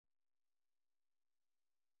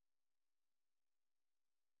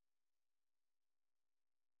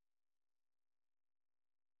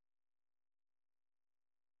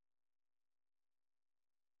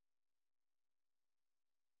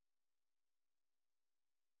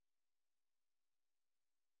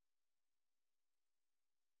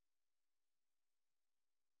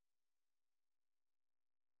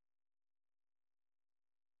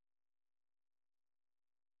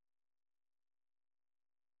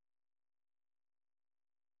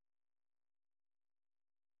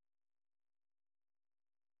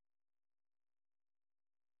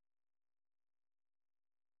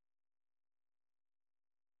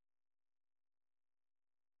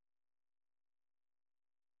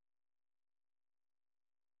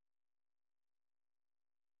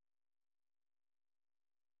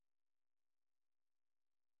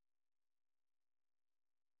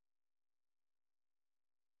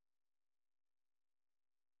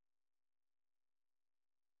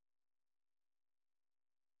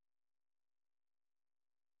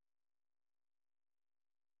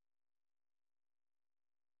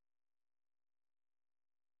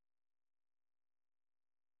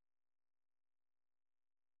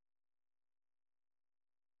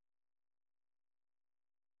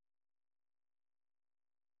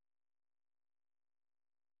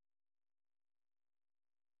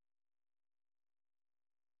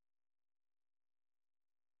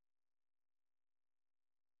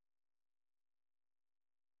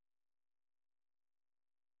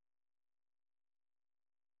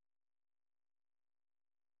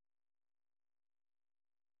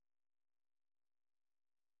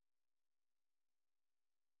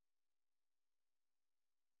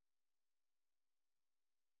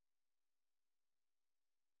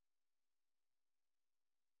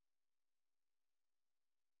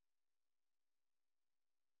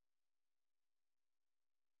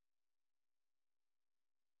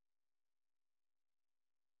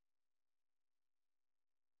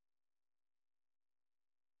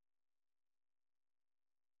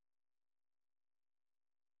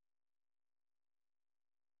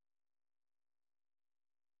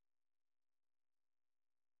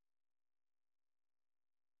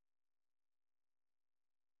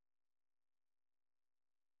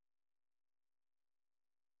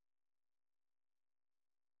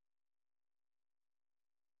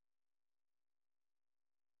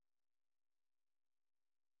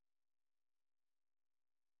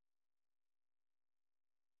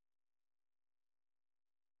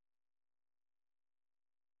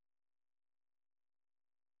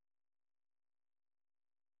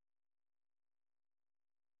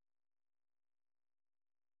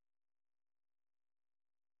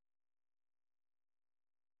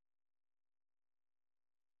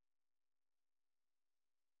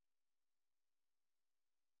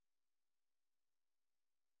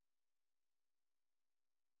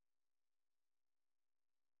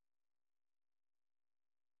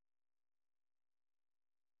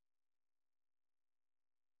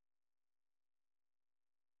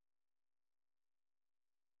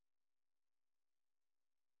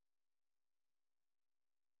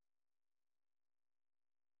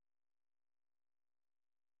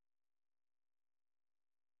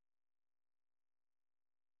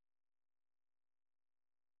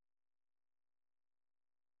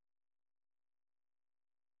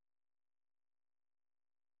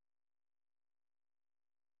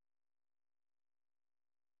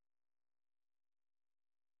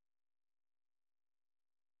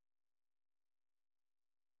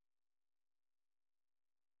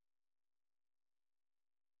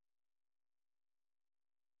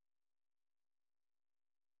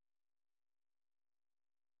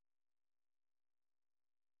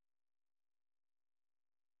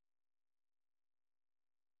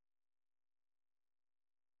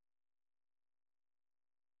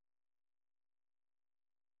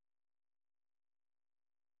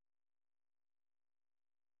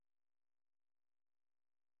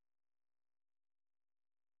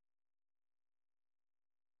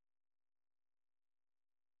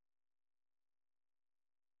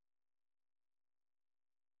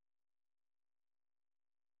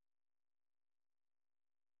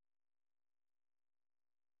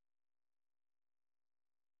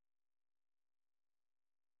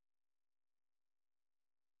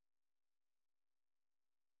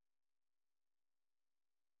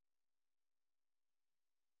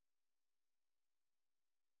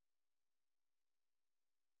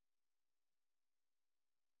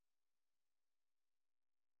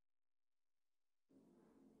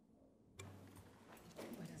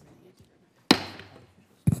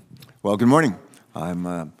Well, good morning.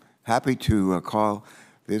 I'm happy to call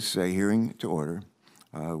this hearing to order.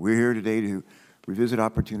 We're here today to revisit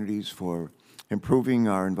opportunities for improving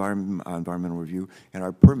our environmental review and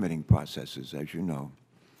our permitting processes, as you know,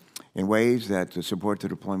 in ways that support the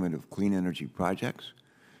deployment of clean energy projects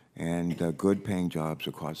and good-paying jobs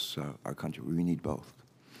across our country. We need both.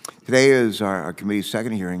 Today is our committee's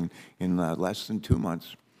second hearing in less than 2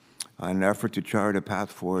 months in an effort to chart a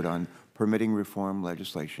path forward on permitting reform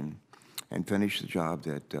legislation and finish the job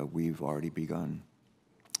that we've already begun.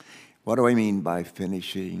 What do I mean by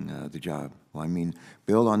finishing the job? Well, I mean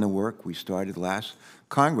build on the work we started last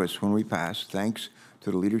Congress when we passed, thanks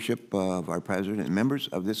to the leadership of our president and members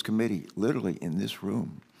of this committee, literally in this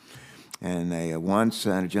room, and a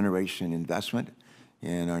once-in-a-generation investment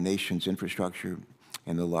in our nation's infrastructure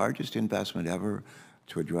and the largest investment ever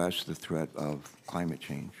to address the threat of climate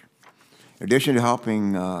change. In addition to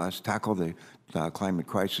helping us tackle the climate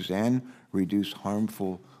crisis and reduce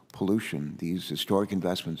harmful pollution, these historic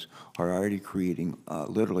investments are already creating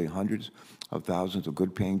literally hundreds of thousands of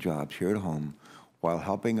good-paying jobs here at home while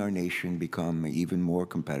helping our nation become even more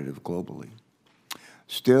competitive globally.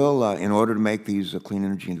 Still, in order to make these clean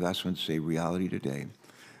energy investments a reality today,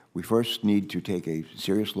 we first need to take a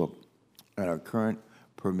serious look at our current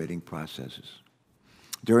permitting processes.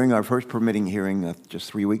 During our first permitting hearing just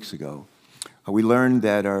 3 weeks ago, we learned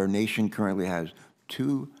that our nation currently has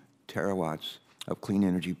 2 terawatts of clean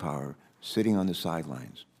energy power sitting on the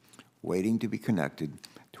sidelines, waiting to be connected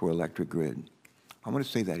to our electric grid. I'm going to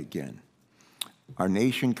say that again. Our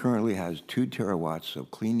nation currently has 2 terawatts of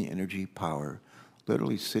clean energy power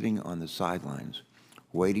literally sitting on the sidelines,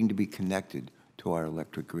 waiting to be connected to our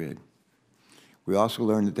electric grid. We also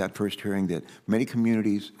learned at that first hearing that many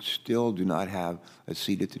communities still do not have a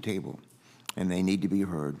seat at the table, and they need to be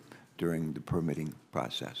heard during the permitting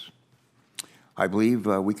process. I believe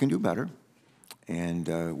we can do better, and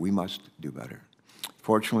we must do better.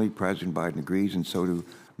 Fortunately, President Biden agrees, and so do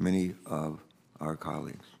many of our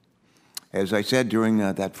colleagues. As I said during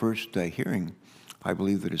that first hearing, I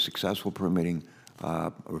believe that a successful permitting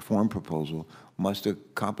reform proposal must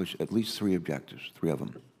accomplish at least 3 objectives, 3 of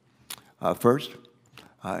them. First,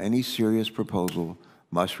 any serious proposal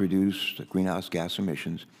must reduce greenhouse gas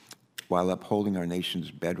emissions while upholding our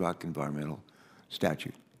nation's bedrock environmental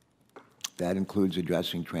statute. That includes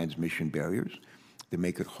addressing transmission barriers that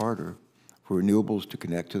make it harder for renewables to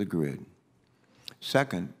connect to the grid.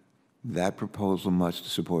 Second, that proposal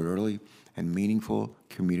must support early and meaningful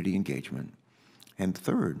community engagement. And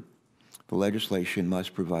third, the legislation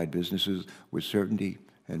must provide businesses with certainty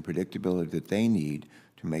and predictability that they need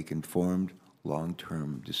to make informed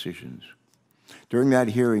long-term decisions. During that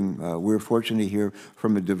hearing, we were fortunate to hear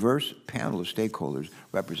from a diverse panel of stakeholders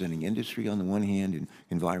representing industry on the one hand and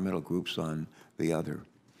environmental groups on the other.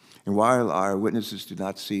 And while our witnesses did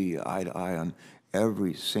not see eye to eye on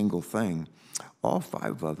every single thing, all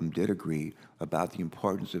 5 of them did agree about the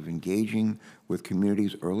importance of engaging with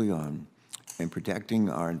communities early on and protecting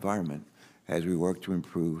our environment as we work to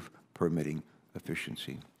improve permitting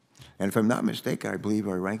efficiency. And if I'm not mistaken, I believe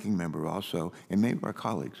our ranking member also, and many of our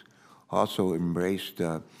colleagues, also embraced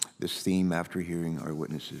this theme after hearing our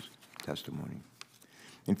witnesses' testimony.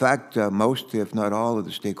 In fact, most, if not all, of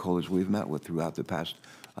the stakeholders we've met with throughout the past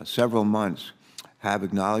several months have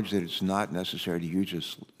acknowledged that it's not necessary to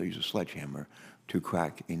use a sledgehammer to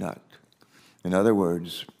crack a nut. In other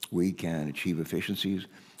words, we can achieve efficiencies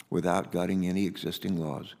without gutting any existing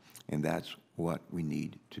laws, and that's what we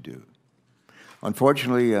need to do.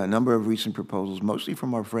 Unfortunately, a number of recent proposals, mostly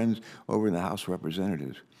from our friends over in the House of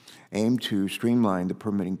Representatives, aim to streamline the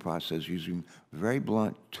permitting process using very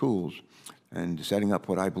blunt tools and setting up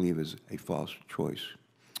what I believe is a false choice.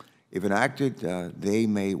 If enacted, they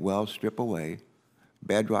may well strip away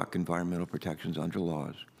bedrock environmental protections under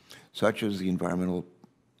laws, such as the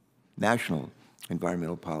National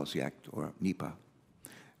Environmental Policy Act, or NEPA.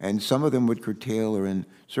 And some of them would curtail or, in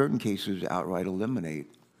certain cases, outright eliminate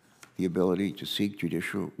the ability to seek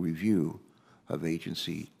judicial review of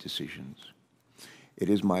agency decisions. It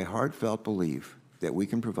is my heartfelt belief that we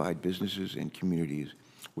can provide businesses and communities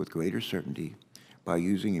with greater certainty by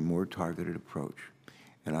using a more targeted approach,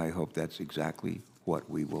 and I hope that's exactly what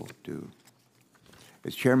we will do.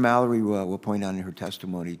 As Chair Mallory will point out in her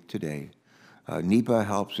testimony today, NEPA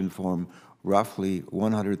helps inform roughly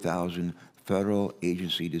 100,000 federal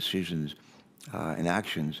agency decisions and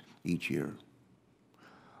actions each year.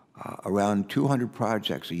 Around 200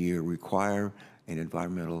 projects a year require an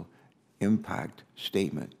environmental impact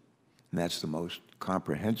statement, and that's the most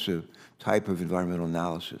comprehensive type of environmental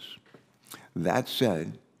analysis. That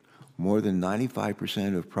said, more than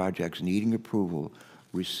 95% of projects needing approval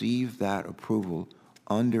receive that approval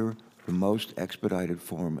under the most expedited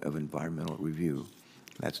form of environmental review.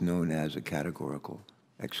 That's known as a categorical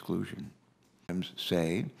exclusion.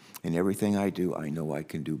 Say, in everything I do, I know I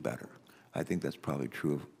can do better. I think that's probably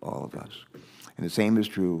true of all of us. And the same is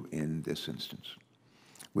true in this instance.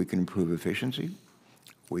 We can improve efficiency,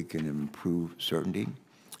 we can improve certainty,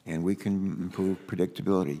 and we can improve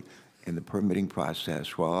predictability in the permitting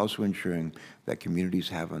process while also ensuring that communities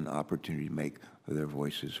have an opportunity to make their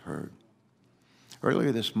voices heard.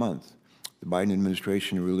 Earlier this month, the Biden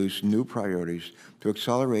administration released new priorities to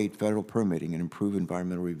accelerate federal permitting and improve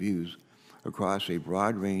environmental reviews across a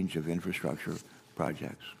broad range of infrastructure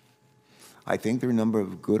projects. I think there are a number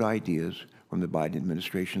of good ideas from the Biden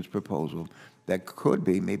administration's proposal that could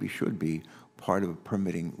be, maybe should be, part of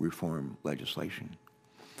permitting reform legislation.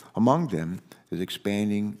 Among them is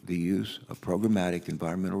expanding the use of programmatic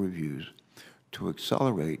environmental reviews to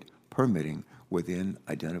accelerate permitting within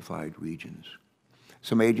identified regions.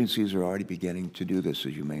 Some agencies are already beginning to do this,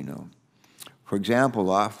 as you may know. For example,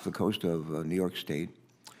 off the coast of New York State,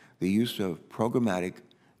 the use of programmatic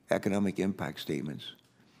economic impact statements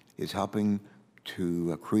is helping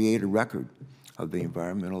to create a record of the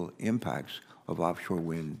environmental impacts of offshore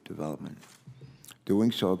wind development.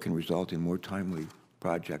 Doing so can result in more timely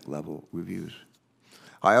project-level reviews.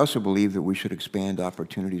 I also believe that we should expand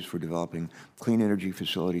opportunities for developing clean energy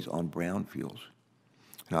facilities on brownfields,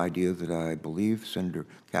 an idea that I believe Senator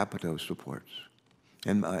Capito supports,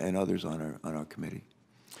 and others on our committee.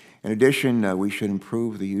 In addition, we should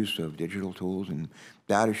improve the use of digital tools and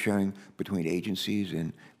data sharing between agencies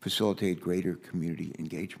and facilitate greater community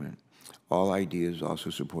engagement. All ideas also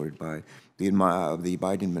supported by the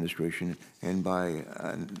Biden administration and by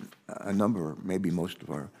a number, maybe most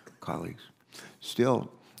of our colleagues.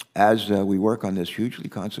 Still, as we work on this hugely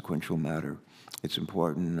consequential matter, it's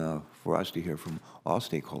important for us to hear from all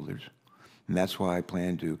stakeholders. And that's why I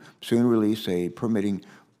plan to soon release a permitting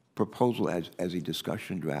proposal as a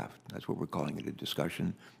discussion draft. That's what we're calling it, a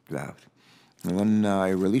discussion draft. And when I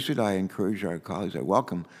release it, I encourage our colleagues, I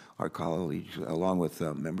welcome our colleagues, along with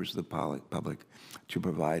members of the public, to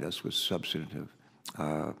provide us with substantive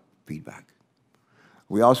feedback.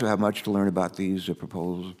 We also have much to learn about these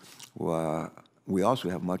proposals. We also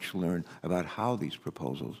have much to learn about how these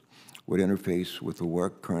proposals would interface with the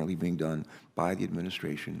work currently being done by the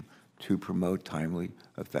administration to promote timely,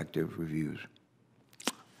 effective reviews.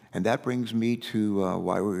 And that brings me to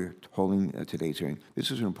why we're holding today's hearing.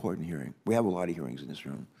 This is an important hearing. We have a lot of hearings in this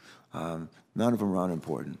room. None of them are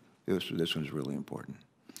unimportant. This one's really important.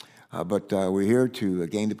 But we're here to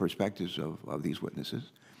gain the perspectives of these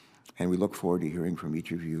witnesses, and we look forward to hearing from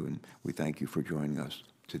each of you, and we thank you for joining us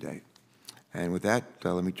today. And with that,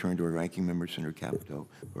 let me turn to our ranking member, Senator Capito,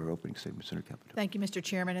 for our opening statement. Senator Capito. Thank you, Mr.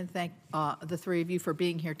 Chairman, and thank the three of you for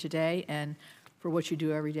being here today and for what you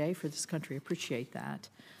do every day for this country. Appreciate that.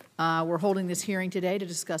 We're holding this hearing today to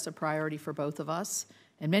discuss a priority for both of us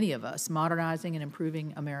and many of us, modernizing and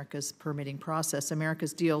improving America's permitting process.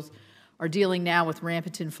 America's are dealing now with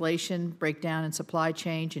rampant inflation, breakdown in supply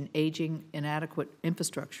chain, and aging, inadequate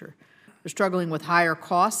infrastructure. They're struggling with higher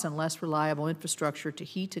costs and less reliable infrastructure to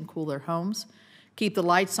heat and cool their homes, keep the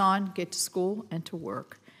lights on, get to school, and to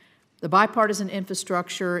work. The Bipartisan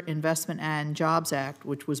Infrastructure Investment and Jobs Act,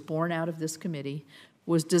 which was born out of this committee,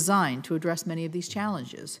 was designed to address many of these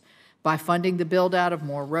challenges by funding the build-out of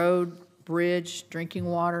more road, bridge, drinking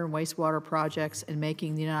water, and wastewater projects, and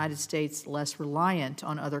making the United States less reliant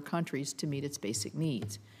on other countries to meet its basic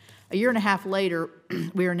needs. A year and a half later,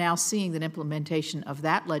 we are now seeing the implementation of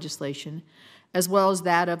that legislation, as well as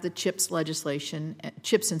that of the CHIPS legislation,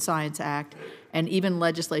 CHIPS and Science Act, and even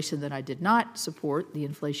legislation that I did not support, the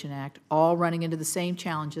Inflation Act, all running into the same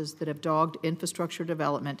challenges that have dogged infrastructure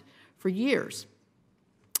development for years.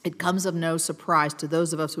 It comes of no surprise to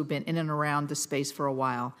those of us who've been in and around this space for a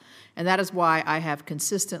while, and that is why I have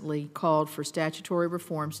consistently called for statutory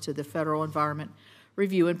reforms to the federal environment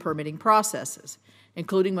review and permitting processes,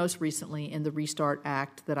 including most recently in the Restart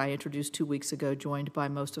Act that I introduced 2 weeks ago, joined by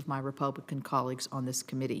most of my Republican colleagues on this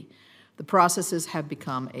committee. The processes have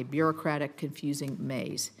become a bureaucratic, confusing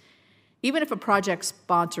maze. Even if a project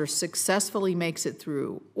sponsor successfully makes it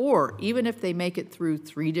through, or even if they make it through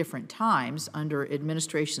 3 different times under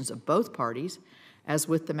administrations of both parties, as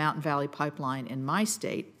with the Mountain Valley Pipeline in my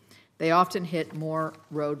state, they often hit more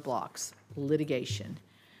roadblocks, litigation.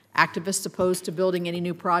 Activists opposed to building any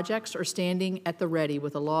new projects are standing at the ready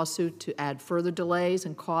with a lawsuit to add further delays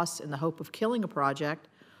and costs in the hope of killing a project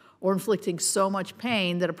or inflicting so much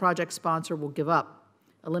pain that a project sponsor will give up,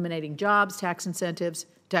 eliminating jobs, tax incentives,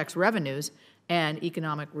 tax revenues, and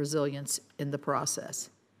economic resilience in the process.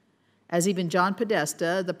 as even John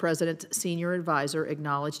Podesta, the president's senior advisor,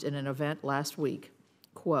 acknowledged in an event last week.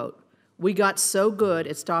 Quote, "We got so good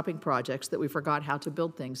at stopping projects that we forgot how to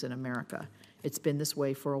build things in America. It's been this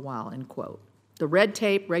way for a while," end quote. The red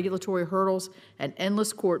tape, regulatory hurdles, and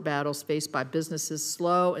endless court battles faced by businesses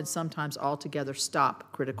slow and sometimes altogether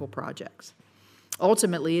stop critical projects.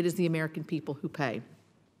 Ultimately, it is the American people who pay.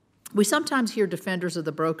 We sometimes hear defenders of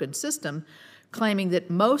the broken system claiming that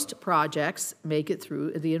most projects make it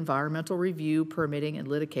through the environmental review, permitting, and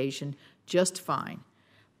litigation just fine.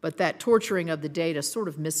 But that torturing of the data sort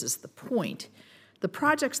of misses the point. The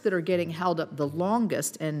projects that are getting held up the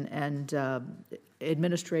longest, and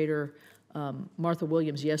Administrator Martha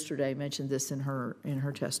Williams yesterday mentioned this in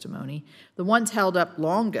her testimony, the ones held up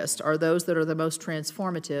longest are those that are the most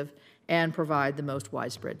transformative and provide the most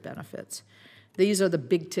widespread benefits. These are the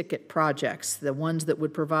big-ticket projects, the ones that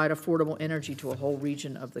would provide affordable energy to a whole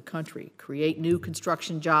region of the country, create new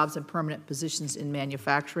construction jobs and permanent positions in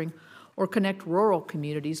manufacturing, or connect rural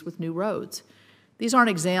communities with new roads. These aren't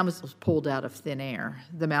examples pulled out of thin air.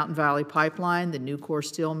 The Mountain Valley Pipeline, the Nucor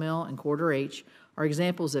Steel Mill, and Quarter H are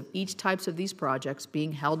examples of each types of these projects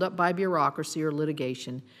being held up by bureaucracy or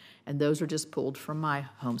litigation, and those are just pulled from my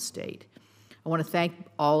home state. I want to thank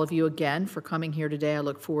all of you again for coming here today. I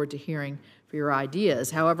look forward to hearing for your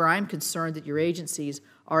ideas. However, I'm concerned that your agencies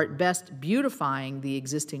are at best beautifying the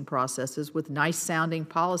existing processes with nice-sounding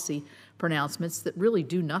policy pronouncements that really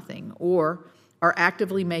do nothing, or are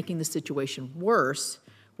actively making the situation worse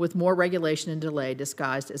with more regulation and delay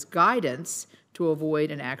disguised as guidance to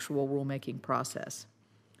avoid an actual rulemaking process.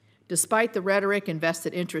 Despite the rhetoric and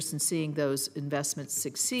vested interest in seeing those investments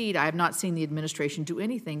succeed, I have not seen the administration do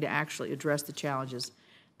anything to actually address the challenges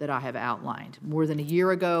that I have outlined. More than a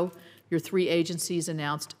year ago, your three agencies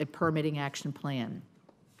announced a permitting action plan.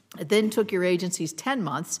 It then took your agencies 10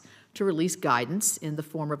 months to release guidance in the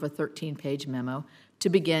form of a 13-page memo to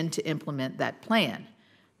begin to implement that plan.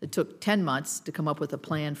 It took 10 months to come up with a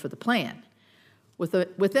plan for the plan.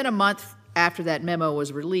 Within a month after that memo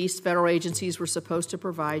was released, federal agencies were supposed to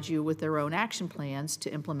provide you with their own action plans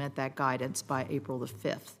to implement that guidance by April the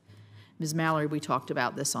 5th. Ms. Mallory, we talked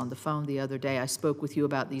about this on the phone the other day. I spoke with you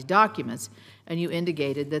about these documents, and you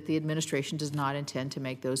indicated that the administration does not intend to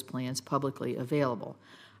make those plans publicly available.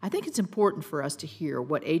 I think it's important for us to hear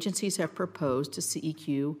what agencies have proposed to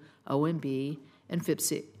CEQ, OMB, and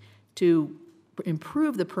FIPSI to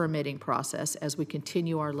improve the permitting process as we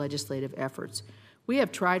continue our legislative efforts. We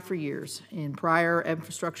have tried for years in prior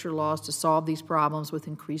infrastructure laws to solve these problems with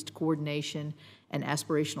increased coordination and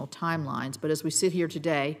aspirational timelines, but as we sit here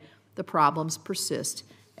today, the problems persist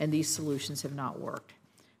and these solutions have not worked.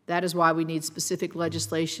 That is why we need specific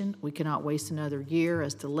legislation. We cannot waste another year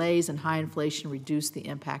as delays and high inflation reduce the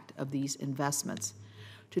impact of these investments.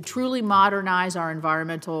 To truly modernize our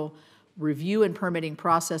environmental review and permitting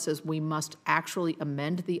processes, we must actually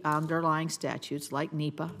amend the underlying statutes like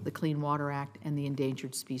NEPA, the Clean Water Act, and the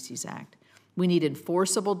Endangered Species Act. We need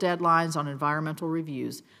enforceable deadlines on environmental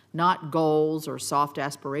reviews, not goals or soft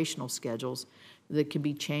aspirational schedules that can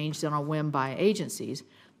be changed on a whim by agencies,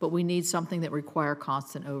 but we need something that requires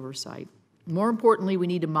constant oversight. More importantly, we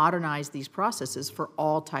need to modernize these processes for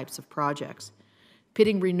all types of projects.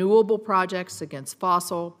 Pitting renewable projects against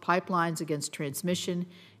fossil, pipelines against transmission,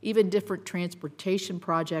 even different transportation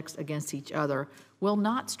projects against each other will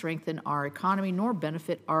not strengthen our economy nor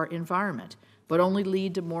benefit our environment, but only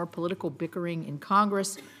lead to more political bickering in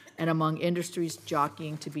Congress and among industries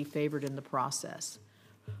jockeying to be favored in the process.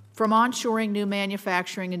 From onshoring new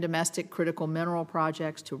manufacturing and domestic critical mineral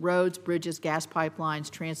projects to roads, bridges, gas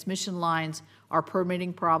pipelines, transmission lines, our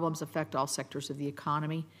permitting problems affect all sectors of the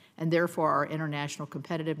economy and therefore our international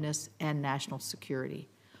competitiveness and national security.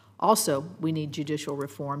 Also, we need judicial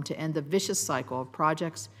reform to end the vicious cycle of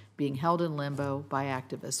projects being held in limbo by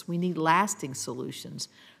activists. We need lasting solutions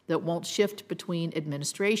that won't shift between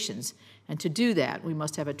administrations. And to do that, we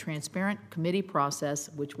must have a transparent committee process,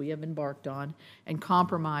 which we have embarked on, and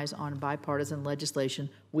compromise on bipartisan legislation,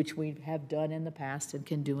 which we have done in the past and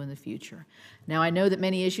can do in the future. Now, I know that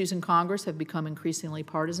many issues in Congress have become increasingly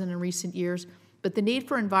partisan in recent years, but the need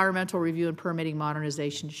for environmental review and permitting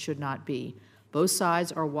modernization should not be. Both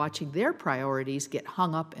sides are watching their priorities get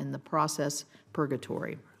hung up in the process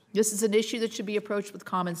purgatory. This is an issue that should be approached with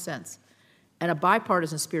common sense and a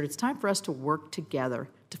bipartisan spirit. It's time for us to work together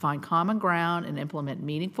to find common ground and implement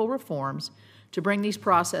meaningful reforms to bring these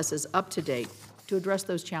processes up to date to address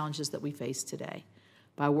those challenges that we face today.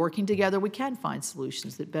 By working together, we can find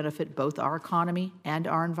solutions that benefit both our economy and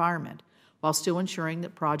our environment, while still ensuring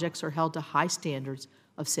that projects are held to high standards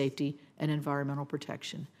of safety and environmental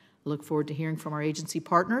protection. I look forward to hearing from our agency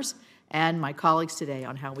partners and my colleagues today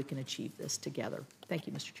on how we can achieve this together. Thank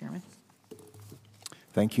you, Mr. Chairman.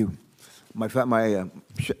 Thank you.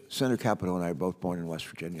 Senator Capito and I are both born in West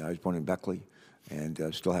Virginia. I was born in Beckley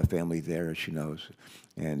and still have family there, as she knows.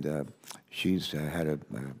 And she's had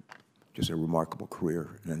just a remarkable career,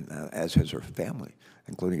 and as has her family,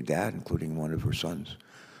 including her dad, including one of her sons,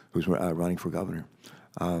 who's running for governor.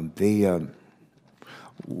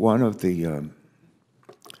 One of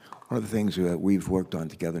the things that we've worked on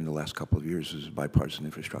together in the last couple of years is a bipartisan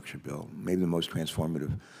infrastructure bill, maybe the most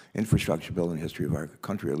transformative infrastructure bill in the history of our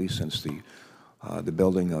country, at least since the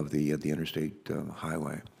building of the interstate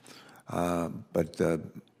highway. But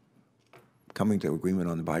coming to agreement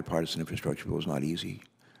on the bipartisan infrastructure bill is not easy.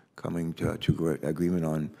 Coming to agreement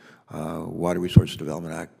on Water Resources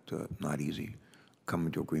Development Act, not easy.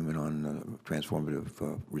 Coming to agreement on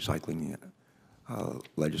transformative recycling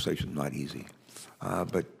legislation, not easy.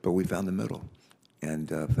 But we found the middle and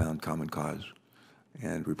found common cause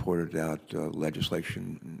and reported out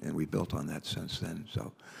legislation, and we built on that since then.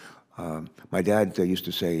 So my dad used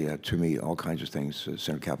to say to me all kinds of things.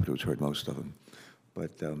 Senator Capito has heard most of them.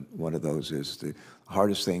 But one of those is the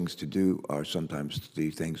hardest things to do are sometimes the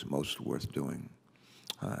things most worth doing.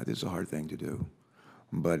 This is a hard thing to do,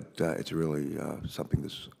 but it's really something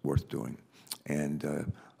that's worth doing. And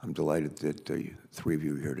I'm delighted that the three of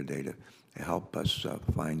you are here today to help us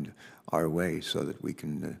find our way so that we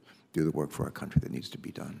can do the work for our country that needs to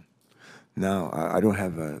be done. Now, I don't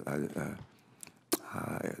have a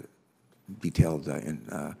detailed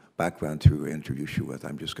background to introduce you with.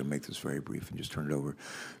 I'm just going to make this very brief and just turn it over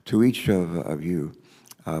to each of you.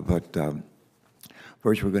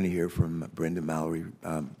 First, we're going to hear from Brenda Mallory.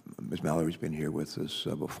 Ms. Mallory's been here with us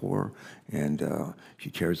before, and she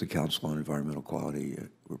chairs the Council on Environmental Quality.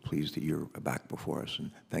 We're pleased that you're back before us, and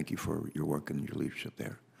thank you for your work and your leadership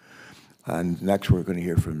there. And next, we're going to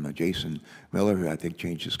hear from Jason Miller, who I think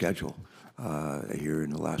changed his schedule here in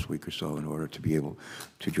the last week or so in order to be able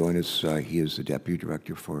to join us. He is the Deputy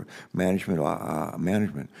Director for Management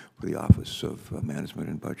for the Office of Management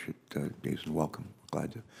and Budget. Jason, welcome.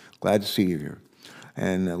 Glad to see you here.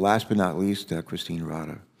 And last but not least, Christine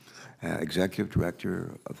Rada, Executive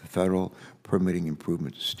Director of the Federal Permitting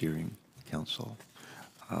Improvement Steering Council.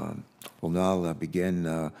 We'll now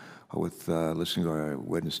begin with listening to our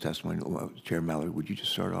witness testimony. Chair Mallory, would you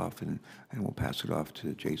just start off, and we'll pass it off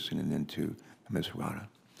to Jason and then to Ms. Rada.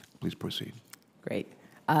 Please proceed. Great.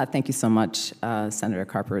 Thank you so much, Senator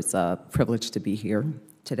Carper. It's a privilege to be here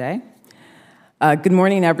today. Good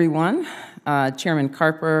morning, everyone. Chairman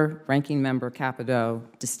Carper, Ranking Member Capito,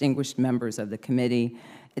 distinguished members of the committee,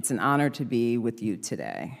 it's an honor to be with you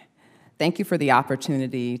today. Thank you for the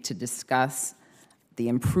opportunity to discuss the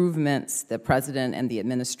improvements the President and the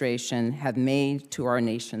administration have made to our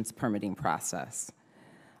nation's permitting process.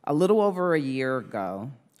 A little over a year ago,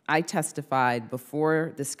 I testified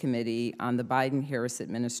before this committee on the Biden-Harris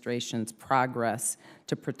administration's progress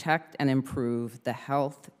to protect and improve the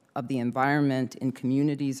health of the environment in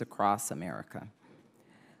communities across America.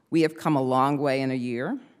 We have come a long way in a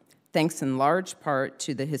year, thanks in large part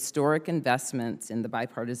to the historic investments in the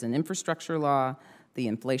Bipartisan Infrastructure Law, the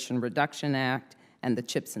Inflation Reduction Act, and the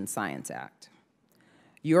CHIPS and Science Act.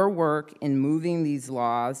 Your work in moving these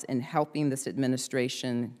laws and helping this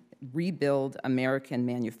administration rebuild American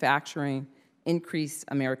manufacturing, increase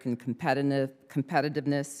American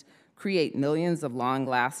competitiveness, create millions of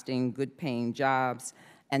long-lasting, good-paying jobs,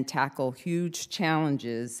 and tackle huge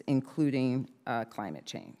challenges, including climate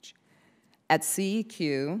change. At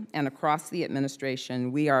CEQ and across the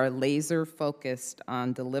administration, we are laser-focused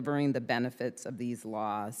on delivering the benefits of these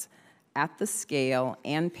laws at the scale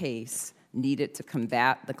and pace needed to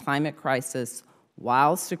combat the climate crisis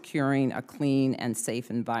while securing a clean and safe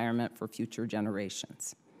environment for future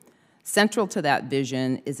generations. Central to that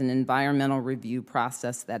vision is an environmental review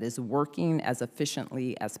process that is working as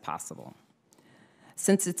efficiently as possible.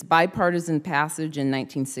 Since its bipartisan passage in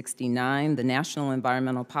 1969, the National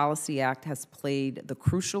Environmental Policy Act has played the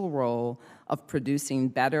crucial role of producing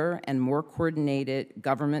better and more coordinated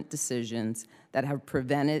government decisions that have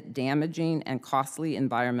prevented damaging and costly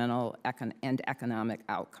environmental and economic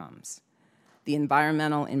outcomes. The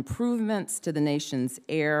environmental improvements to the nation's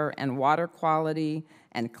air and water quality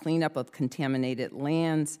and cleanup of contaminated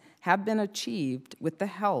lands have been achieved with the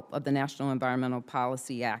help of the National Environmental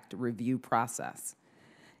Policy Act review process.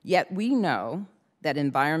 Yet we know that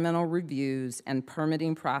environmental reviews and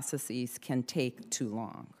permitting processes can take too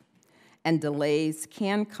long, and delays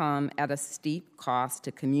can come at a steep cost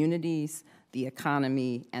to communities, the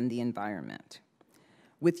economy, and the environment.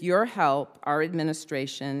 With your help, our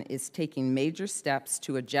administration is taking major steps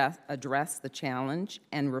to address the challenge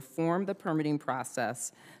and reform the permitting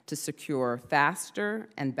process to secure faster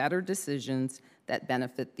and better decisions that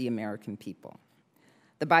benefit the American people.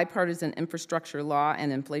 The Bipartisan Infrastructure Law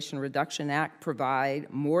and Inflation Reduction Act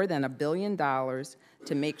provide more than $1 billion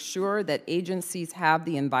to make sure that agencies have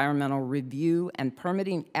the environmental review and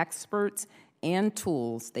permitting experts and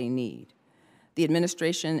tools they need. The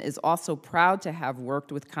administration is also proud to have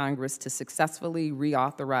worked with Congress to successfully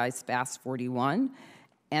reauthorize FAST 41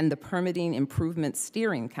 and the Permitting Improvement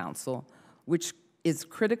Steering Council, which is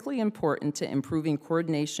critically important to improving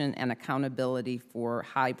coordination and accountability for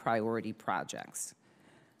high-priority projects.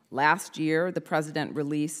 Last year, the President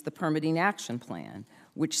released the Permitting Action Plan,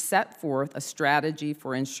 which set forth a strategy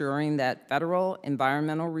for ensuring that federal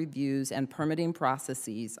environmental reviews and permitting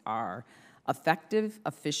processes are effective,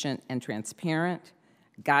 efficient, and transparent,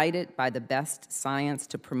 guided by the best science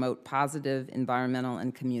to promote positive environmental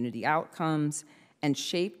and community outcomes, and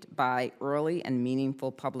shaped by early and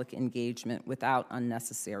meaningful public engagement without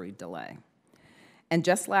unnecessary delay. And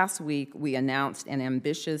just last week, we announced an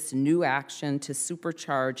ambitious new action to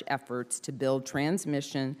supercharge efforts to build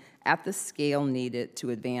transmission at the scale needed to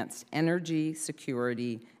advance energy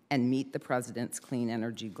security and meet the President's clean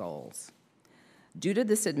energy goals. Due to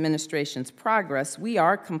this administration's progress, we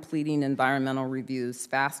are completing environmental reviews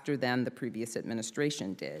faster than the previous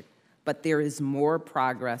administration did, but there is more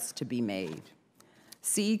progress to be made.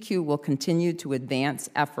 CEQ will continue to advance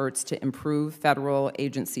efforts to improve federal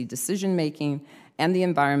agency decision-making and the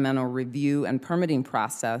environmental review and permitting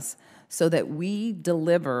process so that we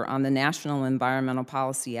deliver on the National Environmental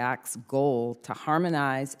Policy Act's goal to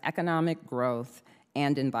harmonize economic growth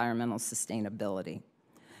and environmental sustainability.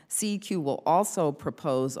 CEQ will also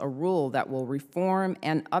propose a rule that will reform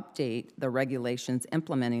and update the regulations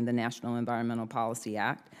implementing the National Environmental Policy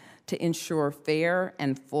Act to ensure fair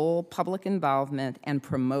and full public involvement and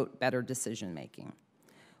promote better decision-making.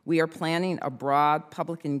 We are planning a broad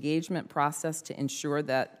public engagement process to ensure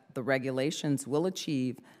that the regulations will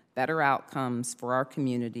achieve better outcomes for our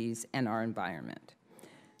communities and our environment.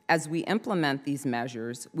 As we implement these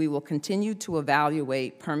measures, we will continue to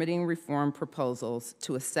evaluate permitting reform proposals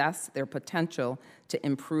to assess their potential to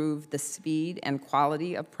improve the speed and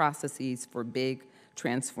quality of processes for big,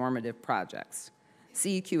 transformative projects.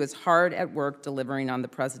 CEQ is hard at work delivering on the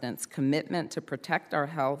President's commitment to protect our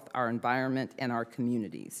health, our environment, and our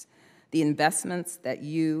communities. The investments that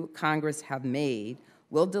you, Congress, have made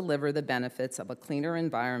will deliver the benefits of a cleaner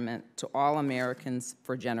environment to all Americans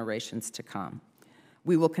for generations to come.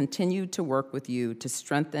 We will continue to work with you to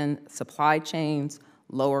strengthen supply chains,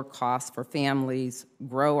 lower costs for families,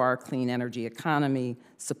 grow our clean energy economy,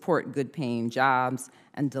 support good-paying jobs,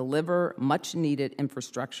 and deliver much-needed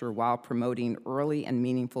infrastructure while promoting early and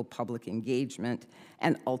meaningful public engagement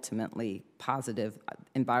and ultimately positive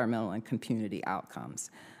environmental and community outcomes.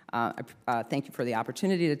 Thank you for the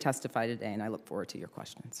opportunity to testify today, and I look forward to your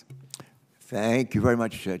questions. Thank you very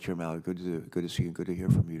much, Chair Mallard. Good to see you. Good to hear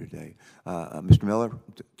from you today. Mr. Miller,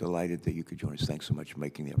 delighted that you could join us. Thanks so much for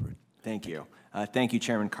making the effort. Thank you. Thank you,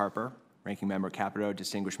 Chairman Carper, Ranking Member Capito,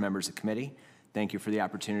 distinguished members of the committee. Thank you for the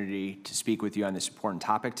opportunity to speak with you on this important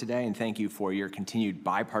topic today, and thank you for your continued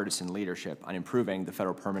bipartisan leadership on improving the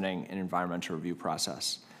federal permitting and environmental review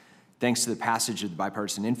process. Thanks to the passage of the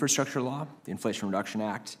Bipartisan Infrastructure Law, the Inflation Reduction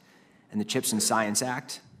Act, and the CHIPS and Science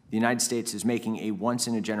Act, the United States is making a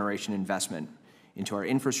once-in-a-generation investment into our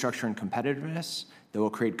infrastructure and competitiveness that will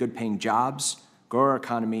create good-paying jobs, grow our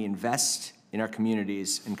economy, invest in our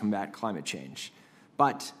communities, and combat climate change.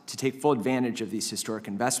 But to take full advantage of these historic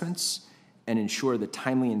investments and ensure the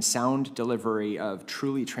timely and sound delivery of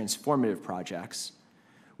truly transformative projects,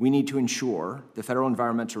 we need to ensure the federal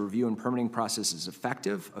environmental review and permitting process is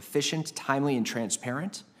effective, efficient, timely, and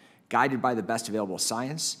transparent, guided by the best available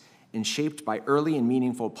science, and shaped by early and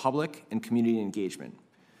meaningful public and community engagement.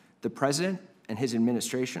 The President and his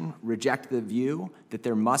administration reject the view that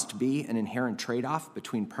there must be an inherent trade-off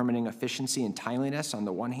between permitting efficiency and timeliness on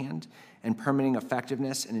the one hand, and permitting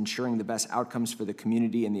effectiveness and ensuring the best outcomes for the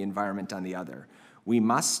community and the environment on the other. We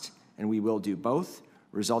must and we will do both,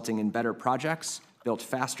 resulting in better projects built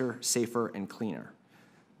faster, safer, and cleaner.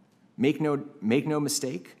 Make no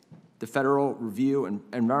mistake, the federal review and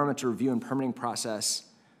environmental review and permitting process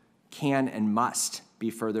can and must be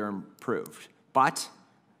further improved. But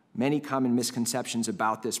many common misconceptions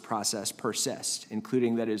about this process persist,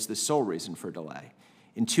 including that it is the sole reason for delay.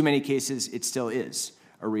 In too many cases, it still is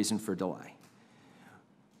a reason for delay.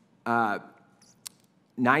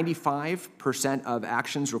 95% of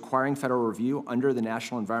actions requiring federal review under the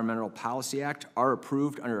National Environmental Policy Act are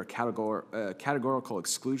approved under a categorical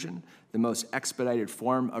exclusion, the most expedited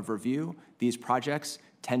form of review. These projects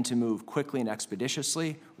tend to move quickly and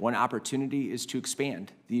expeditiously. One opportunity is to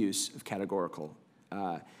expand the use of categorical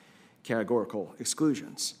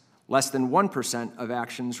exclusions. Less than 1% of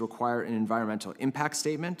actions require an environmental impact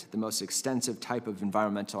statement, the most extensive type of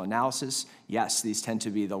environmental analysis. Yes, these tend to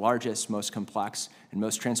be the largest, most complex, and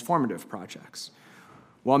most transformative projects.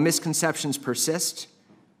 While misconceptions persist,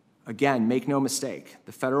 again, make no mistake,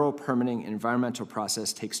 the federal permitting and environmental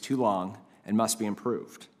process takes too long and must be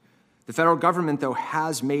improved. The federal government, though,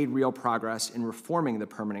 has made real progress in reforming the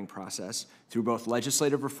permitting process through both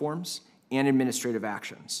legislative reforms and administrative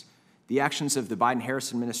actions. The actions of the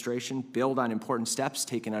Biden-Harris administration build on important steps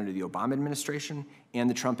taken under the Obama administration and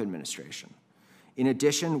the Trump administration. In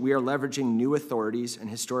addition, we are leveraging new authorities and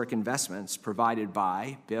historic investments provided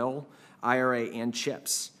by Bill, IRA, and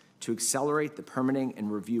CHIPS to accelerate the permitting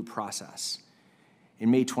and review process.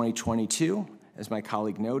 In May 2022, as my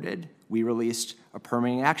colleague noted, we released a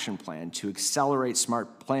permitting action plan to accelerate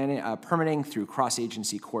smart permitting through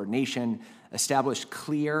cross-agency coordination, establish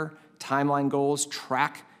clear timeline goals,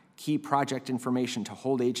 track key project information to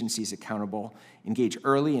hold agencies accountable, engage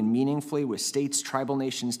early and meaningfully with states, tribal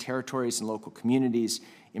nations, territories, and local communities,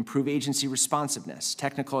 improve agency responsiveness,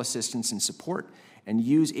 technical assistance and support, and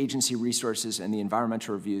use agency resources and the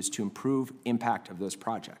environmental reviews to improve impact of those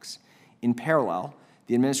projects. In parallel,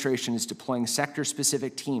 the administration is deploying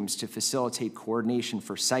sector-specific teams to facilitate coordination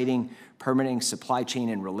for siting, permitting, supply chain,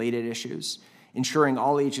 and related issues, ensuring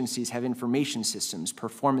all agencies have information systems,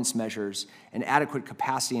 performance measures, and adequate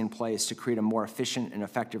capacity in place to create a more efficient and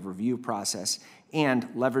effective review process, and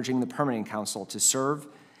leveraging the Permitting Council to serve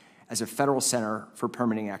as a federal center for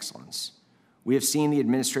permitting excellence. We have seen the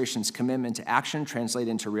administration's commitment to action translate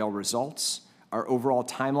into real results. Our overall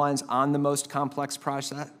timelines on the most complex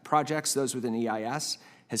projects, those within EIS,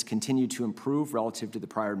 has continued to improve relative to the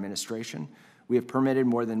prior administration. We have permitted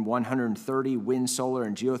more than 130 wind, solar,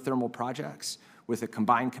 and geothermal projects with a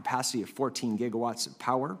combined capacity of 14 gigawatts of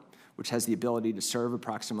power, which has the ability to serve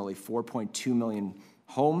approximately 4.2 million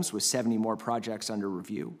homes with 70 more projects under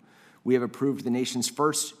review. We have approved the nation's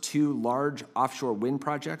first 2 large offshore wind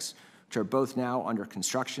projects, which are both now under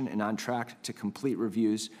construction and on track to complete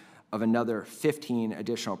reviews of another 15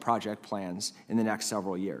 additional project plans in the next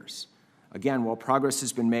several years. Again, while progress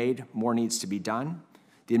has been made, more needs to be done.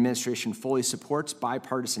 The administration fully supports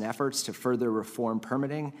bipartisan efforts to further reform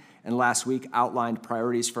permitting, and last week outlined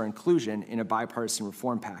priorities for inclusion in a bipartisan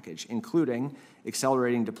reform package, including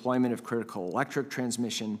accelerating deployment of critical electric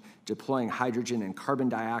transmission, deploying hydrogen and carbon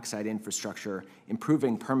dioxide infrastructure,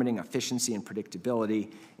 improving permitting efficiency and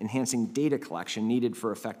predictability, enhancing data collection needed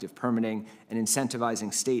for effective permitting, and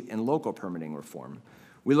incentivizing state and local permitting reform.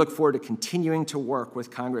 We look forward to continuing to work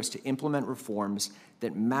with Congress to implement reforms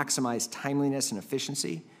that maximize timeliness and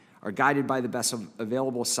efficiency, are guided by the best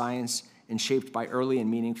available science, and shaped by early and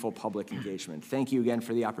meaningful public engagement. Thank you again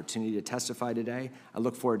for the opportunity to testify today. I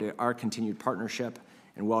look forward to our continued partnership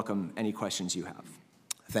and welcome any questions you have.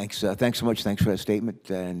 Thanks so much. Thanks for that statement.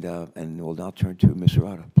 And we'll now turn to Ms.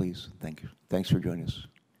 Serrata, please. Thank you. Thanks for joining us.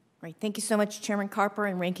 Right. Thank you so much, Chairman Carper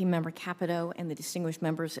and Ranking Member Capito and the distinguished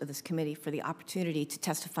members of this committee for the opportunity to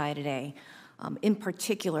testify today. In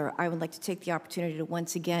particular, I would like to take the opportunity to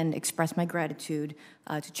once again express my gratitude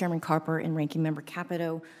to Chairman Carper and Ranking Member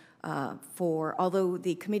Capito although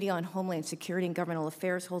the Committee on Homeland Security and Governmental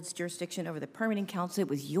Affairs holds jurisdiction over the Permitting Council, it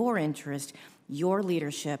was your interest, your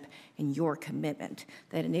leadership, and your commitment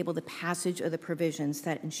that enabled the passage of the provisions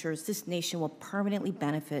that ensures this nation will permanently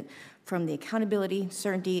benefit from the accountability,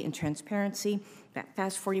 certainty, and transparency that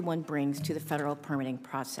FAST 41 brings to the federal permitting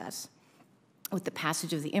process. With the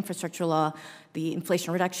passage of the Infrastructure Law, the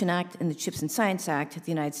Inflation Reduction Act, and the CHIPS and Science Act, the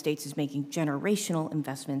United States is making generational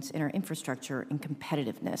investments in our infrastructure and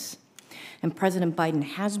competitiveness. And President Biden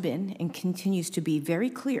has been and continues to be very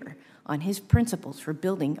clear on his principles for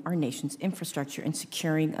building our nation's infrastructure and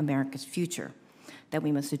securing America's future, that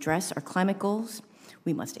we must address our climate goals,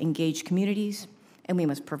 we must engage communities, and we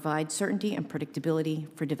must provide certainty and predictability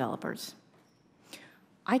for developers.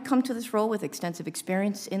 I come to this role with extensive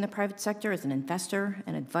experience in the private sector as an investor,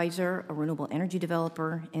 an advisor, a renewable energy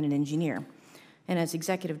developer, and an engineer. And as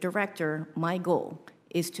executive director, my goal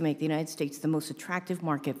is to make the United States the most attractive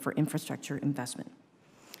market for infrastructure investment.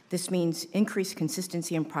 This means increased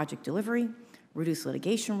consistency in project delivery, reduce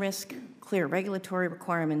litigation risk, clear regulatory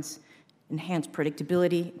requirements, enhance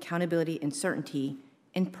predictability, accountability, and certainty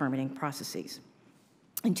in permitting processes.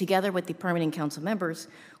 And together with the Permitting Council members,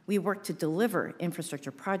 we work to deliver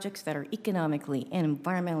infrastructure projects that are economically and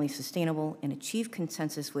environmentally sustainable and achieve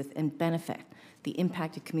consensus with and benefit the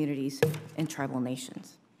impacted communities and tribal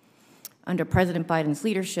nations. Under President Biden's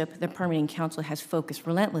leadership, the Permitting Council has focused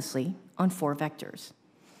relentlessly on 4 vectors: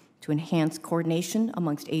 to enhance coordination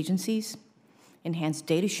amongst agencies, enhance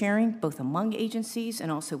data sharing both among agencies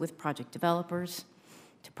and also with project developers,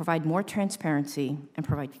 to provide more transparency and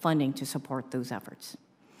provide funding to support those efforts.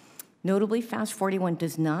 Notably, Fast 41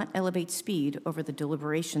 does not elevate speed over the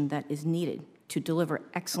deliberation that is needed to deliver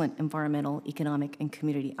excellent environmental, economic, and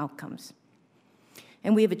community outcomes.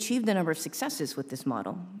 And we have achieved a number of successes with this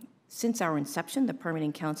model. Since our inception, the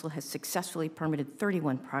Permitting Council has successfully permitted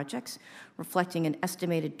 31 projects, reflecting an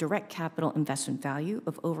estimated direct capital investment value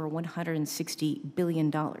of over $160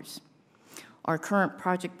 billion. Our current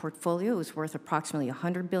project portfolio is worth approximately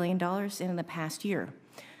 $100 billion, and in the past year,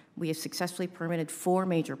 we have successfully permitted 4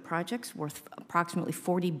 major projects worth approximately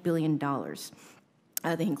 $40 billion.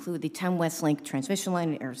 They include the 10 West Link transmission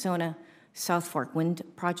line in Arizona, South Fork Wind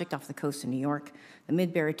Project off the coast of New York, the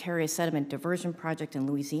Mid-Barataria Sediment Diversion Project in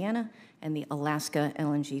Louisiana, and the Alaska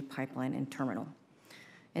LNG pipeline and terminal.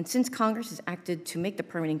 And since Congress has acted to make the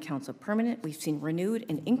Permitting Council permanent, we've seen renewed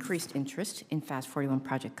and increased interest in Fast 41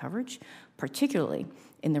 project coverage, particularly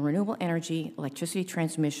in the renewable energy, electricity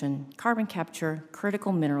transmission, carbon capture,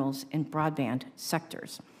 critical minerals, and broadband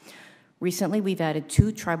sectors. Recently, we've added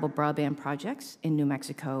 2 tribal broadband projects in New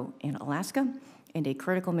Mexico and Alaska, and a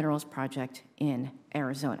critical minerals project in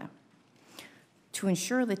Arizona. To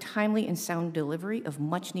ensure the timely and sound delivery of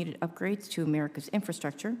much-needed upgrades to America's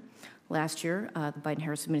infrastructure, last year, the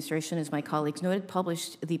Biden-Harris administration, as my colleagues noted,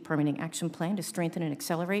 published the Permitting Action Plan to strengthen and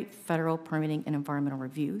accelerate federal permitting and environmental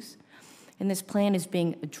reviews. And this plan is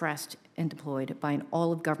being addressed and deployed by an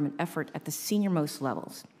all-of-government effort at the senior-most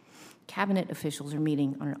levels. Cabinet officials are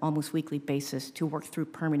meeting on an almost weekly basis to work through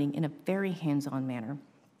permitting in a very hands-on manner.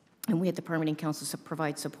 And we at the Permitting Council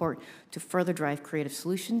provide support to further drive creative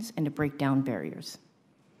solutions and to break down barriers.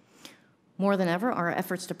 More than ever, our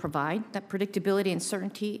efforts to provide that predictability and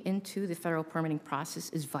certainty into the federal permitting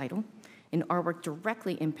process is vital, and our work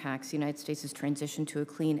directly impacts the United States' transition to a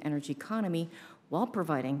clean energy economy while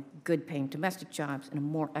providing good-paying domestic jobs and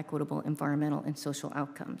more equitable environmental and social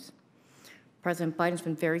outcomes. President Biden's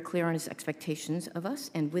been very clear on his expectations of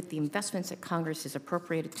us, and with the investments that Congress has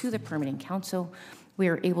appropriated to the Permitting Council, we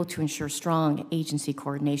are able to ensure strong agency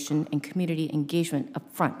coordination and community engagement up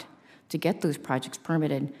front to get those projects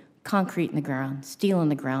permitted, concrete in the ground, steel in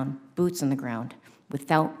the ground, boots on the ground,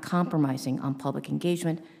 without compromising on public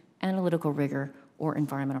engagement, analytical rigor, or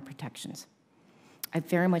environmental protections. I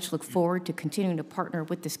very much look forward to continuing to partner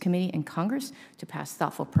with this committee and Congress to pass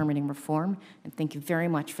thoughtful permitting reform, and thank you very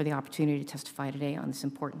much for the opportunity to testify today on this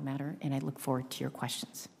important matter, and I look forward to your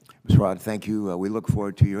questions. Ms. Rod, thank you. We look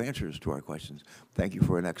forward to your answers to our questions. Thank you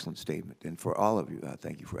for an excellent statement. And for all of you,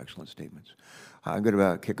 thank you for excellent statements. I'm going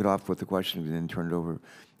to kick it off with the question and then turn it over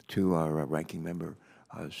to our ranking member,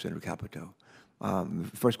 Senator Capito.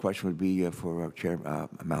 The first question would be for Chair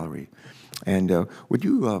Mallory. And would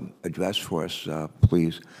you address for us,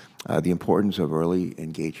 please, the importance of early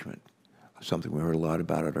engagement, something we heard a lot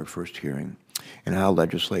about at our first hearing, and how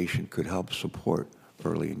legislation could help support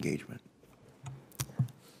early engagement?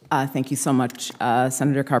 Thank you so much,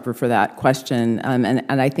 Senator Carper, for that question.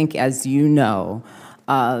 And I think, as you know,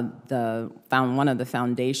 one of the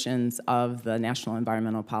foundations of the National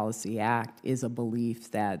Environmental Policy Act is a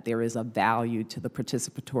belief that there is a value to the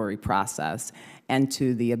participatory process and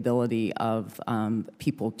to the ability of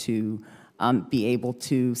people to be able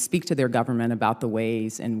to speak to their government about the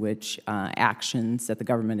ways in which actions that the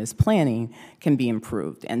government is planning can be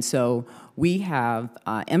improved. And so we have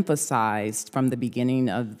emphasized from the beginning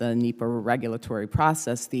of the NEPA regulatory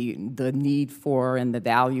process the need for and the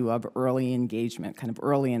value of early engagement. Kind of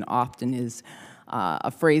early and often is a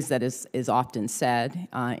phrase that is often said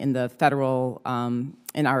in the federal,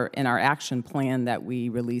 in our action plan that we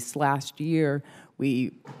released last year. We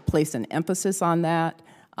place an emphasis on that.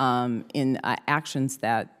 In actions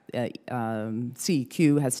that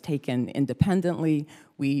CEQ has taken independently.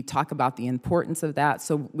 We talk about the importance of that.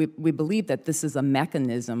 So we believe that this is a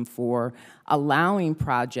mechanism for allowing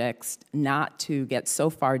projects not to get so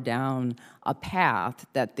far down a path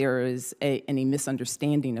that there is any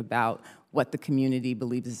misunderstanding about what the community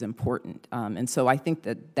believes is important. And so I think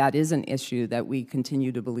that that is an issue that we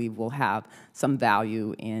continue to believe will have some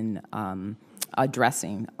value in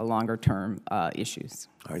addressing longer-term issues.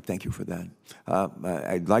 All right, thank you for that.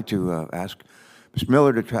 I'd like to ask Ms.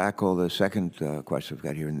 Miller to tackle the second question we've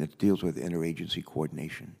got here, and it deals with interagency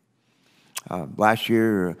coordination. Last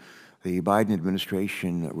year, The Biden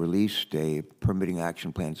administration released a permitting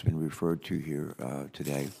action plan that's been referred to here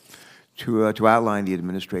today to outline the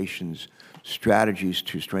administration's strategies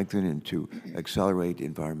to strengthen and to accelerate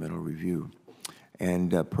environmental review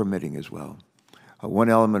and permitting as well. One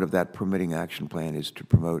element of that permitting action plan is to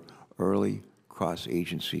promote early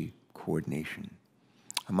cross-agency coordination.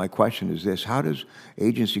 My question is this: how does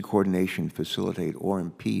agency coordination facilitate or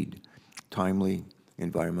impede timely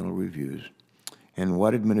environmental reviews? And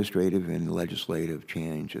what administrative and legislative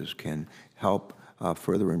changes can help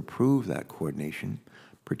further improve that coordination,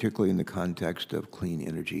 particularly in the context of clean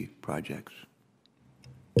energy projects?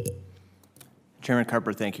 Chairman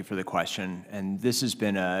Carper, thank you for the question. And this has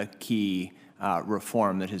been a key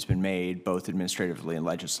reform that has been made both administratively and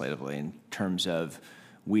legislatively in terms of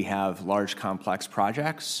we have large complex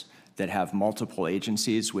projects that have multiple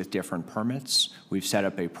agencies with different permits. We've set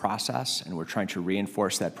up a process, and we're trying to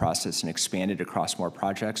reinforce that process and expand it across more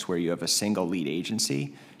projects where you have a single lead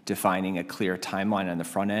agency defining a clear timeline on the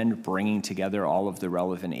front end, bringing together all of the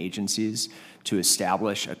relevant agencies to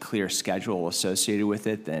establish a clear schedule associated with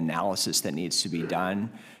it, the analysis that needs to be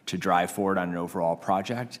done to drive forward on an overall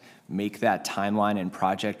project, make that timeline and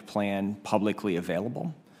project plan publicly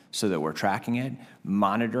available so that we're tracking it,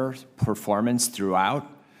 monitor performance throughout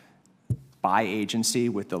by agency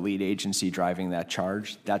with the lead agency driving that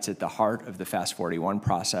charge. That's at the heart of the Fast 41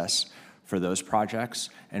 process for those projects.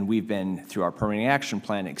 And we've been, through our permitting action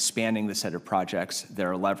plan, expanding the set of projects that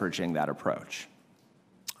are leveraging that approach.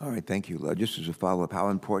 All right, thank you. Just as a follow-up, how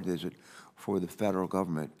important is it for the federal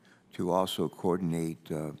government to also coordinate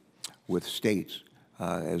with states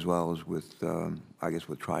as well as with, I guess,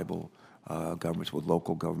 with tribal governments, with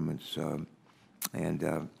local governments,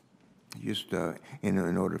 and just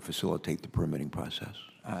in order to facilitate the permitting process?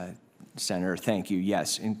 Senator, thank you.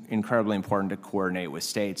 Yes, incredibly important to coordinate with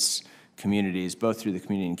states, communities, both through the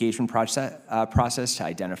community engagement process to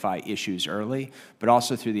identify issues early, but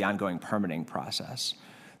also through the ongoing permitting process.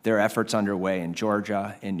 There are efforts underway in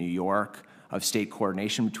Georgia, in New York, of state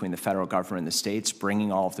coordination between the federal government and the states,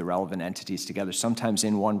 bringing all of the relevant entities together, sometimes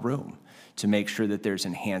in one room, to make sure that there's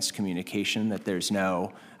enhanced communication, that there's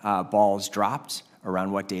no balls dropped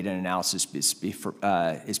around what data analysis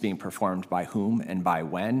is being performed by whom and by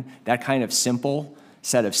when. That kind of simple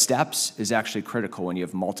set of steps is actually critical when you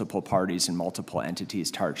have multiple parties and multiple entities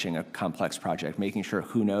touching a complex project, making sure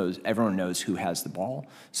everyone knows who has the ball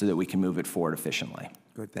so that we can move it forward efficiently.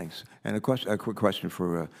 Good, thanks. And a quick question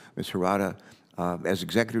for Ms. Hirata. As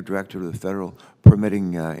Executive Director of the Federal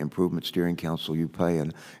Permitting Improvement Steering Council, you play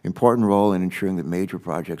an important role in ensuring that major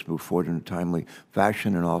projects move forward in a timely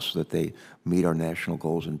fashion and also that they meet our national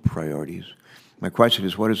goals and priorities. My question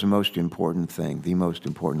is, what is the most important thing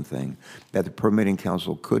that the Permitting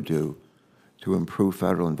Council could do to improve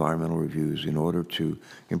federal environmental reviews in order to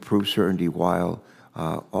improve certainty while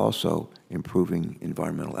also improving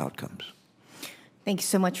environmental outcomes? Thank you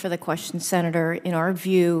so much for the question, Senator. In our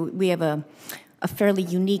view, we have a fairly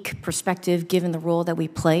unique perspective given the role that we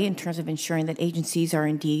play in terms of ensuring that agencies are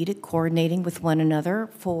indeed coordinating with one another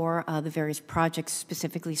for the various projects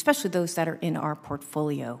specifically, especially those that are in our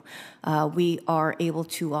portfolio. We are able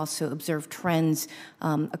to also observe trends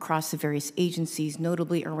across the various agencies,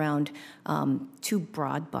 notably around two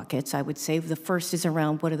broad buckets, I would say. The first is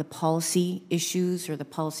around what are the policy issues or the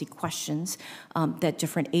policy questions that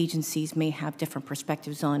different agencies may have different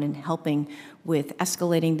perspectives on, and helping with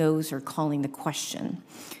escalating those or calling the question.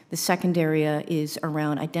 The second area is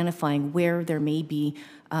around identifying where there may be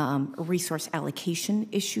resource allocation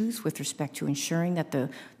issues with respect to ensuring that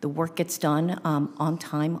the work gets done on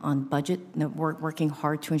time, on budget, and that we're working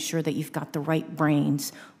hard to ensure that you've got the right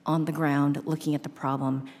brains on the ground looking at the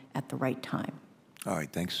problem at the right time. All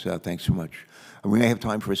right, thanks, thanks so much. We may have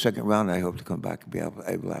time for a second round, and I hope to come back and be able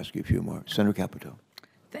to ask you a few more. Senator Capito.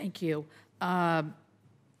 Thank you.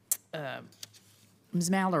 Ms.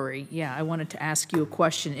 Mallory, I wanted to ask you a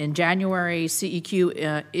question. In January,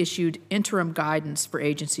 CEQ issued interim guidance for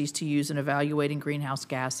agencies to use in evaluating greenhouse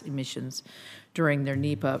gas emissions during their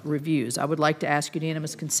NEPA reviews. I would like to ask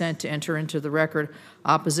unanimous consent to enter into the record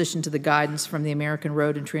opposition to the guidance from the American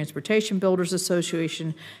Road and Transportation Builders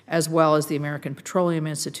Association, as well as the American Petroleum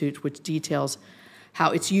Institute, which details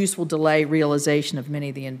how its use will delay realization of many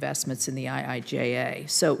of the investments in the IIJA.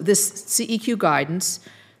 So this CEQ guidance,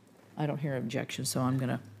 I don't hear objection, so I'm going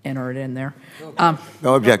to enter it in there.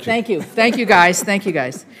 No objection. Thank you. Thank you, guys. Thank you,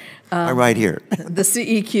 guys. I'm right here. The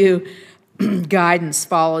CEQ guidance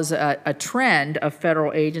follows a trend of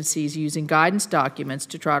federal agencies using guidance documents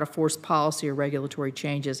to try to force policy or regulatory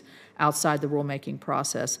changes outside the rulemaking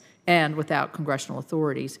process and without congressional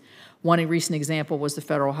authorities. One recent example was the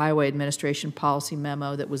Federal Highway Administration policy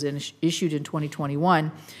memo that was issued in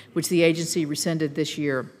 2021, which the agency rescinded this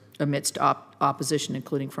year amidst opposition,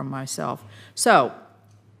 including from myself. So,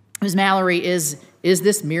 Ms. Mallory, is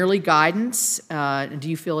this merely guidance? Do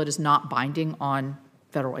you feel it is not binding on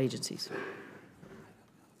federal agencies?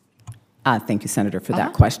 Thank you, Senator, for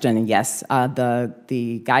that question. And yes,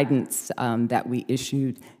 the guidance that we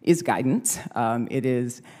issued is guidance. It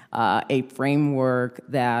is a framework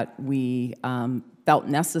that we felt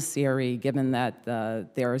necessary, given that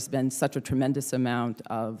there has been such a tremendous amount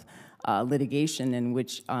of litigation in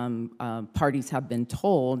which parties have been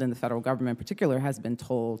told, and the federal government in particular has been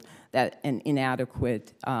told, that an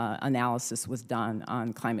inadequate analysis was done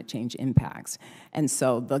on climate change impacts. And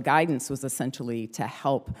so the guidance was essentially to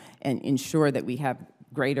help and ensure that we have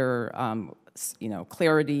greater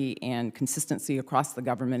clarity and consistency across the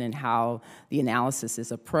government in how the analysis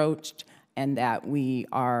is approached, and that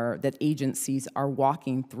that agencies are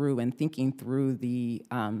walking through and thinking through the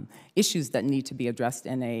issues that need to be addressed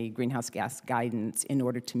in a greenhouse gas guidance in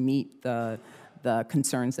order to meet the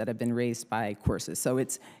concerns that have been raised by courses. So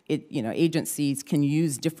agencies can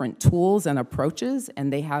use different tools and approaches,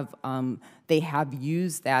 and they have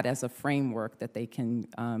used that as a framework that they can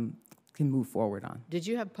move forward on. Did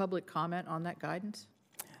you have public comment on that guidance?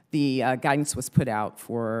 The guidance was put out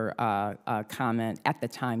for comment at the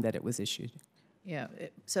time that it was issued. Yeah,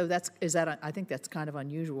 so I think that's kind of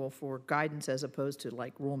unusual for guidance as opposed to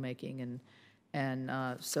like rulemaking,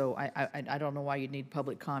 and so I don't know why you'd need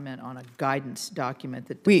public comment on a guidance document.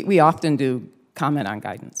 That we often do comment on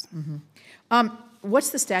guidance. Mm-hmm. What's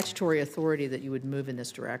the statutory authority that you would move in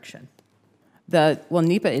this direction?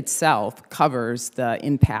 NEPA itself covers the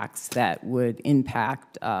impacts that would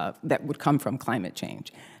come from climate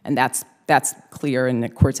change, and that's clear, and the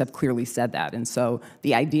courts have clearly said that. And so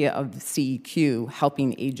the idea of the CEQ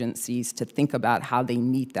helping agencies to think about how they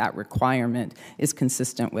meet that requirement is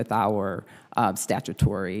consistent with our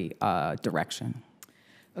statutory direction.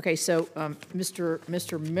 Okay, so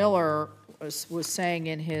Mr. Miller was saying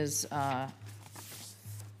in his.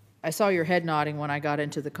 I saw your head nodding when I got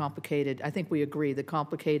into the complicated, I think we agree, the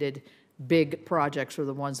complicated big projects are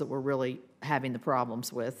the ones that we're really having the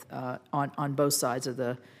problems with on both sides of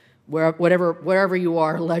the, wherever you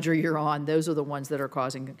are, ledger you're on, those are the ones that are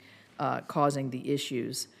causing the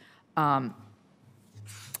issues.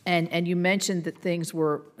 And you mentioned that things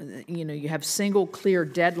were, you have single clear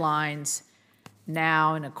deadlines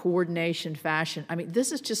now in a coordination fashion. I mean,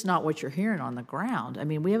 this is just not what you're hearing on the ground. I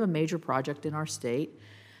mean, we have a major project in our state,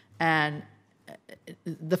 and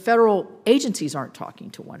the federal agencies aren't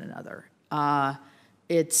talking to one another.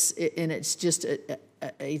 It's just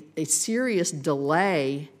a serious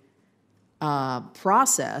delay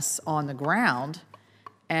process on the ground,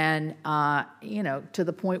 and to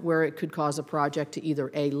the point where it could cause a project to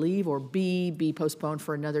either A, leave, or B, be postponed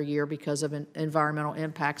for another year because of environmental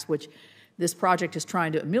impacts, which this project is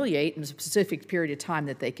trying to ameliorate in a specific period of time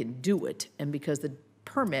that they can do it. And because the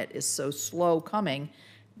permit is so slow coming,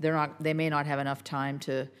 they may not have enough time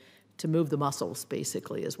to move the muscles,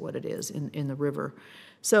 basically, is what it is in the river.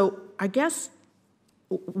 So I guess,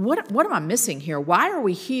 what am I missing here? Why are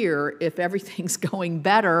we here if everything's going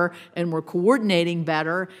better and we're coordinating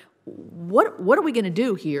better? What are we going to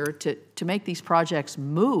do here to make these projects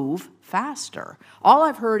move faster? All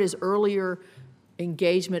I've heard is earlier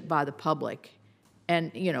engagement by the public.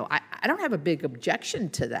 And, I don't have a big objection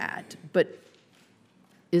to that, but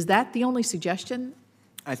is that the only suggestion?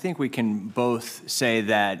 I think we can both say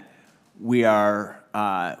that we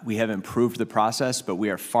have improved the process, but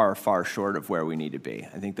we are far, far short of where we need to be.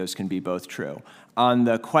 I think those can be both true. On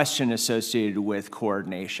the question associated with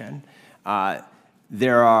coordination,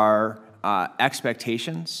 there are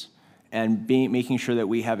expectations and making sure that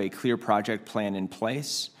we have a clear project plan in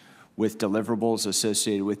place with deliverables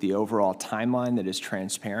associated with the overall timeline that is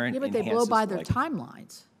transparent. Yeah, but they blow by their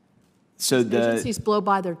timelines. So the agencies blow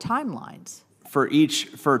by their timelines. For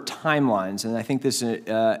timelines, and I think this is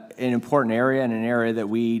an important area and an area that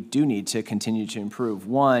we do need to continue to improve.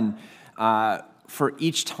 One, for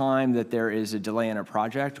each time that there is a delay in a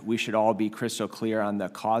project, we should all be crystal clear on the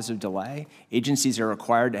cause of delay. Agencies are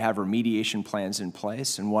required to have remediation plans in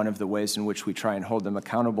place, and one of the ways in which we try and hold them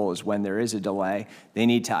accountable is when there is a delay, they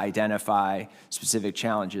need to identify specific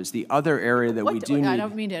challenges. The other area that we do need... I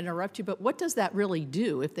don't mean to interrupt you, but what does that really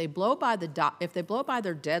do? If they blow by their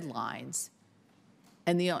deadlines,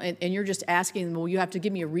 and you're just asking them, well, you have to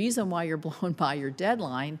give me a reason why you're blowing by your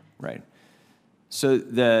deadline. Right. So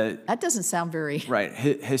That doesn't sound very right,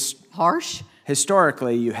 harsh.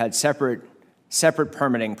 historically, you had separate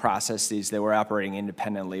permitting processes that were operating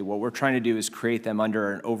independently. What we're trying to do is create them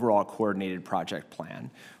under an overall coordinated project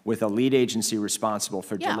plan with a lead agency responsible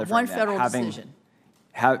for delivering One that. federal decision.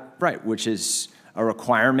 Right, which is a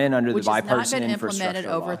requirement under the bipartisan infrastructure Which has not been implemented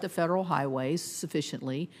over law. at the federal highways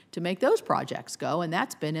sufficiently to make those projects go, and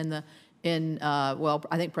that's been well,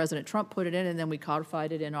 I think President Trump put it in, and then we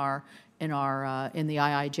codified it in the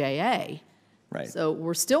IIJA. Right. So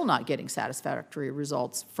we're still not getting satisfactory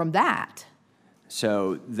results from that.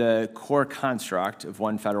 So the core construct of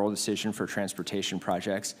one federal decision for transportation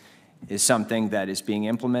projects is something that is being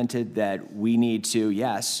implemented that we need to,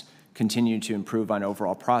 yes, continue to improve on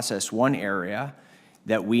overall process. One area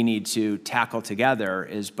that we need to tackle together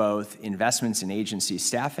is both investments in agency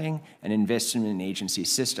staffing and investment in agency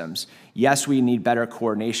systems. Yes, we need better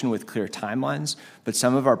coordination with clear timelines, but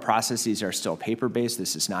some of our processes are still paper-based.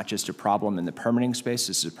 This is not just a problem in the permitting space,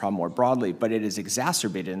 this is a problem more broadly, but it is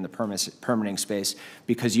exacerbated in the permitting space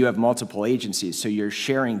because you have multiple agencies, so you're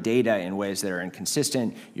sharing data in ways that are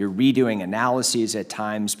inconsistent, you're redoing analyses at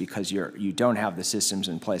times because you don't have the systems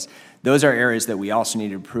in place. Those are areas that we also need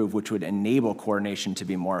to improve, which would enable coordination to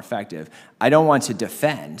be more effective. I don't want to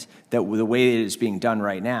defend that the way it is being done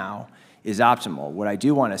right now is optimal. What I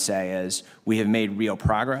do want to say is we have made real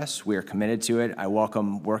progress. We are committed to it. I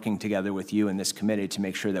welcome working together with you in this committee to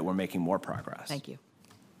make sure that we're making more progress. Thank you.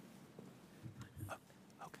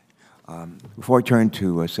 Before I turn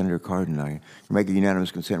to Senator Cardin, I make a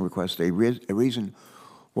unanimous consent request. A reason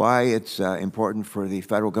why it's important for the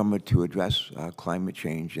federal government to address climate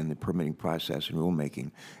change in the permitting process and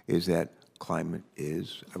rulemaking is that climate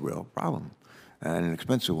is a real problem, and an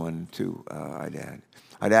expensive one, too, I'd add.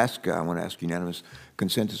 I want to ask unanimous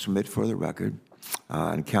consent to submit for the record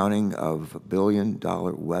an accounting of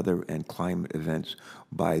billion-dollar weather and climate events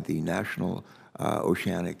by the National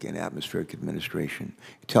Oceanic and Atmospheric Administration.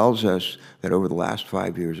 It tells us that over the last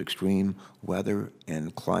 5 years, extreme weather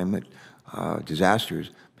and climate disasters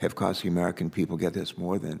have cost the American people, get this,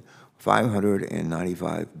 more than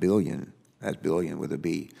 $595 billion, that's billion with a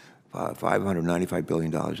B, $595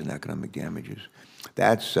 billion in economic damages.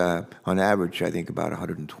 That's, on average, I think about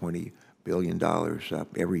 $120 billion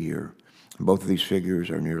every year. Both of these figures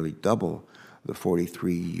are nearly double the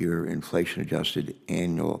 43-year inflation-adjusted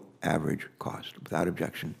annual average cost. Without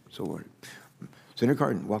objection, so ordered. Senator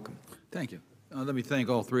Cardin, welcome. Thank you. Let me thank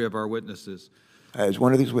all three of our witnesses. Is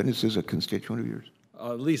one of these witnesses a constituent of yours?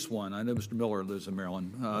 At least one. I know Mr. Miller lives in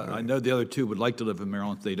Maryland. I know the other two would like to live in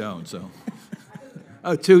Maryland if they don't, so.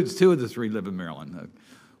 Oh, two of the three live in Maryland.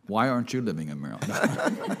 Why aren't you living in Maryland?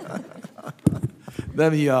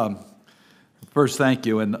 Let me first thank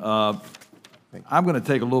you. And I'm going to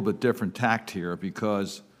take a little bit different tact here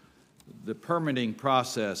because the permitting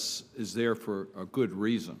process is there for a good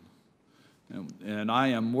reason. And I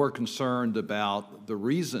am more concerned about the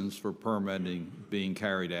reasons for permitting being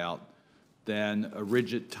carried out than a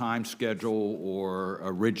rigid time schedule or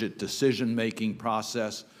a rigid decision-making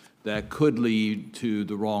process that could lead to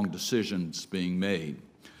the wrong decisions being made.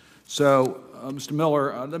 So, Mr.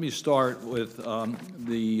 Miller, let me start with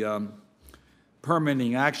the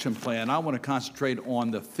permitting action plan. I want to concentrate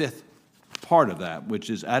on the fifth part of that, which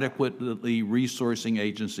is adequately resourcing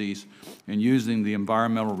agencies and using the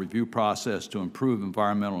environmental review process to improve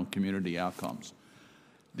environmental and community outcomes.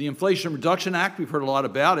 The Inflation Reduction Act, we've heard a lot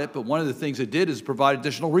about it, but one of the things it did is provide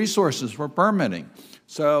additional resources for permitting.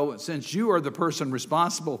 So since you are the person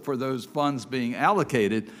responsible for those funds being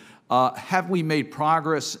allocated, have we made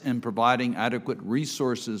progress in providing adequate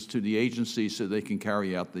resources to the agency so they can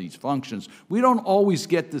carry out these functions? We don't always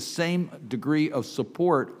get the same degree of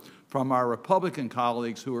support from our Republican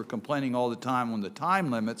colleagues who are complaining all the time on the time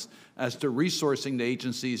limits as to resourcing the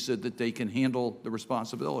agencies so that they can handle the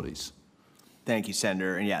responsibilities. Thank you,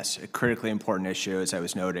 Senator. And yes, a critically important issue, as I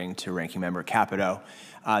was noting to Ranking Member Capito.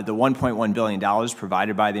 The $1.1 billion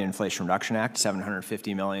provided by the Inflation Reduction Act,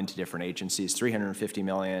 $750 million to different agencies, $350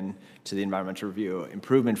 million to the Environmental Review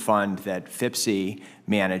Improvement Fund that FIPSI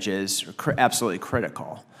manages, are absolutely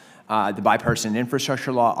critical. The bipartisan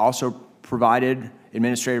infrastructure law also provided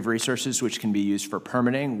administrative resources which can be used for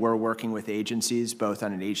permitting. We're working with agencies both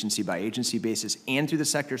on an agency-by-agency basis and through the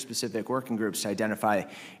sector-specific working groups to identify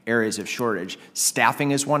areas of shortage.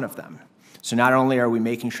 Staffing is one of them. So not only are we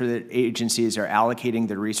making sure that agencies are allocating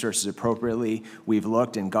the resources appropriately, we've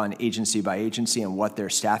looked and gone agency by agency and what their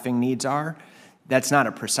staffing needs are. That's not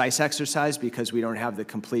a precise exercise because we don't have the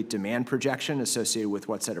complete demand projection associated with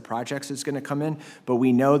what set of projects is going to come in, but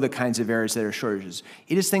we know the kinds of areas that are shortages.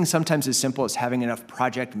 It is things sometimes as simple as having enough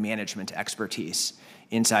project management expertise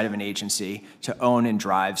inside of an agency to own and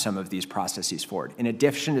drive some of these processes forward. In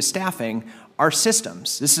addition to staffing, our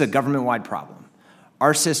systems, this is a government-wide problem.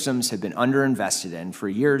 Our systems have been underinvested in for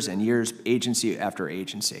years and years, agency after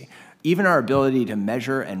agency. Even our ability to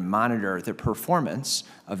measure and monitor the performance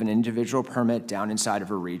of an individual permit down inside of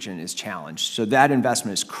a region is challenged. So that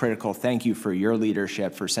investment is critical. Thank you for your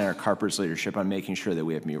leadership, for Senator Carper's leadership on making sure that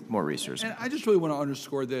we have more resources. And I just really want to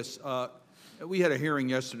underscore this. We had a hearing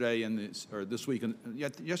yesterday, this week,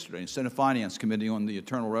 yesterday in Senate Finance Committee on the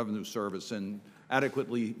Internal Revenue Service and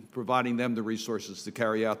adequately providing them the resources to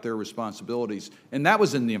carry out their responsibilities. And that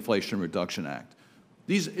was in the Inflation Reduction Act.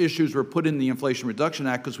 These issues were put in the Inflation Reduction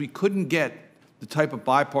Act because we couldn't get the type of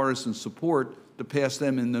bipartisan support to pass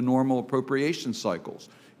them in the normal appropriation cycles.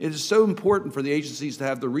 It is so important for the agencies to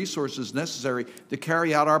have the resources necessary to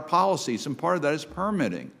carry out our policies, and part of that is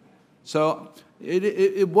permitting. So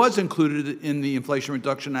it was included in the Inflation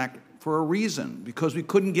Reduction Act for a reason, because we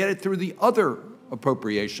couldn't get it through the other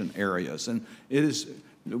appropriation areas. And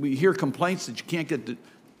we hear complaints that you can't get the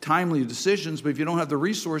timely decisions, but if you don't have the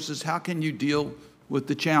resources, how can you deal with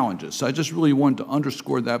the challenges? So I just really wanted to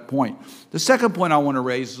underscore that point. The second point I want to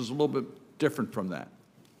raise is a little bit different from that.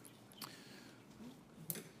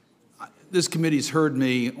 This committee's heard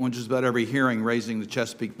me on just about every hearing raising the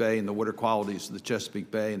Chesapeake Bay and the water qualities of the Chesapeake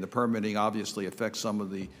Bay, and the permitting obviously affects some of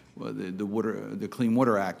the Clean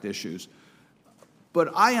Water Act issues.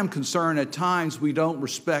 But I am concerned at times we don't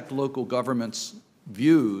respect local governments'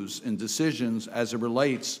 views and decisions as it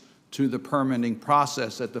relates to the permitting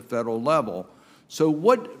process at the federal level. So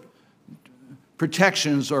what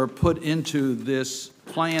protections are put into this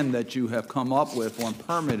plan that you have come up with on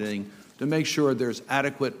permitting to make sure there's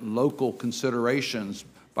adequate local considerations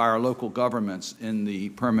by our local governments in the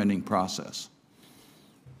permitting process?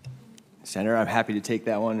 Senator, I'm happy to take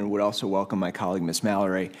that one and would also welcome my colleague, Ms.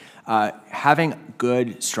 Mallory. Having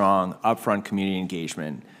good, strong, upfront community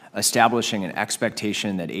engagement, establishing an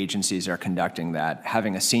expectation that agencies are conducting that,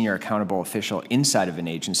 having a senior accountable official inside of an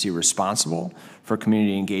agency responsible for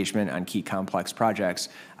community engagement on key complex projects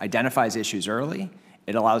identifies issues early.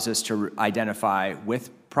 It allows us to identify with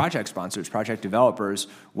project sponsors, project developers,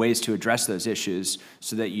 ways to address those issues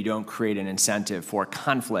so that you don't create an incentive for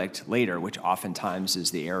conflict later, which oftentimes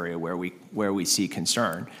is the area where we see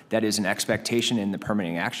concern. That is an expectation in the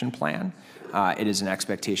permitting action plan. It is an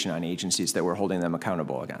expectation on agencies that we're holding them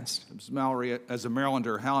accountable against. Ms. Mallory, as a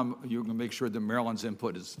Marylander, how are you going to make sure that Maryland's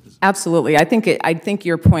input is Absolutely. I think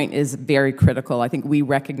your point is very critical. I think we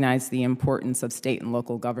recognize the importance of state and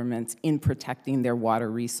local governments in protecting their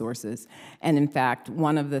water resources. And in fact,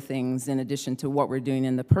 one of the things, in addition to what we're doing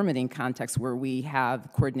in the permitting context where we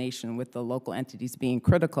have coordination with the local entities being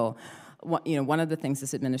critical, one of the things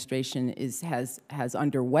this administration has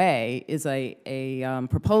underway is a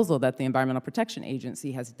proposal that the Environmental Protection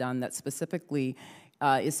Agency has done that specifically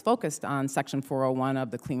is focused on Section 401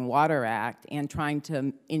 of the Clean Water Act and trying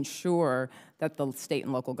to ensure that the state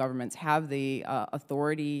and local governments have the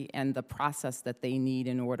authority and the process that they need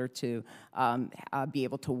in order to be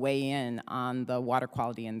able to weigh in on the water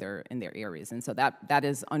quality in their areas. And so that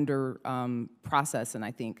is under process, and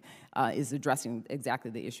I think is addressing exactly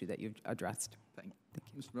the issue that you've addressed. Thank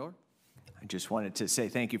you. Mr. Miller? I just wanted to say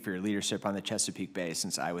thank you for your leadership on the Chesapeake Bay,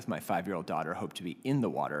 since I, with my 5-year-old daughter, hope to be in the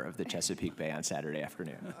water of the Chesapeake Bay on Saturday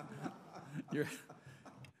afternoon.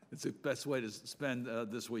 It's the best way to spend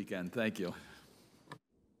this weekend. Thank you.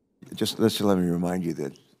 Just let me remind you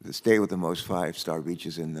that the state with the most 5-star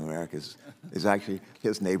beaches in America is actually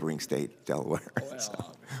his neighboring state, Delaware.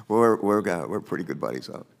 Well, so we're pretty good buddies.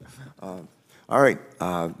 So. All right,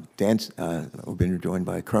 Dan, we've been joined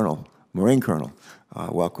by Marine Colonel.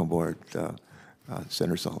 Welcome aboard,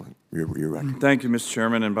 Senator Sullivan. Your record. Thank you, Mr.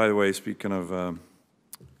 Chairman. And by the way, speaking of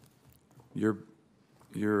your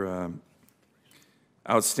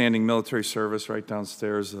outstanding military service, right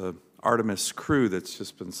downstairs, the Artemis crew that's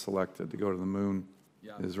just been selected to go to the moon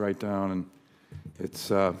is right down, and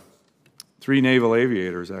it's 3 naval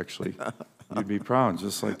aviators actually. You'd be proud,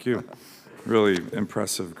 just like you. Really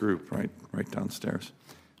impressive group, right downstairs.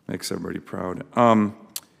 Makes everybody proud.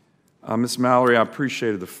 Ms. Mallory, I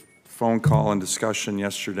appreciated the phone call and discussion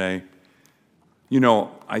yesterday. You know,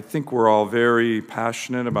 I think we're all very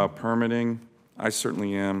passionate about permitting. I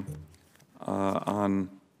certainly am, on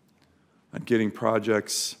getting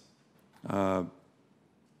projects finalized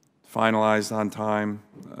on time.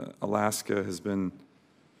 Alaska has been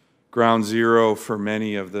ground zero for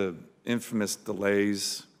many of the infamous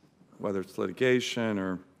delays, whether it's litigation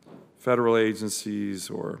or federal agencies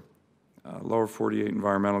or lower 48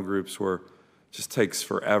 environmental groups, where it just takes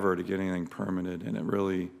forever to get anything permitted, and it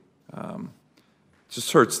really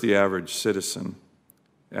just hurts the average citizen.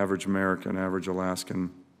 average American, average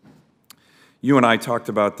Alaskan. You and I talked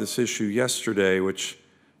about this issue yesterday, which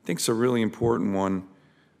I think is a really important one.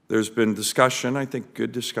 There's been discussion, I think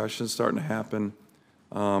good discussion starting to happen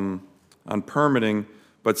on permitting,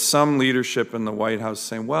 but some leadership in the White House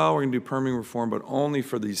saying, well, we're going to do permitting reform, but only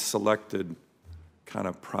for these selected kind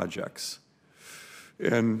of projects.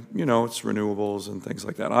 And, you know, it's renewables and things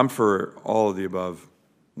like that. I'm for all of the above.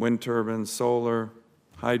 Wind turbines, solar,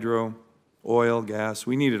 hydro, oil, gas.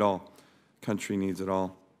 We need it all. Country needs it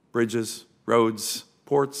all. Bridges, roads,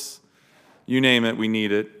 ports, you name it, we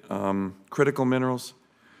need it. Critical minerals.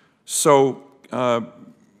 So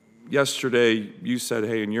yesterday you said,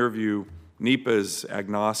 hey, in your view, NEPA is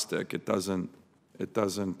agnostic. It doesn't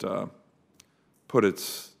put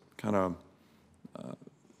its kind of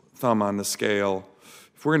thumb on the scale.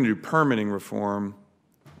 If we're going to do permitting reform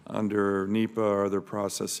under NEPA or other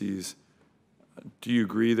processes, do you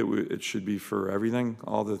agree that it should be for everything?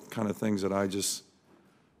 All the kind of things that I just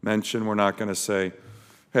mentioned, we're not going to say,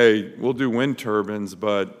 hey, we'll do wind turbines,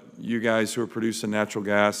 but you guys who are producing natural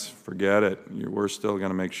gas, forget it. We're still going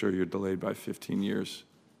to make sure you're delayed by 15 years.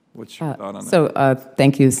 What's your thought on that? So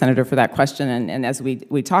thank you, Senator, for that question. And as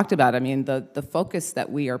we talked about, I mean, the focus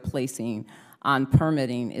that we are placing on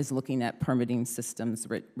permitting is looking at permitting systems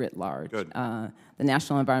writ large. Good. The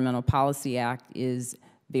National Environmental Policy Act is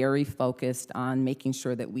very focused on making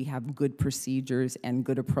sure that we have good procedures and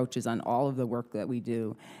good approaches on all of the work that we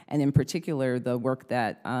do. And in particular, the work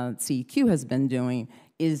that CEQ has been doing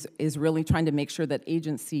is really trying to make sure that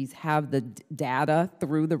agencies have the data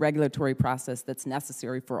through the regulatory process that's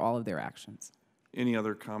necessary for all of their actions. Any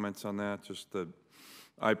other comments on that? Just that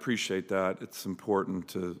I appreciate that. It's important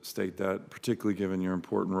to state that, particularly given your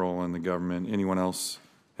important role in the government. Anyone else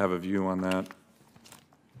have a view on that?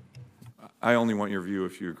 I only want your view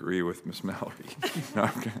if you agree with Ms. Mallory. No,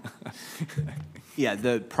 okay. Yeah,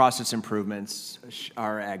 the process improvements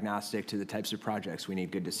are agnostic to the types of projects. We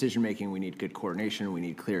need good decision-making, we need good coordination, we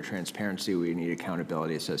need clear transparency, we need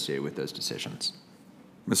accountability associated with those decisions.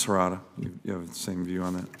 Ms. Harada, you have the same view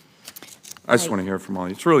on that? I just want to hear from all of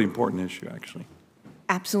you. It's a really important issue, actually.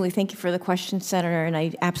 Absolutely. Thank you for the question, Senator. And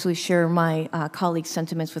I absolutely share my colleagues'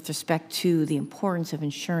 sentiments with respect to the importance of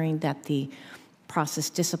ensuring that the process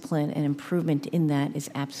discipline and improvement in that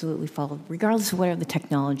is absolutely followed, regardless of whatever the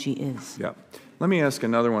technology is. Yeah. Let me ask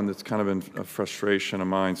another one that's kind of been a frustration of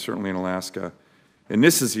mine, certainly in Alaska. And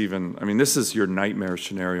this is even, I mean, this is your nightmare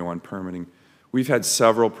scenario on permitting. We've had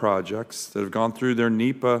several projects that have gone through their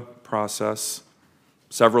NEPA process,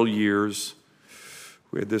 several years.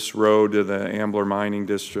 We had this road to the Ambler Mining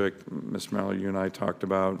District, Ms. Mallory, you and I talked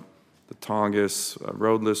about, the Tongass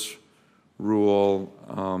roadless rule,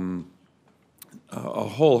 a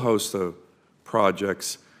whole host of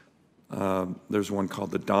projects. There's one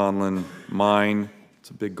called the Donlin Mine. It's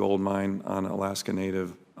a big gold mine on Alaska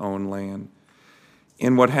Native-owned land.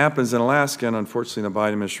 And what happens in Alaska, and unfortunately the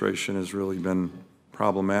Biden administration has really been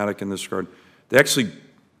problematic in this regard,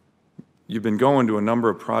 you've been going to a number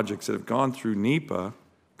of projects that have gone through NEPA,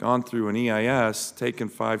 gone through an EIS, taken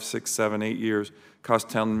 5, 6, 7, 8 years, cost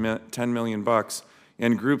 $10 million bucks,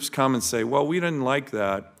 and groups come and say, well, we didn't like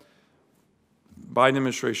that. Biden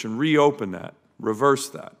administration, reopen that, reverse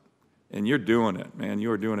that. And you're doing it, man.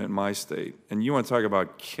 You are doing it in my state. And you want to talk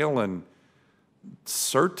about killing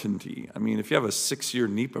certainty. I mean, if you have a 6-year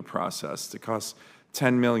NEPA process that costs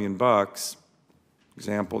 $10 million bucks,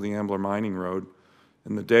 example, the Ambler Mining Road,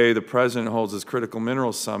 and the day the president holds his critical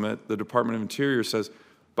minerals summit, the Department of Interior says,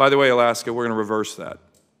 by the way, Alaska, we're going to reverse that.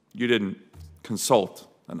 You didn't consult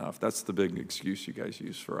enough. That's the big excuse you guys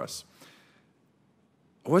use for us.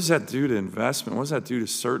 What does that do to investment? What does that do to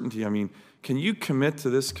certainty? I mean, can you commit to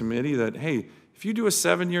this committee that, hey, if you do a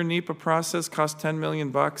 7-year NEPA process, costs $10 million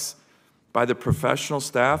bucks by the professional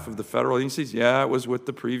staff of the federal agencies? Yeah, it was with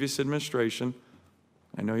the previous administration.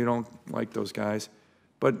 I know you don't like those guys.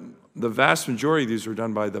 But the vast majority of these were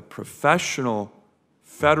done by the professional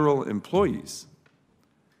federal employees.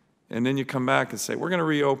 And then you come back and say, we're going to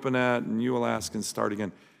reopen that, and you Alaskans start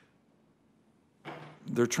again.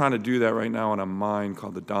 They're trying to do that right now on a mine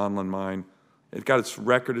called the Donlin Mine. It got its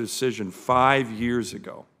record of decision 5 years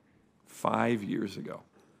ago. 5 years ago.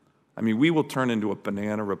 I mean, we will turn into a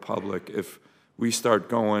banana republic if we start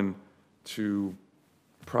going to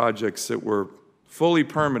projects that were fully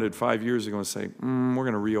permitted 5 years ago and say, we're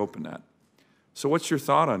going to reopen that. So what's your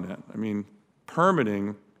thought on that? I mean,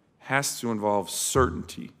 permitting has to involve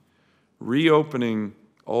certainty. Reopening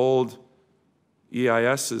old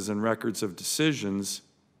EISs and records of decisions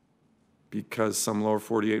because some lower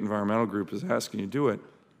 48 environmental group is asking you to do it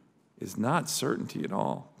is not certainty at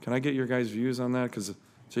all. Can I get your guys' views on that? Because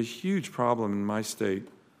it's a huge problem in my state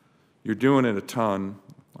You're doing it a ton.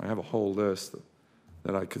 I have a whole list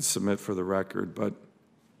that I could submit for the record, but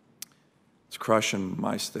it's crushing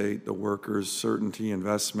my state, the workers, certainty,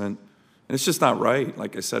 investment. And it's just not right.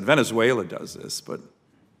 Like I said, Venezuela does this, but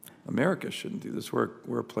America shouldn't do this. We're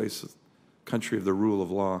a country of the rule of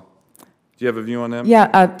law. Do you have a view on that?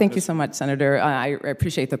 Yeah, thank you so much, Senator. I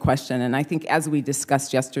appreciate the question. And I think as we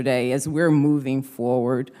discussed yesterday, as we're moving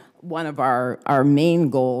forward, one of our main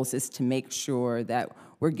goals is to make sure that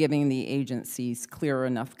we're giving the agencies clear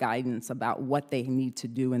enough guidance about what they need to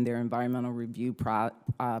do in their environmental review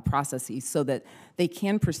processes so that they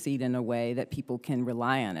can proceed in a way that people can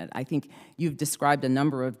rely on it. I think you've described a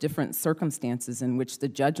number of different circumstances in which the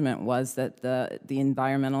judgment was that the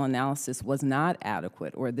environmental analysis was not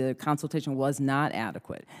adequate or the consultation was not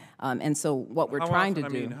adequate. And so what we're trying to do— I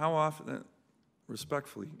mean, how often,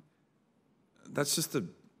 respectfully, that's just a—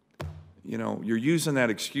 you know, you're using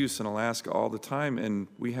that excuse in Alaska all the time, and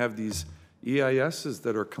we have these EISs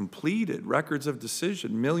that are completed, records of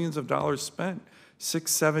decision, millions of dollars spent,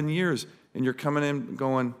 6, 7 years, and you're coming in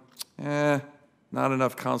going, not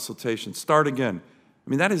enough consultation, start again. I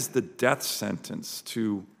mean, that is the death sentence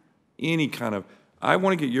to any kind of— I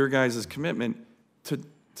want to get your guys' commitment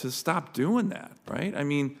to stop doing that, right? I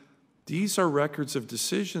mean, these are records of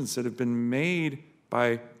decisions that have been made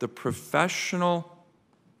by the professional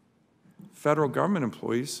federal government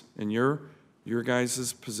employees in your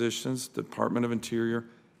guys' positions, Department of Interior,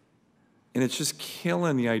 and it's just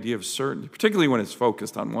killing the idea of certainty, particularly when it's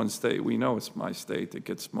focused on one state. We know it's my state that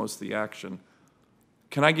gets most of the action.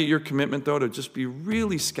 Can I get your commitment, though, to just be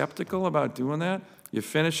really skeptical about doing that? You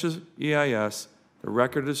finish the EIS, the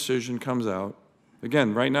record of decision comes out.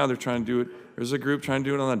 Again, right now they're trying to do it. There's a group trying to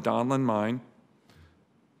do it on the Donlin mine.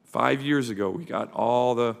 5 years ago, we got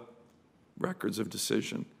all the records of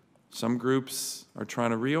decision. Some groups are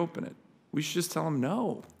trying to reopen it. We should just tell them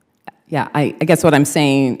no. Yeah, I guess what I'm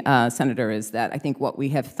saying, Senator, is that I think what we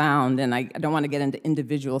have found, and I don't want to get into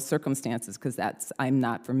individual circumstances because I'm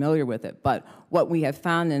not familiar with it, but what we have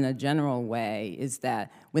found in a general way is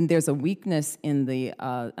that when there's a weakness in the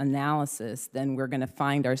analysis, then we're going to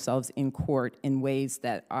find ourselves in court in ways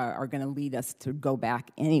that are going to lead us to go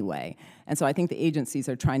back anyway. And so I think the agencies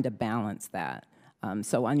are trying to balance that.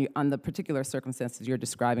 So on the particular circumstances you're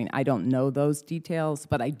describing, I don't know those details,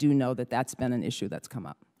 but I do know that that's been an issue that's come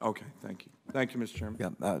up. Okay, thank you. Thank you, Mr. Chairman.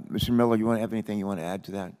 Yeah, Mr. Miller, you want to have anything you want to add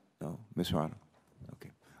to that? No, Ms. Serrano? Okay.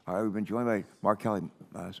 All right, we've been joined by Mark Kelly.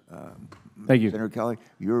 Thank you. Senator Kelly,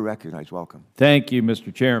 you're recognized. Welcome. Thank you,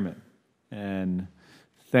 Mr. Chairman, and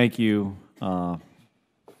thank you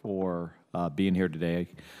for being here today.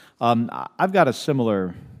 I've got a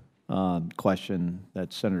similar question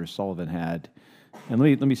that Senator Sullivan had. And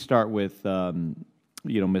let me start with,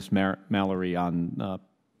 Ms. Mallory on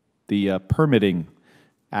the permitting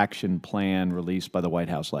action plan released by the White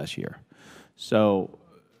House last year. So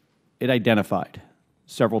it identified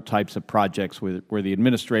several types of projects where the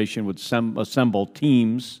administration would assemble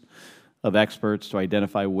teams of experts to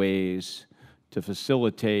identify ways to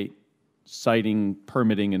facilitate siting,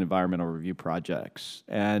 permitting, and environmental review projects.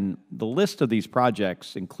 And the list of these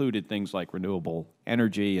projects included things like renewable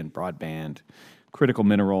energy and broadband, critical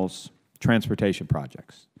minerals, transportation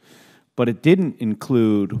projects. But it didn't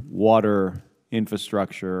include water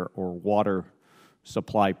infrastructure or water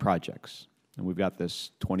supply projects. And we've got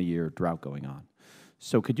this 20-year drought going on.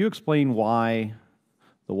 So could you explain why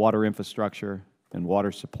the water infrastructure and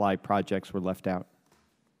water supply projects were left out?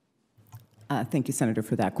 Thank you, Senator,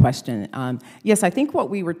 for that question. Yes, I think what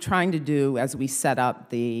we were trying to do as we set up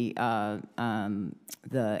the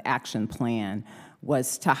action plan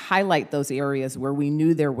was to highlight those areas where we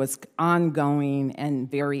knew there was ongoing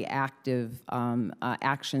and very active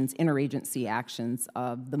actions, interagency actions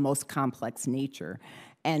of the most complex nature.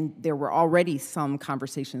 And there were already some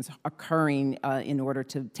conversations occurring in order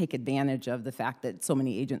to take advantage of the fact that so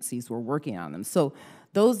many agencies were working on them. So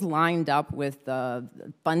those lined up with the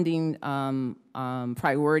funding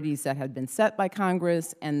priorities that had been set by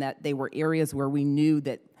Congress, and that they were areas where we knew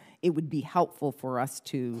that it would be helpful for us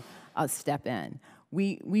to step in.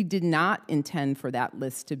 We did not intend for that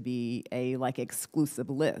list to be a exclusive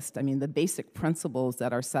list. I mean, the basic principles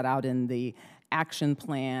that are set out in the action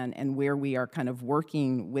plan and where we are kind of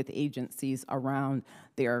working with agencies around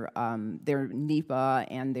their NEPA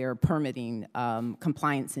and their permitting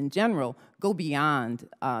compliance in general go beyond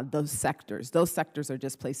those sectors. Those sectors are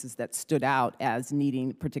just places that stood out as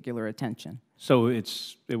needing particular attention. So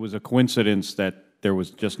it was a coincidence that there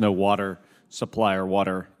was just no water supply or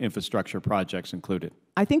water infrastructure projects included?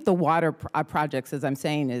 I think the water projects, as I'm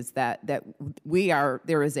saying, is that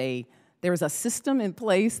there is a there's a system in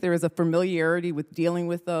place, there is a familiarity with dealing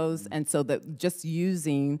with those, and so that just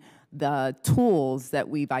using the tools that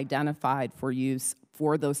we've identified for use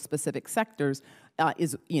for those specific sectors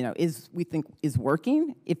we think is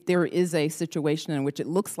working. If there is a situation in which it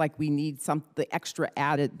looks like we need the extra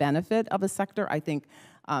added benefit of a sector, I think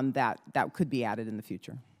that could be added in the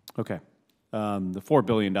future. Okay. The $4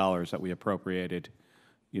 billion that we appropriated,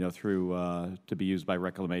 through to be used by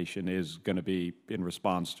reclamation is going to be in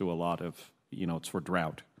response to a lot of, it's for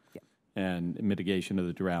drought and mitigation of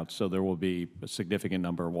the drought. So there will be a significant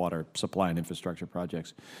number of water supply and infrastructure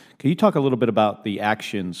projects. Can you talk a little bit about the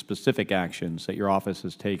actions, specific actions that your office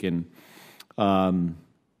has taken and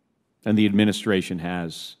the administration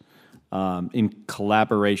has in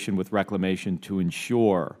collaboration with reclamation to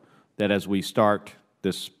ensure that as we start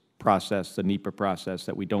this process, the NEPA process,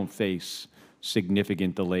 that we don't face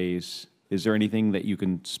significant delays? Is there anything that you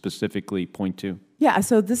can specifically point to? Yeah,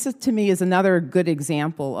 so this is, to me, is another good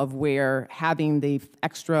example of where having the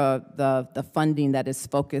extra, the funding that is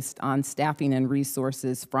focused on staffing and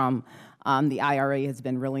resources from the IRA has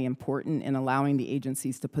been really important in allowing the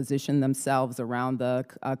agencies to position themselves around the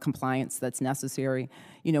compliance that's necessary.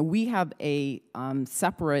 We have a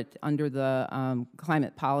separate, under the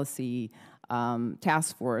climate policy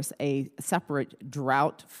task force, a separate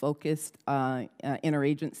drought-focused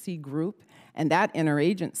interagency group, and that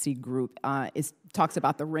interagency group talks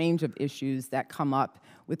about the range of issues that come up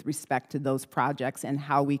with respect to those projects and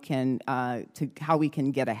how we can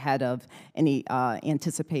get ahead of any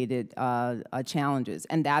anticipated challenges,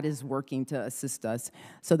 and that is working to assist us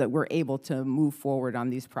so that we're able to move forward on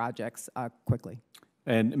these projects quickly.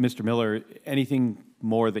 And Mr. Miller, anything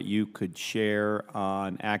more that you could share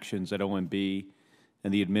on actions that OMB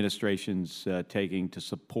and the administration's taking to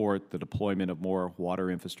support the deployment of more water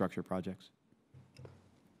infrastructure projects?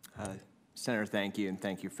 Senator, thank you, and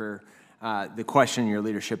thank you for the question and your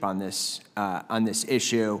leadership on this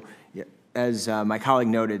issue. As my colleague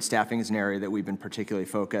noted, staffing is an area that we've been particularly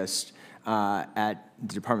focused at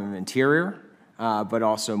the Department of Interior, but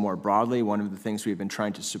also more broadly. One of the things we've been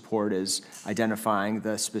trying to support is identifying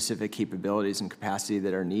the specific capabilities and capacity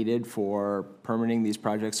that are needed for permitting these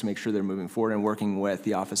projects to make sure they're moving forward, and working with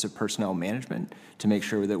the Office of Personnel Management to make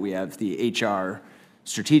sure that we have the HR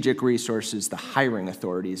strategic resources, the hiring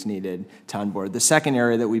authorities needed to onboard. The second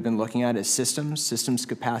area that we've been looking at is systems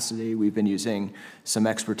capacity. We've been using some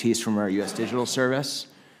expertise from our U.S. Digital Service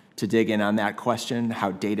to dig in on that question,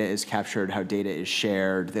 how data is captured, how data is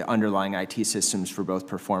shared, the underlying IT systems for both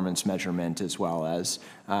performance measurement as well as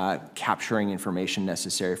capturing information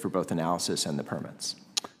necessary for both analysis and the permits.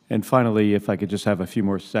 And finally, if I could just have a few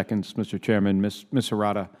more seconds, Mr. Chairman, Ms.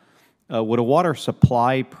 Harada, would a water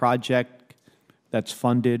supply project that's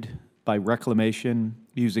funded by reclamation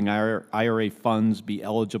using IRA funds be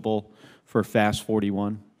eligible for Fast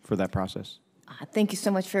 41 for that process? Thank you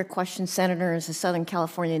so much for your question, Senator. As a Southern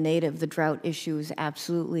California native, the drought issue is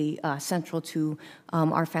absolutely central to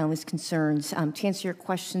our family's concerns. To answer your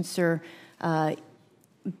question, sir,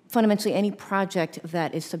 fundamentally any project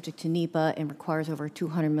that is subject to NEPA and requires over a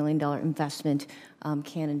 $200 million investment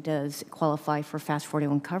can and does qualify for Fast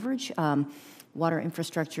 41 coverage. Water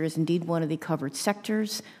infrastructure is indeed one of the covered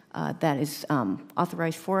sectors that is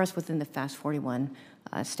authorized for us within the Fast 41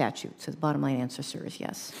 statute. So the bottom line answer, sir, is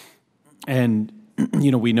yes. And,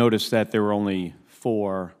 we noticed that there were only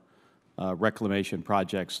 4 reclamation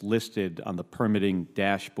projects listed on the permitting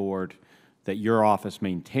dashboard that your office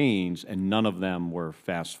maintains, and none of them were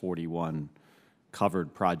Fast 41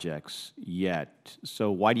 covered projects yet.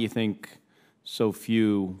 So why do you think so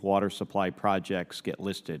few water supply projects get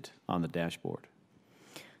listed on the dashboard?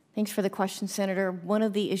 Thanks for the question, Senator. One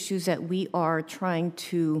of the issues that we are trying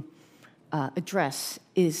to address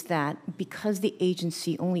is that because the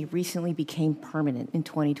agency only recently became permanent in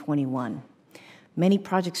 2021, many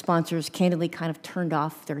project sponsors candidly kind of turned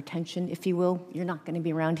off their attention, if you will. You're not going to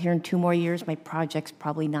be around here in 2 more years. My project's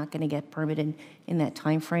probably not going to get permitted in that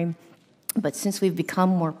time frame. But since we've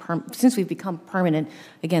become permanent,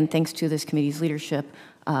 again, thanks to this committee's leadership,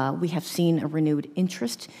 we have seen a renewed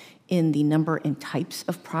interest in the number and types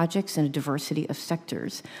of projects and a diversity of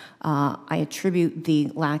sectors. I attribute the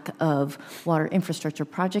lack of water infrastructure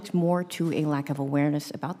projects more to a lack of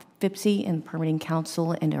awareness about FIPSI and Permitting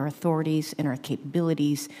Council and our authorities and our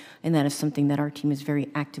capabilities, and that is something that our team is very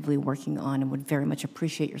actively working on and would very much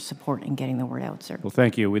appreciate your support in getting the word out, sir. Well,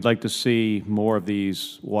 thank you. We'd like to see more of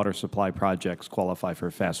these water supply projects qualify for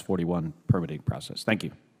a Fast 41 permitting process. Thank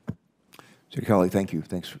you. Senator Kelly, thank you.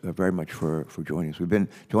 Thanks very much for joining us. We've been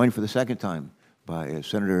joined for the second time by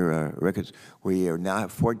Senator Ricketts. We are now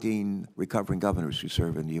have 14 recovering governors who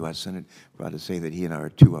serve in the U.S. Senate. Proud to say that he and I are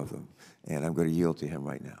 2 of them. and I'm going to yield to him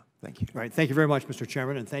right now. Thank you. All right, thank you very much, Mr.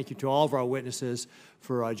 Chairman, and thank you to all of our witnesses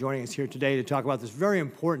for joining us here today to talk about this very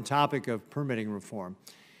important topic of permitting reform.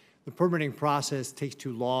 The permitting process takes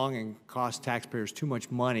too long and costs taxpayers too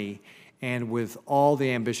much money, and with all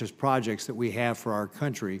the ambitious projects that we have for our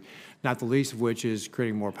country, not the least of which is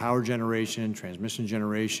creating more power generation, transmission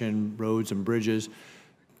generation, roads and bridges,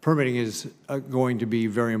 permitting is going to be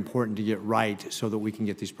very important to get right so that we can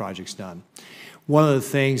get these projects done. One of the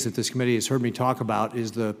things that this committee has heard me talk about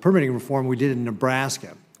is the permitting reform we did in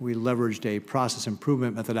Nebraska. We leveraged a process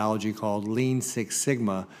improvement methodology called Lean Six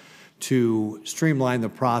Sigma to streamline the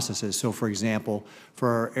processes. So, for example, for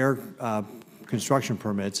our air construction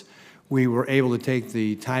permits, we were able to take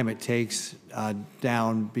the time it takes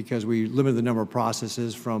down because we limited the number of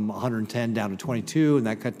processes from 110 down to 22, and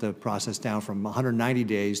that cut the process down from 190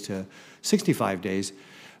 days to 65 days.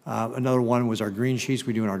 Another one was our green sheets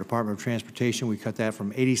we do in our Department of Transportation. We cut that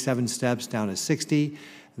from 87 steps down to 60,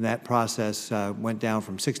 and that process went down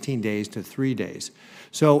from 16 days to 3 days.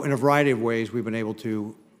 So in a variety of ways, we've been able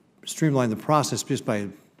to streamline the process just by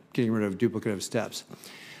getting rid of duplicative steps.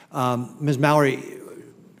 Ms. Mallory,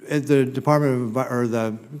 at the Department of, or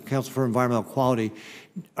the Council for Environmental Quality,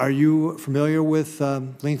 are you familiar with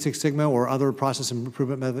Lean Six Sigma or other process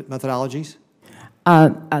improvement methodologies?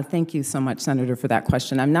 Thank you so much, Senator, for that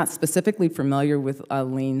question. I'm not specifically familiar with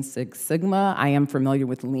Lean Six Sigma. I am familiar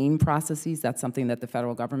with lean processes. That's something that the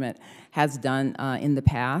federal government has done in the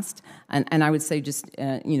past. And I would say just,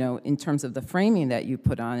 you know, in terms of the framing that you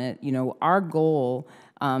put on it, you know, our goal,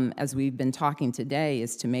 as we've been talking today,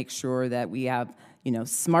 is to make sure that we have, you know,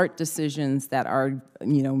 smart decisions that are,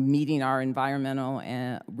 you know, meeting our environmental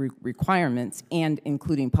requirements and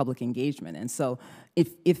including public engagement. And so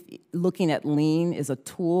if looking at lean is a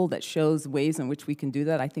tool that shows ways in which we can do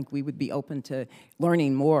that, I think we would be open to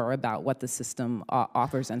learning more about what the system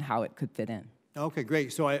offers and how it could fit in. Okay,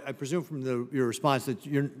 great. So I presume from your response that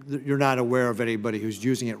you're not aware of anybody who's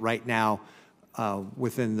using it right now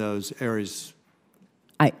within those areas.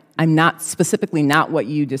 I'm not specifically not what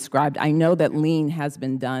you described. I know that lean has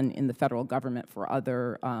been done in the federal government for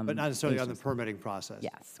other but not necessarily agencies. On the permitting process.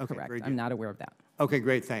 Yes, okay, correct. I'm not aware of that. Okay,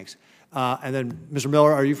 great, thanks. And then, Mr.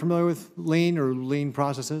 Miller, are you familiar with lean or lean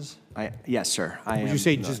processes? Yes, sir. Would you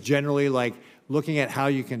say just generally, like, looking at how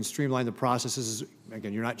you can streamline the processes,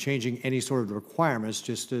 again, you're not changing any sort of requirements,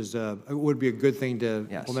 just as it would be a good thing to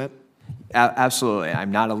implement? Absolutely.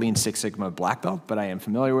 I'm not a Lean Six Sigma black belt, but I am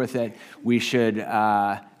familiar with it. We should,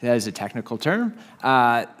 that is a technical term.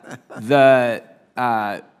 The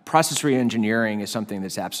process reengineering is something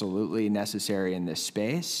that's absolutely necessary in this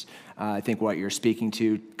space. I think what you're speaking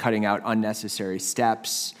to, cutting out unnecessary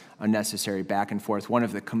steps, unnecessary back and forth. One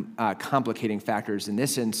of the complicating factors in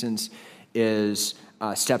this instance is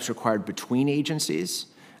steps required between agencies.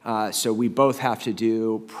 So we both have to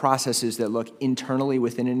do processes that look internally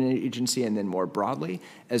within an agency and then more broadly,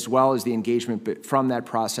 as well as the engagement from that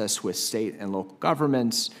process with state and local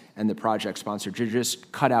governments and the project sponsor to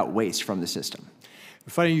just cut out waste from the system.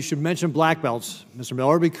 Funny you should mention black belts, Mr.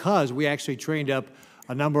 Miller, because we actually trained up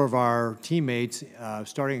a number of our teammates,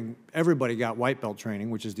 everybody got white belt training,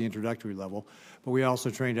 which is the introductory level, but we also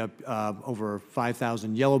trained up over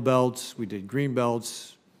 5,000 yellow belts, we did green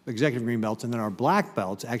belts, executive green belts, and then our black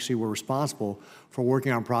belts actually were responsible for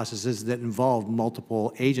working on processes that involved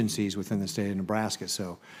multiple agencies within the state of Nebraska,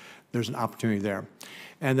 so there's an opportunity there.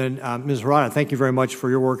 And then, Ms. Harada, thank you very much for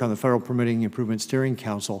your work on the Federal Permitting Improvement Steering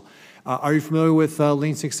Council. Are you familiar with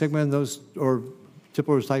Lean Six Sigma and those, or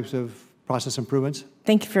typical types of process improvements?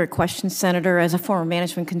 Thank you for your question, Senator. As a former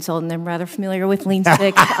management consultant, I'm rather familiar with Lean Six,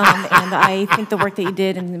 and I think the work that you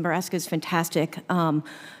did in Nebraska is fantastic.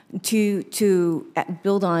 To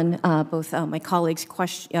build on both my colleagues'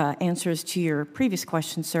 answers to your previous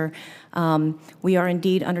question, sir, we are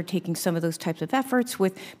indeed undertaking some of those types of efforts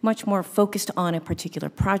with much more focused on a particular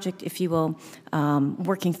project, if you will,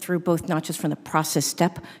 working through both not just from the process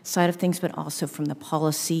step side of things, but also from the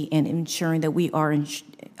policy and ensuring that we are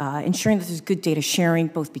ensuring that there's good data sharing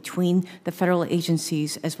both between the federal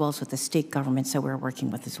agencies as well as with the state governments that we're working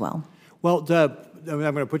with as well. Well, I'm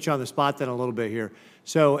going to put you on the spot then a little bit here.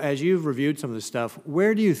 So as you've reviewed some of this stuff,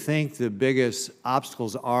 where do you think the biggest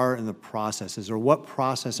obstacles are in the processes, or what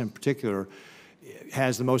process in particular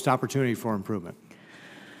has the most opportunity for improvement?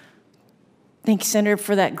 Thank you, Senator,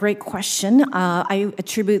 for that great question. I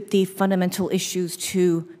attribute the fundamental issues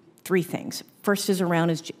to three things. First is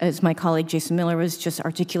around, as my colleague Jason Miller was just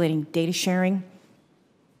articulating, data sharing,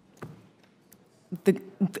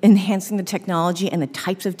 enhancing the technology and the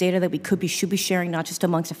types of data that we should be sharing, not just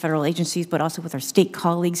amongst the federal agencies, but also with our state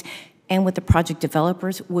colleagues, and with the project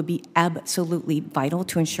developers would be absolutely vital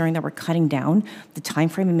to ensuring that we're cutting down the time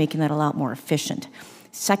frame and making that a lot more efficient.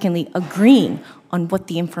 Secondly, agreeing on what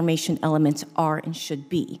the information elements are and should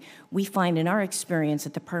be. We find in our experience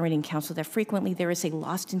at the Permitting Council that frequently there is a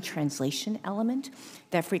lost in translation element,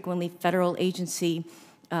 that frequently federal agency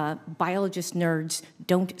biologist nerds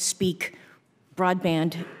don't speak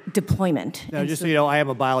broadband deployment. Now, just so you know, I am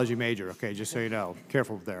a biology major, okay, just so you know.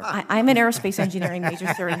 Careful there. I'm an aerospace engineering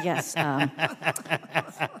major, sir, and yes.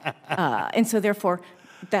 And so therefore,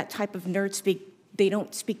 that type of nerd speak, they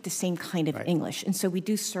don't speak the same kind of English. And so we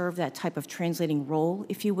do serve that type of translating role,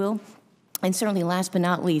 if you will. And certainly, last but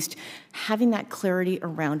not least, having that clarity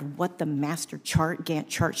around what the master chart, Gantt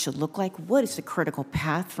chart, should look like. What is the critical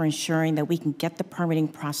path for ensuring that we can get the permitting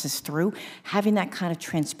process through? Having that kind of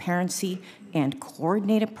transparency and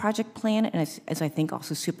coordinated project plan, and as I think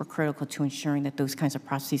also super critical to ensuring that those kinds of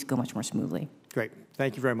processes go much more smoothly. Great.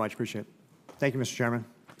 Thank you very much. Appreciate it. Thank you, Mr. Chairman.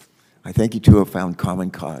 I think you two have found common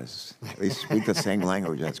cause. They speak the same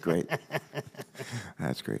language. That's great.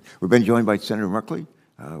 That's great. We've been joined by Senator Merkley.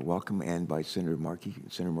 Welcome, and by Senator Markey.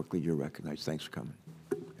 Senator Merkley, you're recognized. Thanks for coming.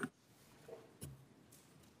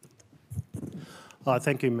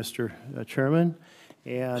 Thank you, Mr. Chairman.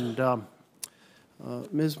 And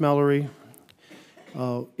Ms. Mallory,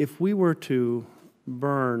 if we were to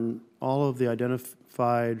burn all of the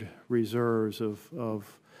identified reserves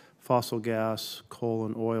of fossil gas, coal,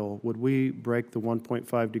 and oil, would we break the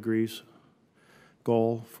 1.5 degrees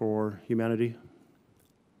goal for humanity?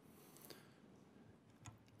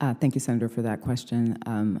 Thank you, Senator, for that question.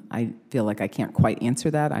 I feel like I can't quite answer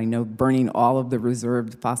that. I know burning all of the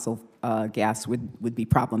reserved fossil gas would be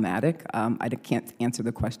problematic. I can't answer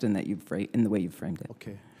the question that in the way you framed it.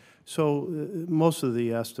 Okay. So most of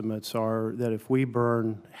the estimates are that if we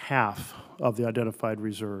burn half of the identified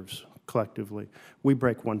reserves collectively, we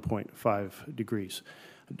break 1.5 degrees.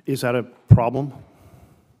 Is that a problem?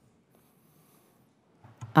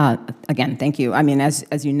 Again, thank you. I mean,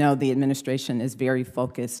 as you know, the administration is very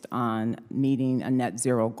focused on meeting a net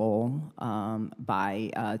zero goal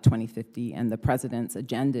by 2050, and the president's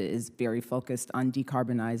agenda is very focused on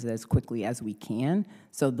decarbonize as quickly as we can.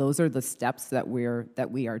 So those are the steps that we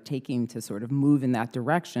are taking to sort of move in that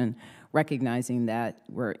direction, recognizing that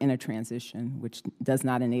we're in a transition, which does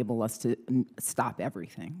not enable us to stop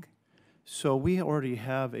everything. So we already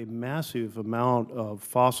have a massive amount of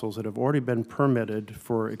fossils that have already been permitted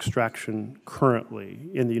for extraction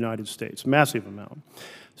currently in the United States, massive amount.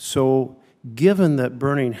 So given that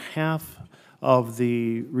burning half of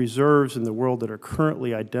the reserves in the world that are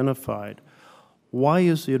currently identified, why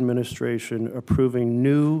is the administration approving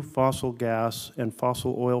new fossil gas and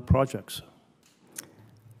fossil oil projects?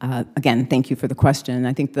 Again, thank you for the question.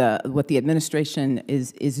 I think what the administration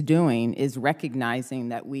is doing is recognizing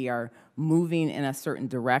that we are moving in a certain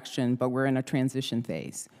direction, but we're in a transition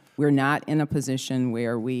phase. We're not in a position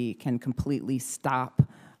where we can completely stop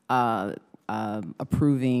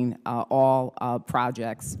approving all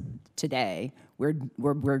projects today.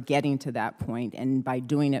 We're getting to that point, and by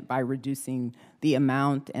doing it by reducing the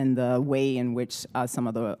amount and the way in which some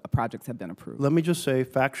of the projects have been approved. Let me just say,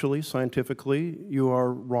 factually, scientifically, you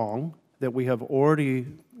are wrong, that we have already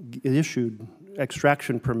issued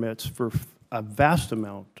extraction permits for a vast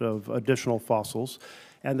amount of additional fossils,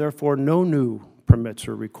 and therefore no new permits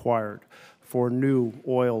are required for new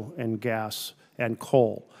oil and gas and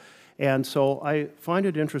coal. And so I find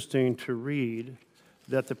it interesting to read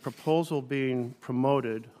that the proposal being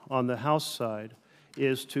promoted on the House side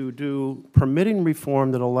is to do permitting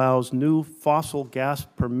reform that allows new fossil gas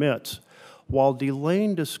permits while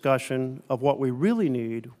delaying discussion of what we really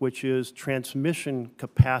need, which is transmission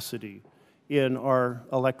capacity in our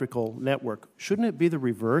electrical network. Shouldn't it be the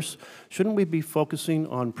reverse? Shouldn't we be focusing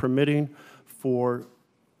on permitting for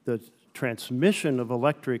the transmission of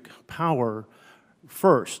electric power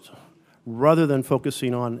first, rather than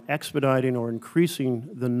focusing on expediting or increasing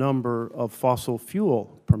the number of fossil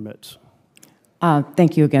fuel permits?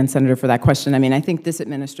 Thank you again, Senator, for that question. I mean, I think this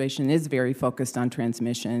administration is very focused on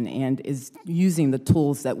transmission and is using the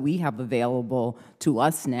tools that we have available to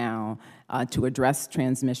us now to address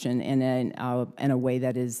transmission in a way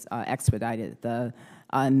that is expedited. The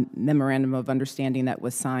memorandum of understanding that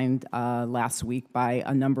was signed last week by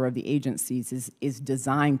a number of the agencies is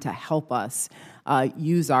designed to help us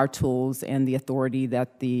use our tools and the authority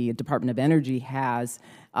that the Department of Energy has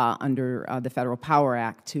under the Federal Power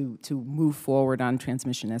Act to move forward on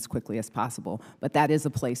transmission as quickly as possible. But that is a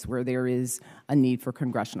place where there is a need for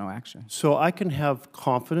congressional action. So I can have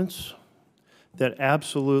confidence that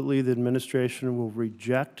absolutely the administration will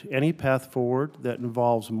reject any path forward that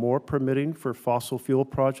involves more permitting for fossil fuel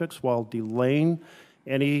projects while delaying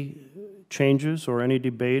any changes or any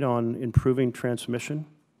debate on improving transmission?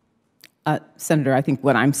 Senator, I think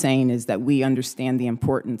what I'm saying is that we understand the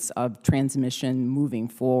importance of transmission moving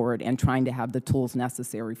forward and trying to have the tools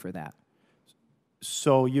necessary for that.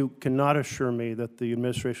 So you cannot assure me that the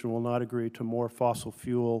administration will not agree to more fossil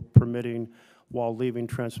fuel permitting while leaving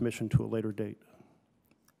transmission to a later date?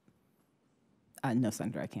 No,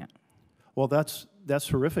 Senator, I can't. Well, that's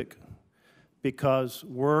horrific, because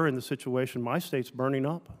we're in the situation, my state's burning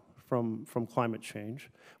up from climate change.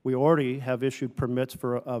 We already have issued permits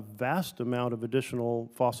for a vast amount of additional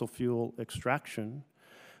fossil fuel extraction.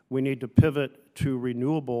 We need to pivot to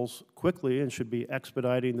renewables quickly and should be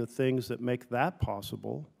expediting the things that make that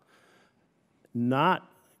possible, not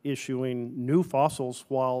issuing new fossils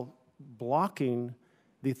while blocking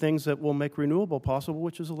the things that will make renewable possible,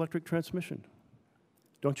 which is electric transmission.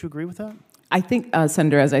 Don't you agree with that? I think,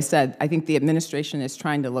 Senator, as I said, I think the administration is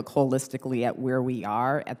trying to look holistically at where we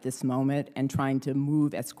are at this moment and trying to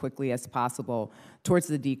move as quickly as possible towards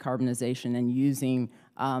the decarbonization and using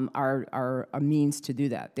our means to do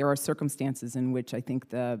that. There are circumstances in which I think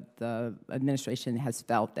the administration has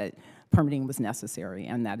felt that permitting was necessary,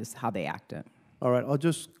 and that is how they acted. All right, I'll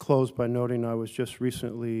just close by noting I was just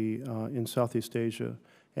recently in Southeast Asia,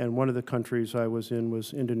 and one of the countries I was in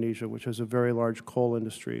was Indonesia, which has a very large coal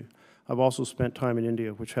industry. I've also spent time in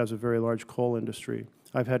India, which has a very large coal industry.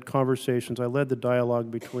 I've had conversations. I led the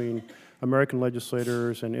dialogue between American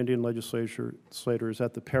legislators and Indian legislators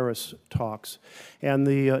at the Paris talks. And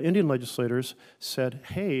the Indian legislators said,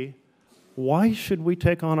 hey, why should we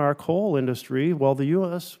take on our coal industry while the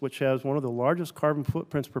U.S., which has one of the largest carbon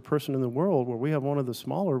footprints per person in the world, where we have one of the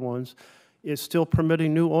smaller ones, is still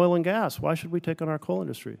permitting new oil and gas? Why should we take on our coal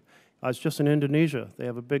industry? I was just in Indonesia. They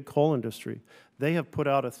have a big coal industry. They have put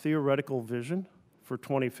out a theoretical vision for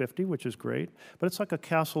 2050, which is great, but it's like a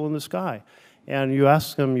castle in the sky. And you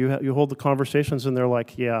ask them, you hold the conversations, and they're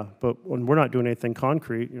like, yeah, but when we're not doing anything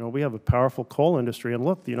concrete, we have a powerful coal industry. And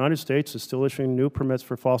look, the United States is still issuing new permits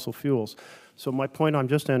for fossil fuels. So my point I'm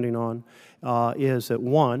just ending on is that,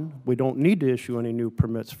 one, we don't need to issue any new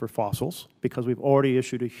permits for fossils because we've already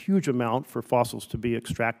issued a huge amount for fossils to be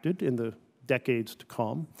extracted in the decades to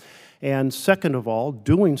come. And second of all,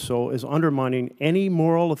 doing so is undermining any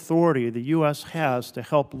moral authority the U.S. has to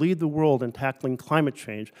help lead the world in tackling climate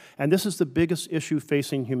change. And this is the biggest issue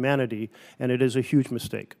facing humanity, and it is a huge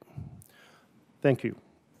mistake. Thank you.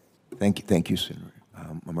 Thank you, Senator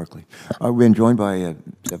Merkley. We've been joined by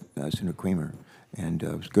Senator Kramer, and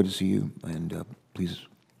it's good to see you. And please.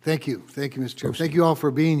 Thank you, Mr. Chair. Thank you all for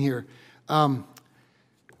being here. I'm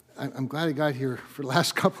glad I got here for the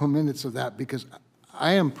last couple of minutes of that, because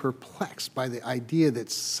I am perplexed by the idea that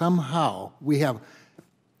somehow we have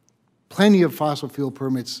plenty of fossil fuel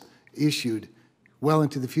permits issued well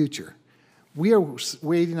into the future. We are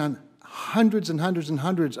waiting on hundreds and hundreds and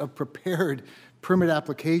hundreds of prepared permit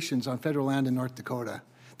applications on federal land in North Dakota.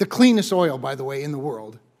 The cleanest oil, by the way, in the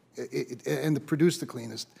world, and produce the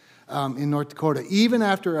cleanest in North Dakota, even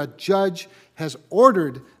after a judge has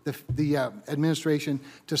ordered the administration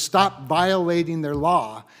to stop violating their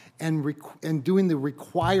law and doing the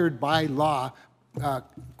required by law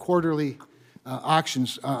quarterly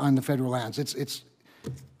auctions on the federal lands.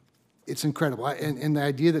 It's incredible. And the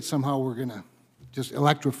idea that somehow we're going to just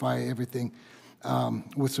electrify everything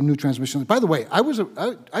with some new transmission lines. By the way,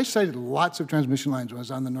 I cited lots of transmission lines when I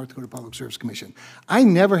was on the North Dakota Public Service Commission. I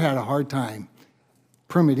never had a hard time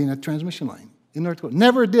permitting a transmission line in North Dakota.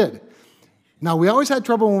 Never did. Now, we always had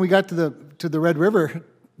trouble when we got to the Red River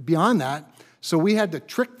beyond that, so we had to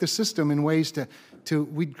trick the system in ways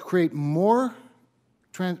we'd create more,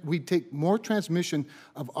 we'd take more transmission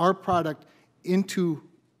of our product into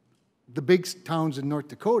the big towns in North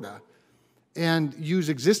Dakota and use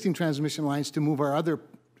existing transmission lines to move our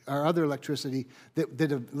other electricity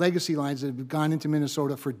that have legacy lines that have gone into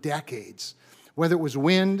Minnesota for decades. Whether it was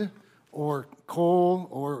wind or coal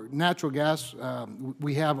or natural gas,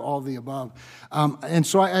 we have all the above. And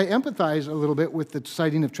so I empathize a little bit with the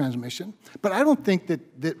citing of transmission, but I don't think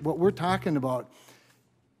that what we're talking about,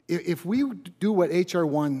 if we do what H.R.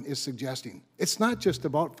 1 is suggesting, it's not just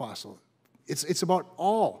about fossil. It's about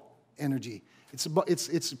all energy.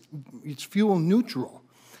 It's fuel neutral.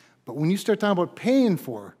 But when you start talking about paying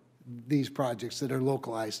for these projects that are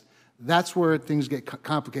localized, that's where things get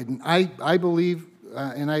complicated. And I believe,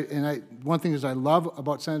 one thing is I love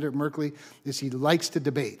about Senator Merkley is he likes to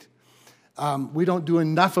debate. We don't do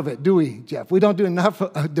enough of it, do we, Jeff? We don't do enough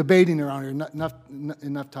debating around here,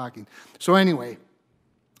 enough talking. So anyway,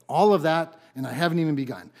 all of that, and I haven't even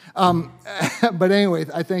begun. But anyway,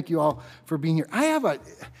 I thank you all for being here. I have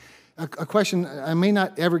a question. I may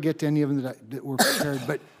not ever get to any of them that were prepared,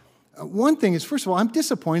 but one thing is, first of all, I'm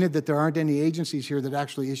disappointed that there aren't any agencies here that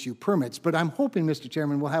actually issue permits, but I'm hoping, Mr.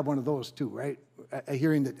 Chairman, we'll have one of those too, right? A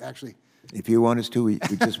hearing that actually... If you want us to, we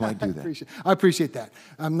just might do that. I appreciate that.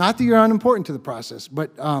 Not that you're unimportant to the process, but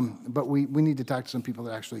we need to talk to some people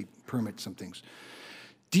that actually permit some things.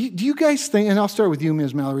 Do you guys think, and I'll start with you,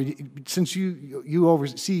 Ms. Mallory, since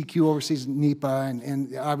CEQ oversees NEPA,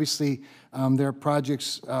 and obviously there are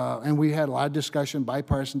projects, and we had a lot of discussion,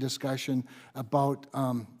 bipartisan discussion about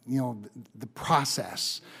the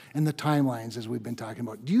process and the timelines as we've been talking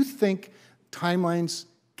about. Do you think timelines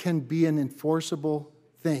can be an enforceable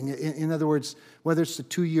thing? In other words, whether it's a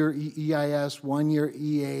 2-year EIS, 1-year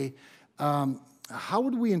EA, how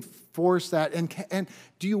would we enforce that? And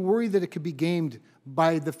do you worry that it could be gamed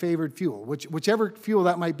by the favored fuel, whichever fuel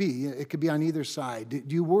that might be? It could be on either side.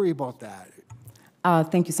 Do you worry about that?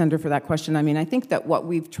 Thank you, Senator, for that question. I mean, I think that what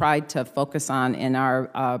we've tried to focus on in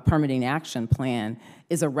our permitting action plan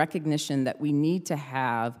is a recognition that we need to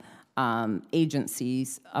have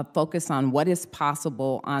agencies focus on what is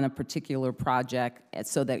possible on a particular project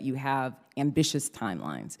so that you have ambitious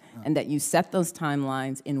timelines, and that you set those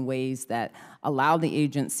timelines in ways that allow the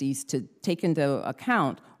agencies to take into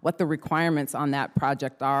account what the requirements on that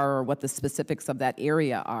project are or what the specifics of that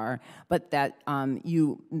area are, but that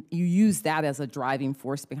you use that as a driving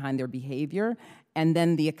force behind their behavior. And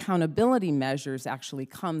then the accountability measures actually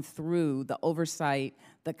come through the oversight,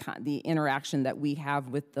 the interaction that we have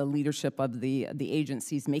with the leadership of the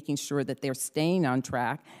agencies, making sure that they're staying on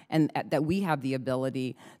track and that we have the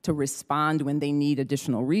ability to respond when they need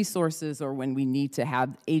additional resources or when we need to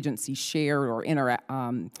have agencies share or in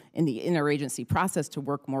the interagency process to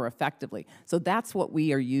work more effectively. So that's what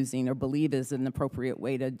we are using or believe is an appropriate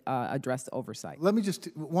way to address oversight. Let me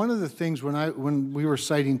just, one of the things when we were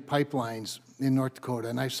citing pipelines in North Dakota,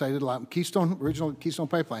 and I cited a lot, original Keystone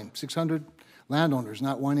Pipeline, 600 landowners,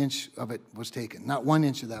 not 1 inch of it was taken. Not 1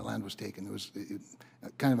 inch of that land was taken. It was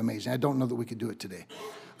kind of amazing. I don't know that we could do it today.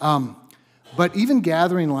 But even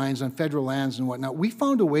gathering lines on federal lands and whatnot, we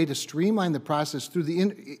found a way to streamline the process through the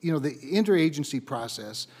interagency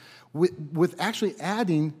process with actually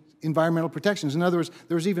adding environmental protections. In other words,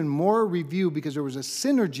 there was even more review because there was a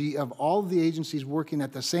synergy of all of the agencies working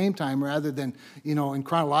at the same time rather than, in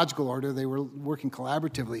chronological order. They were working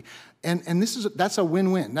collaboratively. And that's a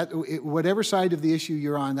win-win. Whatever side of the issue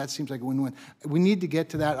you're on, that seems like a win-win. We need to get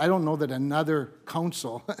to that. I don't know that another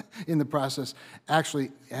council in the process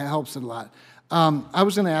actually helps it a lot. I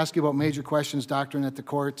was going to ask you about major questions doctrine at the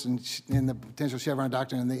courts and the potential Chevron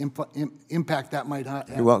doctrine and the impact that might have.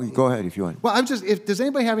 Well, go ahead if you want. Well, does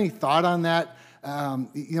anybody have any thought on that?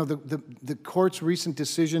 The court's recent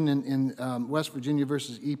decision in West Virginia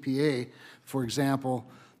versus EPA, for example.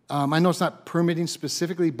 I know it's not permitting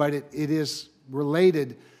specifically, but it is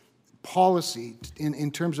related policy in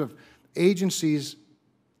terms of agencies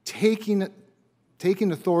taking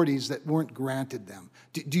authorities that weren't granted them.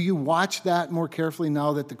 Do you watch that more carefully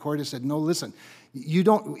now that the court has said, no, listen,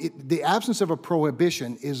 the absence of a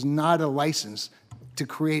prohibition is not a license to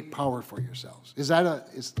create power for yourselves? Is that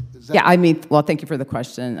Yeah, I mean, well, thank you for the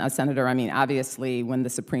question, Senator. I mean, obviously, when the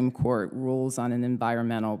Supreme Court rules on an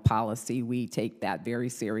environmental policy, we take that very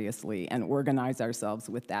seriously and organize ourselves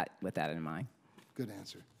with that in mind. Good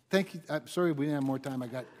answer. Thank you. I'm sorry we didn't have more time.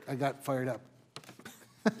 I got fired up.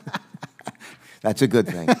 That's a good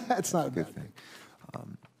thing. That's not a good thing.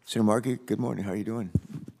 Senator Markey, good morning. How are you doing?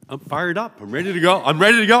 I'm fired up. I'm ready to go. I'm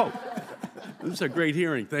ready to go. This is a great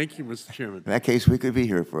hearing. Thank you, Mr. Chairman. In that case, we could be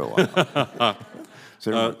here for a while.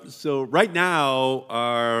 So right now,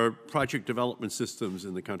 our project development systems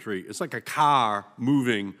in the country, it's like a car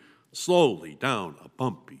moving slowly down a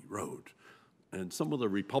bumpy road. And some of the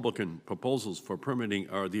Republican proposals for permitting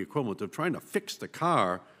are the equivalent of trying to fix the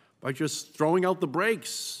car by just throwing out the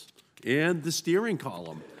brakes and the steering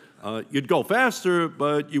column. You'd go faster,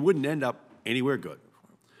 but you wouldn't end up anywhere good.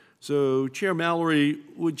 So, Chair Mallory,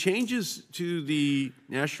 would changes to the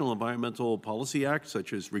National Environmental Policy Act,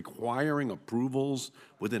 such as requiring approvals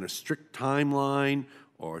within a strict timeline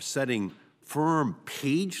or setting firm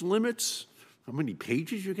page limits, how many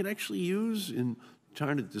pages you can actually use in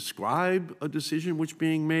trying to describe a decision which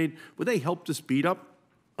being made, would they help to speed up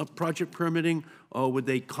project permitting, or would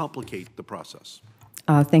they complicate the process?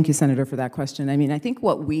 Thank you, Senator, for that question. I mean, I think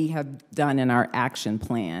what we have done in our action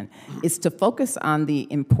plan is to focus on the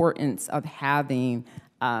importance of having,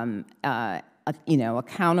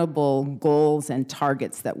 accountable goals and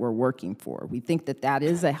targets that we're working for. We think that that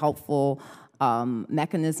is a helpful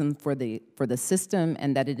mechanism for the system,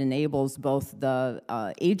 and that it enables both the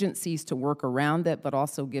agencies to work around it, but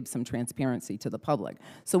also give some transparency to the public.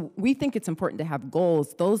 So we think it's important to have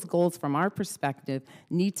goals. Those goals, from our perspective,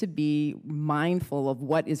 need to be mindful of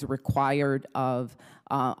what is required of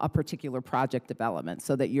a particular project development,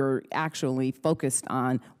 so that you're actually focused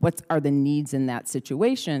on what are the needs in that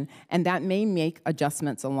situation, and that may make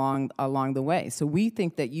adjustments along the way. So we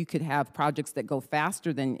think that you could have projects that go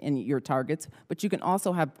faster than in your targets, but you can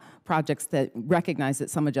also have projects that recognize that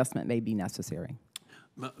some adjustment may be necessary.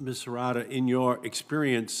 Ms. Harada, in your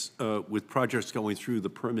experience with projects going through the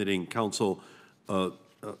Permitting Council,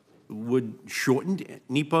 would shortened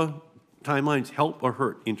NEPA timelines help or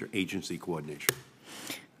hurt interagency coordination?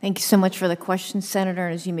 Thank you so much for the question, Senator.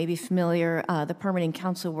 As you may be familiar, the Permitting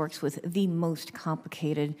Council works with the most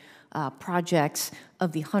complicated projects.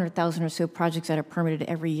 Of the 100,000 or so projects that are permitted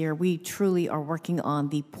every year, we truly are working on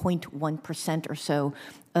the 0.1% or so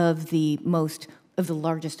of the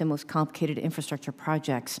largest and most complicated infrastructure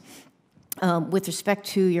projects. With respect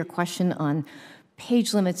to your question on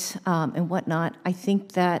page limits and whatnot, I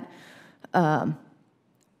think that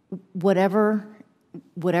whatever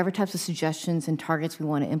types of suggestions and targets we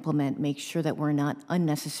want to implement, make sure that we're not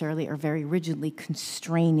unnecessarily or very rigidly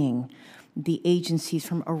constraining the agencies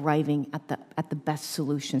from arriving at the best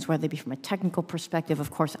solutions, whether they be from a technical perspective, of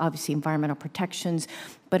course, obviously environmental protections,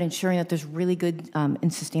 but ensuring that there's really good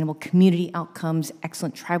and sustainable community outcomes,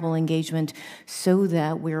 excellent tribal engagement, so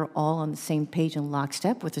that we're all on the same page and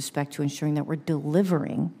lockstep with respect to ensuring that we're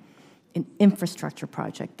delivering an infrastructure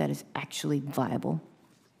project that is actually viable.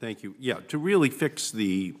 Thank you. Yeah, to really fix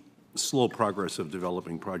the slow progress of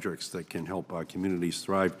developing projects that can help our communities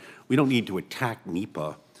thrive, we don't need to attack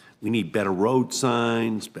NEPA. We need better road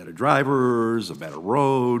signs, better drivers, a better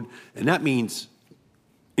road, and that means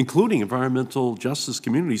including environmental justice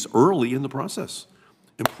communities early in the process,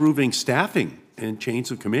 improving staffing and chains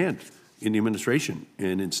of command in the administration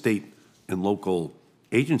and in state and local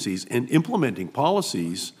agencies, and implementing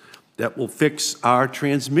policies that will fix our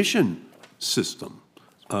transmission system.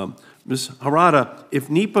 Ms. Harada, if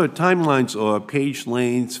NEPA timelines or page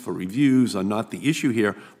lengths for reviews are not the issue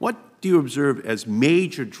here, what do you observe as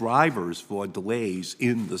major drivers for delays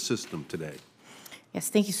in the system today? Yes,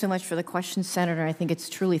 thank you so much for the question, Senator. I think it's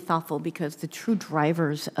truly thoughtful, because the true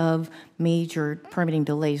drivers of major permitting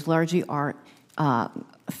delays largely are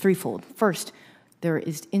threefold. First, there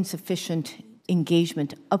is insufficient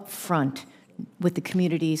engagement up front with the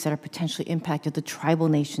communities that are potentially impacted, the tribal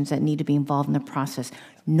nations that need to be involved in the process.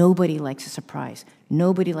 Nobody likes a surprise.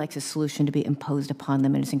 Nobody likes a solution to be imposed upon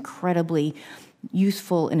them, and it's incredibly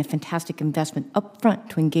useful and a fantastic investment up front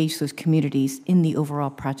to engage those communities in the overall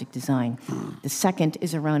project design. The second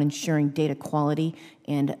is around ensuring data quality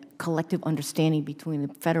and collective understanding between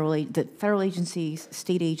the federal agencies,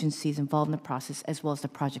 state agencies involved in the process, as well as the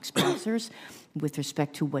project sponsors, with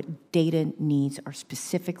respect to what data needs are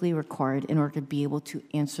specifically required in order to be able to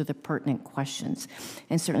answer the pertinent questions.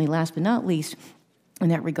 And certainly, last but not least, in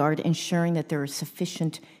that regard, ensuring that there is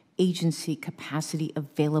sufficient agency capacity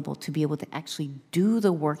available to be able to actually do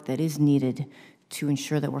the work that is needed to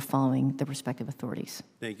ensure that we're following the respective authorities.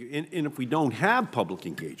 Thank you. And if we don't have public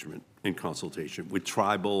engagement and consultation with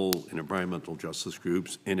tribal and environmental justice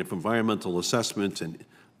groups, and if environmental assessments and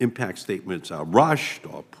impact statements are rushed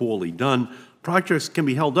or poorly done, projects can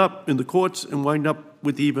be held up in the courts and wind up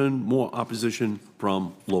with even more opposition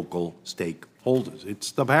from local stakeholders.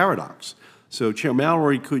 It's the paradox. So, Chair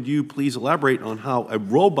Mallory, could you please elaborate on how a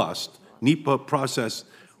robust NEPA process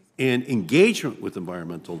and engagement with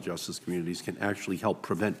environmental justice communities can actually help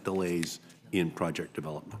prevent delays in project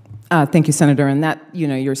development? Thank you, Senator. And that,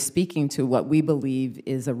 you're speaking to what we believe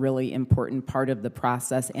is a really important part of the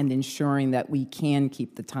process and ensuring that we can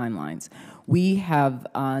keep the timelines. We have,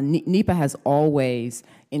 NEPA has always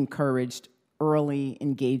encouraged early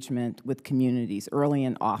engagement with communities. Early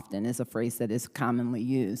and often is a phrase that is commonly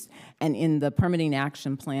used. And in the permitting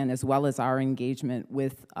action plan, as well as our engagement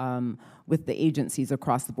with the agencies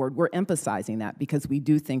across the board, we're emphasizing that, because we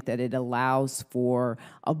do think that it allows for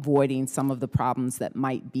avoiding some of the problems that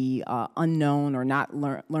might be unknown or not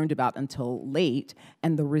learned about until late.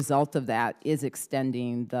 And the result of that is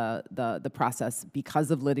extending the process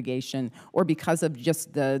because of litigation or because of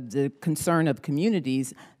just the concern of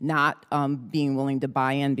communities not being willing to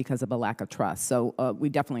buy in because of a lack of trust. So we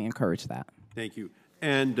definitely encourage that. Thank you.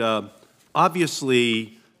 And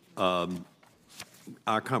obviously,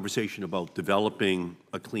 our conversation about developing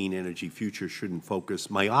a clean energy future shouldn't focus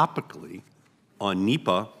myopically on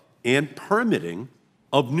NEPA and permitting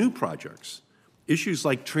of new projects. Issues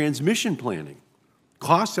like transmission planning,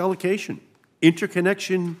 cost allocation,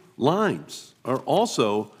 interconnection lines are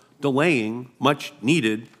also delaying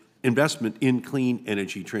much-needed investment in clean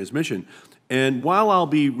energy transmission. And while I'll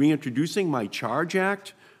be reintroducing my CHARGE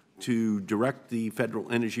Act to direct the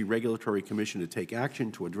Federal Energy Regulatory Commission to take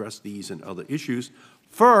action to address these and other issues,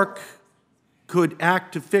 FERC could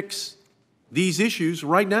act to fix these issues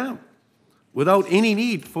right now without any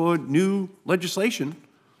need for new legislation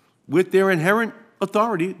with their inherent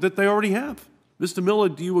authority that they already have. Mr. Miller,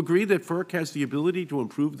 do you agree that FERC has the ability to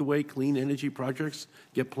improve the way clean energy projects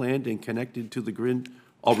get planned and connected to the grid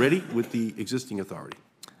already with the existing authority?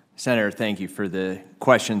 Senator, thank you for the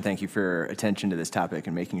question. Thank you for your attention to this topic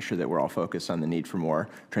and making sure that we're all focused on the need for more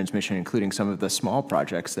transmission, including some of the small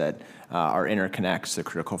projects that are interconnects that are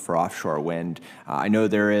critical for offshore wind. I know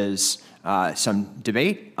there is some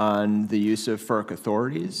debate on the use of FERC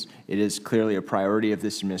authorities. It is clearly a priority of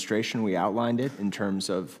this administration. We outlined it in terms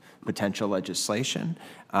of potential legislation.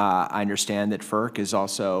 I understand that FERC is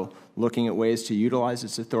also looking at ways to utilize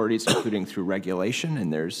its authorities, including through regulation,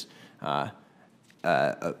 and there's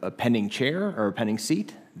a pending chair or a pending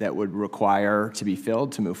seat that would require to be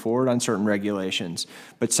filled to move forward on certain regulations.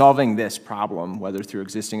 But solving this problem, whether through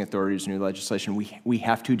existing authorities or new legislation, we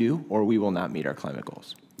have to do, or we will not meet our climate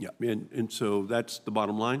goals. Yeah, and so that's the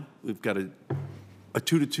bottom line. We've got a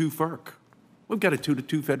 2-to-2 FERC. We've got a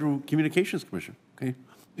 2-to-2 Federal Communications Commission, okay?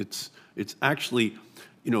 It's actually,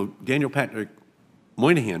 you know, Daniel Patrick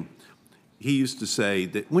Moynihan, he used to say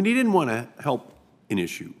that when he didn't want to help an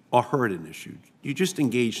issue or hurt an issue, you just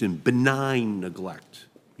engaged in benign neglect.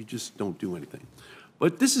 You just don't do anything.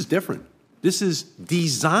 But this is different. This is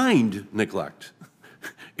designed neglect.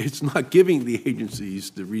 It's not giving the agencies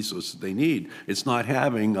the resources they need. It's not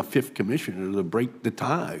having a fifth commissioner to break the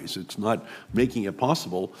ties. It's not making it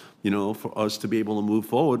possible, you know, for us to be able to move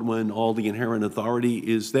forward when all the inherent authority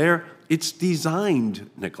is there. It's designed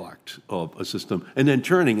neglect of a system and then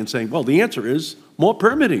turning and saying, well, the answer is more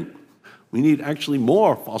permitting. We need actually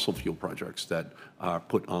more fossil fuel projects that are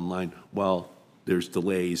put online while there's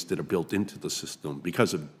delays that are built into the system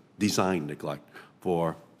because of design neglect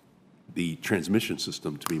for the transmission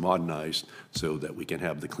system to be modernized so that we can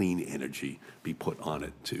have the clean energy be put on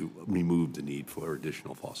it to remove the need for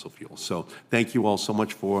additional fossil fuels. So thank you all so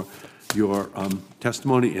much for your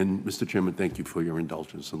testimony. And Mr. Chairman, thank you for your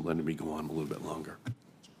indulgence in letting me go on a little bit longer.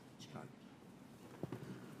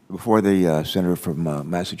 Before the senator from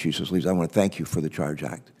Massachusetts leaves, I want to thank you for the CHARGE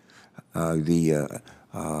Act.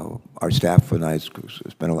 Our staff and I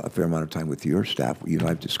spent a fair amount of time with your staff. You and I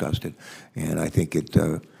have discussed it, and I think it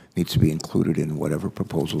needs to be included in whatever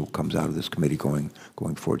proposal comes out of this committee going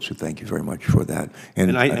forward. So thank you very much for that.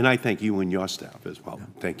 And I thank you and your staff as well. Yeah.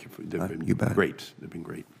 Thank you. They've been you bet. Great. They've been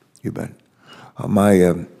great. You bet.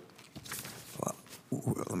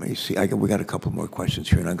 Let me see. We got a couple more questions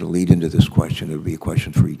here, and I'm going to lead into this question. It'll be a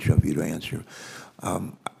question for each of you to answer.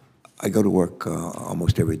 I go to work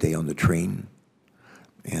almost every day on the train,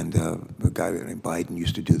 and a guy named Biden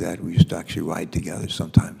used to do that. We used to actually ride together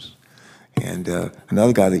sometimes. And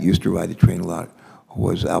another guy that used to ride the train a lot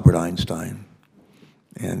was Albert Einstein.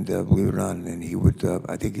 And believe it or not, and he would,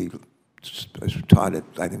 I think he was taught at,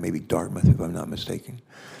 I think maybe Dartmouth, if I'm not mistaken.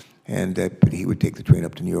 And but he would take the train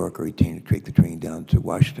up to New York, or he'd take the train down to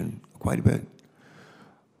Washington quite a bit.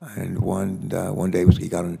 And one day he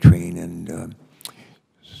got on the train and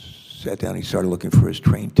sat down. He started looking for his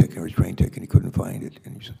train ticket, and he couldn't find it.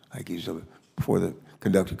 And before the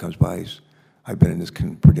conductor comes by, I've been in this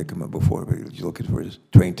predicament before, but he's looking for his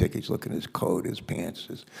train ticket, he's looking at his coat, his pants,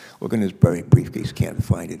 looking at his briefcase, can't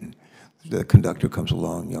find it. And the conductor comes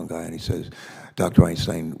along, young guy, and he says, Dr.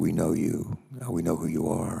 Einstein, we know you. We know who you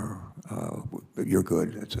are. You're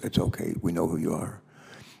good. It's okay. We know who you are.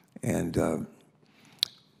 And the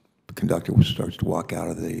conductor starts to walk out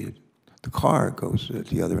of the car, goes at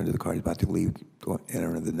the other end of the car. He's about to leave,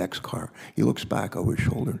 enter into the next car. He looks back over his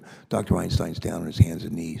shoulder. Dr. Einstein's down on his hands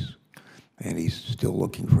and knees, and he's still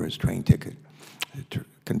looking for his train ticket. The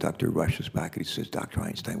conductor rushes back and he says, Dr.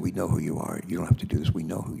 Einstein, we know who you are. You don't have to do this. We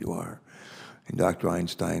know who you are. And Dr.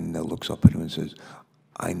 Einstein looks up at him and says,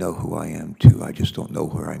 I know who I am too. I just don't know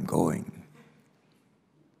where I'm going.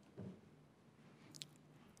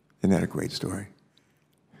 Isn't that a great story?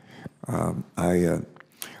 I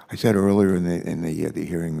said earlier in the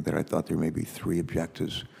hearing that I thought there may be 3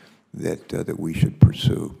 objectives that we should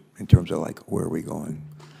pursue in terms of like where are we going.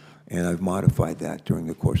 And I've modified that during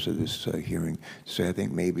the course of this hearing. So I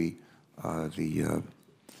think maybe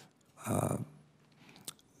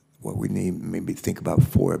what we need, maybe think about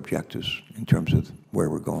 4 objectives in terms of where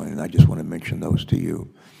we're going. And I just want to mention those to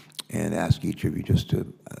you and ask each of you just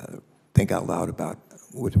to think out loud about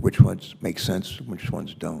which ones make sense, which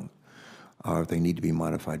ones don't. or if they need to be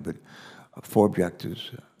modified. But 4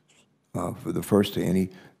 objectives. For the first, any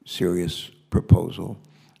serious proposal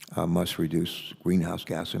must reduce greenhouse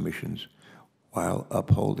gas emissions while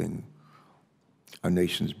upholding our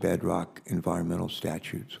nation's bedrock environmental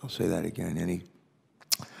statutes. I'll say that again. Any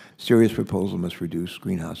serious proposal must reduce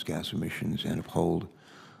greenhouse gas emissions and uphold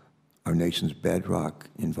our nation's bedrock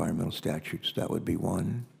environmental statutes. That would be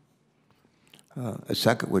one. A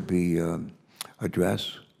second would be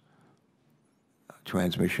address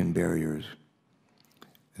transmission barriers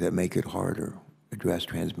that make it harder, address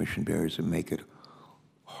transmission barriers that make it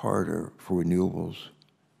harder for renewables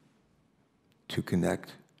to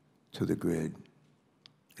connect to the grid,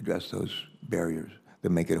 address those barriers that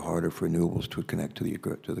make it harder for renewables to connect to the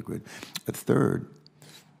grid. A third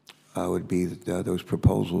would be that those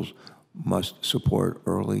proposals must support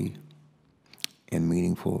early and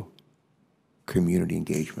meaningful community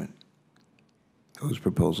engagement. Those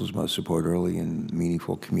proposals must support early and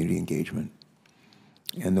meaningful community engagement.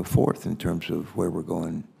 And the fourth, in terms of where we're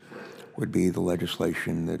going, would be the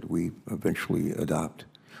legislation that we eventually adopt,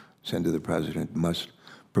 send to the President, must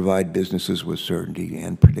provide businesses with certainty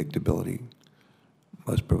and predictability,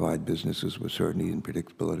 must provide businesses with certainty and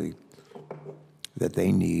predictability that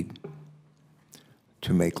they need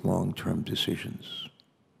to make long-term decisions.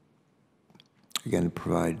 Again,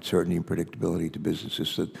 provide certainty and predictability to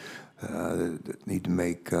businesses that need to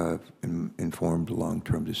make informed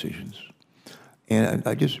long-term decisions. And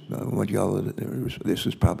I just want you all, this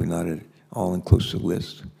is probably not an all-inclusive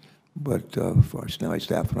list, but my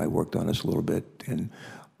staff and I worked on this a little bit, and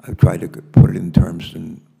I've tried to put it in terms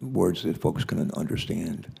and words that folks can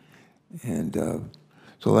understand. And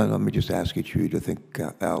so let me just ask each of you to think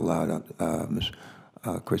out loud. Ms.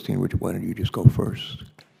 Christine, why don't you just go first?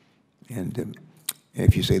 And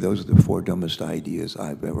if you say those are the 4 dumbest ideas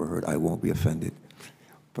I've ever heard, I won't be offended,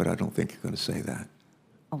 but I don't think you're going to say that.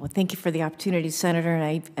 Oh, well, thank you for the opportunity, Senator, and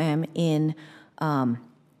I am in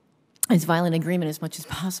as violent agreement as much as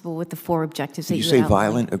possible with the 4 objectives that you say outlined.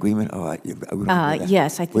 Violent agreement? Oh, we don't hear that.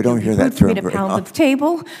 Yes, I think we don't hear that for me term to very pound often. the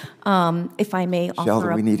table. If I may offer Sheldon,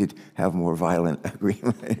 up, we need to have more violent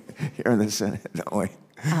agreement here in the Senate, don't we?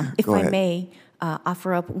 if Go I ahead. may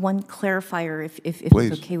offer up one clarifier, if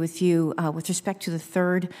Please. it's okay with you, with respect to the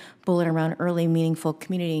 3rd bullet around early, meaningful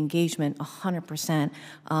community engagement, 100%.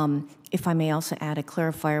 If I may also add a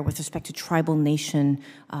clarifier with respect to tribal nation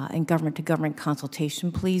and government-to-government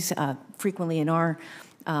consultation, please. Frequently in our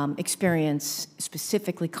experience,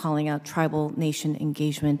 specifically calling out tribal nation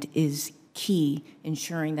engagement is key,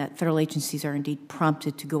 ensuring that federal agencies are indeed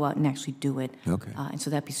prompted to go out and actually do it. Okay. And so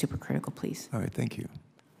that'd be super critical, please. All right, thank you.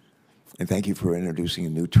 And thank you for introducing a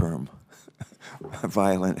new term,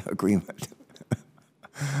 violent agreement.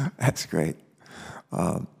 That's great.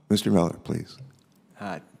 Mr. Miller, please.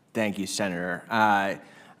 Thank you, Senator. I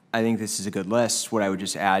think this is a good list. What I would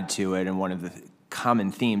just add to it, and one of the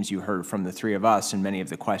common themes you heard from the 3 of us and many of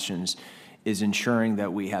the questions, is ensuring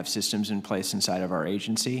that we have systems in place inside of our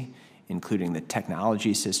agency, including the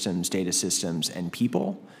technology systems, data systems, and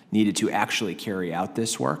people needed to actually carry out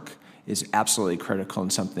this work is absolutely critical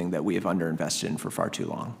and something that we have underinvested in for far too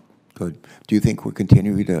long. Good. Do you think we're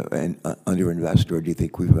continuing to underinvest, or do you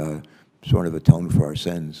think we've sort of atoned for our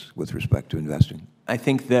sins with respect to investing? I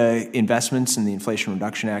think the investments in the Inflation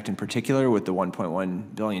Reduction Act in particular, with the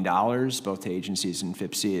 $1.1 billion, both to agencies and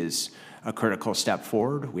FIPSI, is a critical step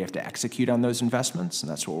forward. We have to execute on those investments, and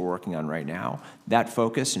that's what we're working on right now. That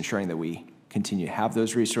focus, ensuring that we continue to have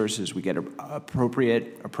those resources, we get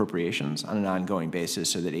appropriate appropriations on an ongoing basis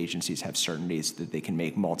so that agencies have certainties that they can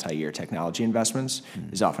make multi-year technology investments,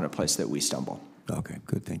 is often a place that we stumble. Okay,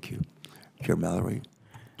 good, thank you. Chair Mallory.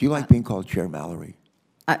 Do you like being called Chair Mallory?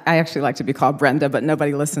 I actually like to be called Brenda, but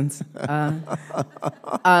nobody listens. Thank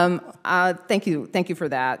you for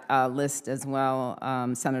that list as well,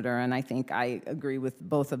 Senator. And I think I agree with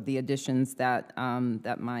both of the additions that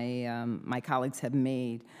my colleagues have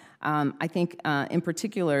made. I think, in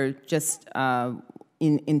particular, just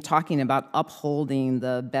in talking about upholding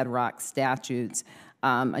the bedrock statutes,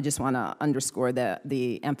 I just want to underscore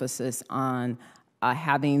the emphasis on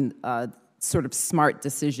having sort of smart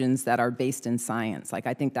decisions that are based in science. Like,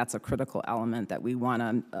 I think that's a critical element that we want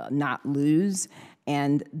to not lose,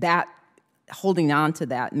 and that holding on to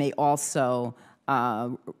that may also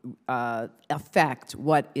affect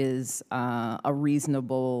what is a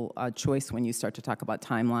reasonable choice when you start to talk about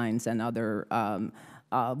timelines and other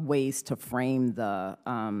ways to frame the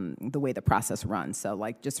way the process runs. So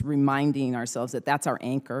like just reminding ourselves that that's our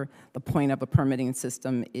anchor. The point of a permitting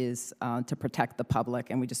system is to protect the public,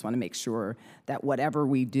 and we just want to make sure that whatever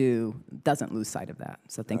we do doesn't lose sight of that.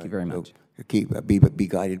 So thank you very much. Be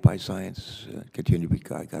guided by science, continue to be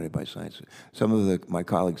guided by science. Some of my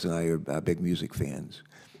colleagues and I are big music fans,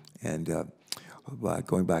 and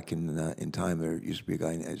going back in time, there used to be a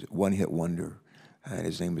guy as one-hit wonder, and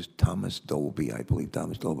his name was Thomas Dolby, I believe,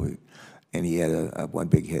 Thomas Dolby, and he had a one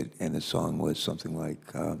big hit, and the song was something like,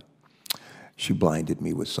 "She Blinded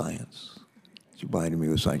Me with Science." She blinded me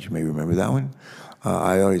with science. You may remember that one.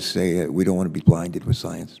 I always say we don't want to be blinded with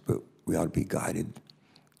science, but we ought to be guided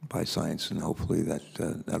by science, and hopefully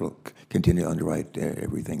that'll continue to underwrite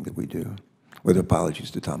everything that we do. With apologies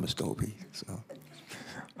to Thomas Dolby. So,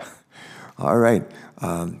 all right.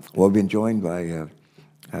 Well, we've been joined by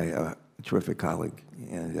a terrific colleague,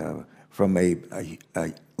 and from a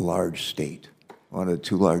large state, one of the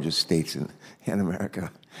two largest states in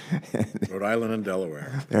America. Rhode Island and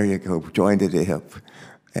Delaware. There you go. Joined at the hip.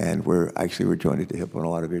 And we're joined at the hip on a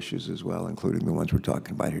lot of issues as well, including the ones we're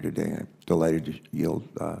talking about here today. And I'm delighted to yield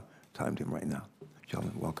time to him right now.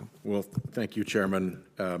 Gentlemen, welcome. Well, thank you, Chairman.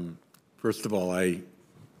 First of all, I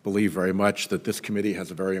believe very much that this committee has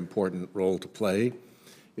a very important role to play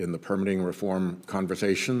in the permitting reform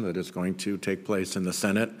conversation that is going to take place in the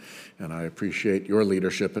Senate. And I appreciate your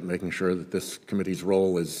leadership at making sure that this committee's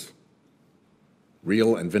role is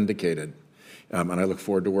real and vindicated. And I look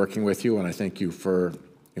forward to working with you, and I thank you for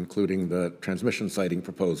including the transmission siting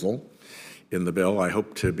proposal in the bill. I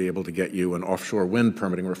hope to be able to get you an offshore wind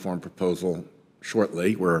permitting reform proposal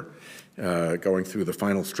shortly. We're going through the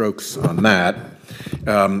final strokes on that.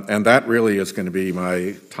 And that really is going to be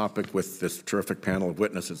my topic with this terrific panel of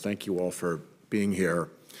witnesses. Thank you all for being here.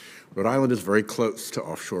 Rhode Island is very close to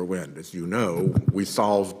offshore wind. As you know, we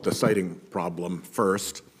solved the siting problem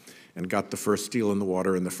first and got the first steel in the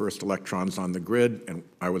water and the first electrons on the grid, and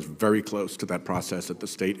I was very close to that process at the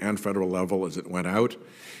state and federal level as it went out.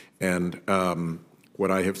 And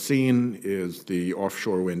what I have seen is the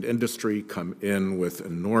offshore wind industry come in with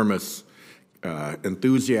enormous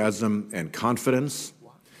enthusiasm and confidence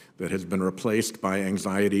that has been replaced by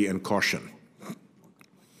anxiety and caution.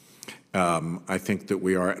 I think that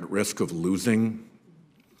we are at risk of losing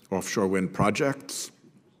offshore wind projects.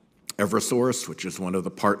 Eversource, which is one of the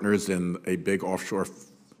partners in a big offshore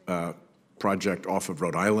project off of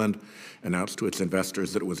Rhode Island, announced to its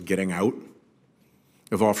investors that it was getting out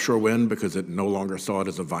of offshore wind because it no longer saw it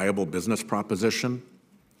as a viable business proposition.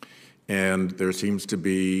 And there seems to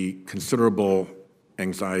be considerable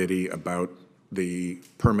anxiety about the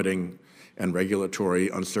permitting and regulatory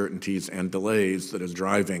uncertainties and delays that is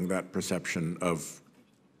driving that perception of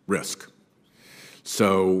risk.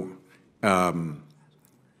 So,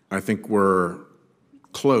 I think we're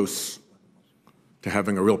close to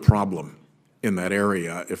having a real problem in that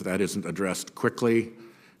area if that isn't addressed quickly.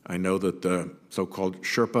 I know that the so-called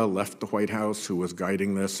Sherpa left the White House who was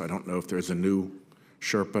guiding this. I don't know if there's a new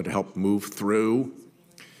Sherpa to help move through.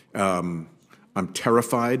 I'm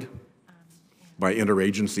terrified by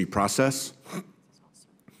interagency process.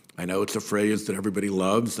 I know it's a phrase that everybody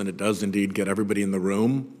loves, and it does indeed get everybody in the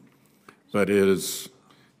room, but it is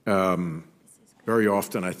very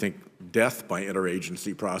often, I think, death by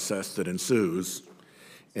interagency process that ensues,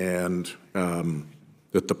 and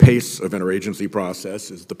that the pace of interagency process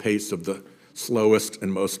is the pace of the slowest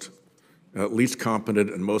and most least competent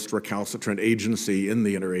and most recalcitrant agency in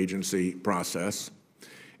the interagency process.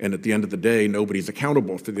 And at the end of the day, nobody's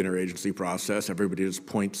accountable for the interagency process. Everybody just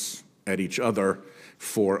points at each other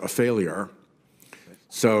for a failure.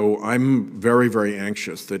 So I'm very, very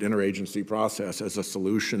anxious that interagency process as a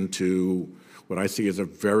solution to what I see as a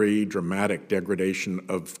very dramatic degradation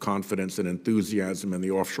of confidence and enthusiasm in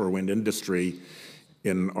the offshore wind industry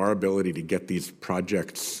in our ability to get these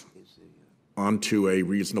projects onto a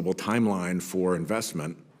reasonable timeline for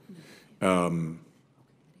investment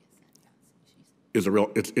is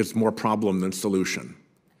it's more problem than solution.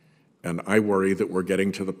 And I worry that we're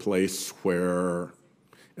getting to the place where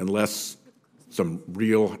unless some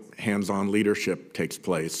real hands-on leadership takes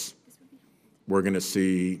place, we're going to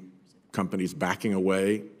see companies backing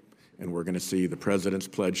away, and we're going to see the president's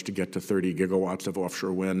pledge to get to 30 gigawatts of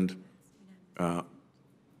offshore wind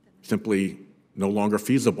simply no longer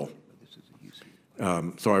feasible.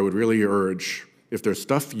 So I would really urge, if there's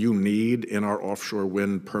stuff you need in our offshore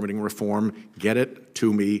wind permitting reform, get it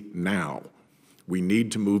to me now. We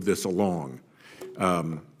need to move this along.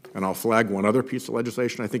 And I'll flag one other piece of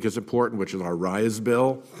legislation I think is important, which is our RISE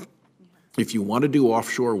bill. If you want to do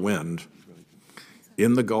offshore wind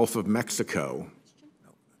in the Gulf of Mexico,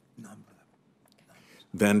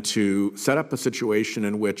 than to set up a situation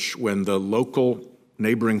in which when the local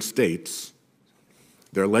neighboring states,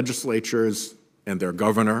 their legislatures and their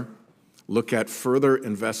governor look at further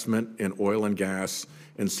investment in oil and gas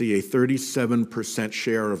and see a 37%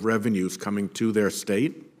 share of revenues coming to their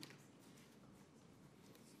state,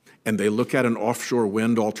 and they look at an offshore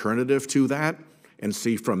wind alternative to that and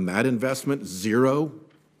see from that investment 0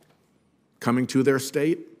 coming to their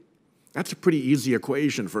state, that's a pretty easy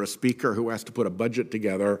equation for a speaker who has to put a budget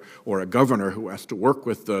together or a governor who has to work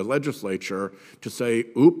with the legislature to say,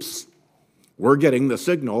 oops, we're getting the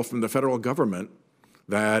signal from the federal government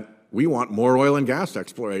that we want more oil and gas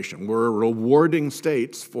exploration. We're rewarding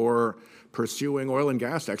states for pursuing oil and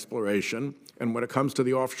gas exploration, and when it comes to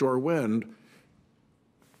the offshore wind,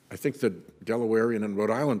 I think the Delawarean and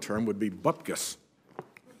Rhode Island term would be bupkis.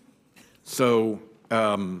 So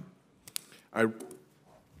I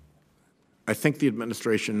think the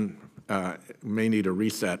administration may need a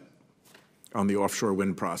reset on the offshore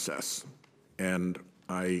wind process, and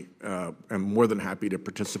I am more than happy to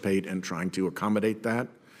participate in trying to accommodate that.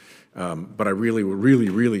 But I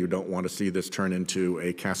really don't want to see this turn into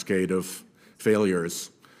a cascade of failures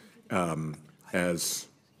as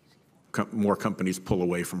more companies pull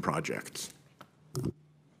away from projects.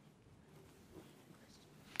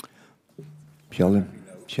 Sheldon.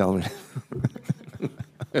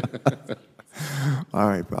 All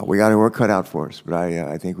right, well, we got our work cut out for us, but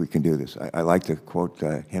I think we can do this. I like to quote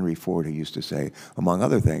Henry Ford, who used to say, among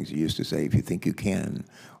other things, he used to say, if you think you can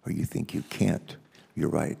or you think you can't, you're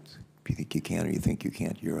right. If you think you can or you think you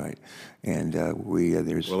can't, you're right. And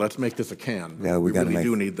there's... Well, let's make this a can. Yeah, we really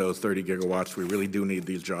do need those 30 gigawatts. We really do need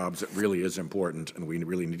these jobs. It really is important, and we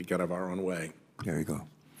really need to get out of our own way. There you go.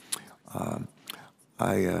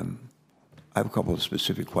 I have a couple of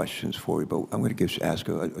specific questions for you, but I'm going to ask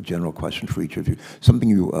a general question for each of you. Something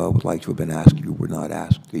you would like to have been asked, you were not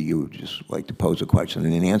asked, that you would just like to pose a question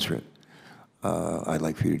and then answer it. I'd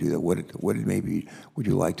like for you to do that. What maybe would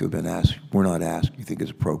you like to have been asked, were not asked, you think is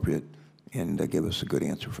appropriate, and give us a good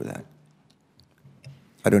answer for that?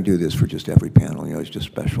 I don't do this for just every panel, it's just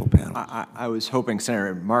special panels. I was hoping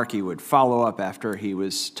Senator Markey would follow up after he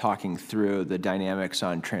was talking through the dynamics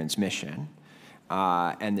on transmission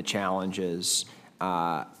and the challenges,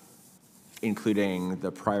 including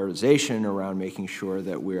the prioritization around making sure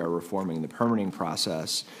that we are reforming the permitting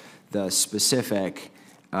process, the specific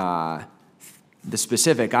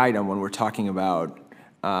item when we're talking about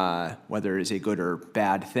whether it is a good or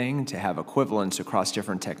bad thing to have equivalence across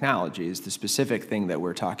different technologies. The specific thing that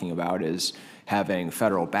we're talking about is having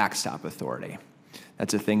federal backstop authority.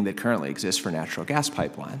 That's a thing that currently exists for natural gas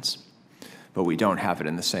pipelines, but we don't have it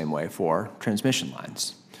in the same way for transmission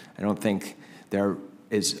lines. I don't think there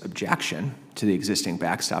is objection to the existing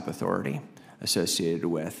backstop authority associated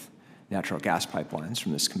with natural gas pipelines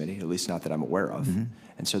from this committee, at least not that I'm aware of. Mm-hmm.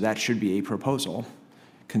 And so that should be a proposal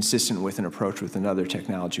consistent with an approach with another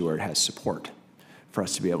technology where it has support for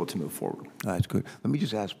us to be able to move forward. That's good. Let me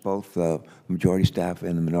just ask both the majority staff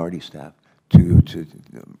and the minority staff to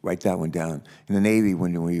write that one down. In the Navy,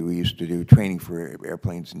 when we used to do training for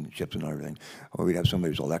airplanes and ships and everything, or we'd have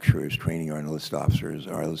somebody who's a lecturer who's training our enlisted officers,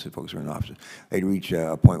 our enlisted folks who are in officers, they'd reach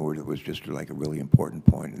a point where it was just like a really important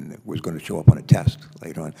point and it was going to show up on a test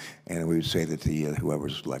later on, and we would say that whoever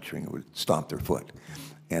was lecturing would stomp their foot.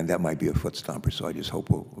 And that might be a foot stomper, so I just hope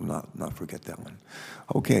we'll not forget that one.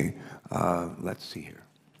 Okay, let's see here.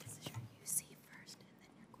 This is your UC first, and then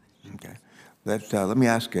your question. Okay. Let me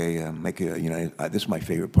ask this is my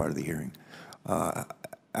favorite part of the hearing.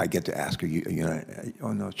 I get to ask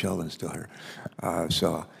oh no, Sheldon's still here.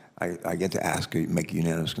 So I get to make a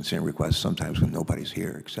unanimous consent request sometimes when nobody's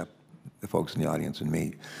here except the folks in the audience and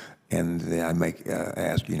me. And then I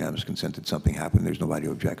ask unanimous consent that something happened. There's nobody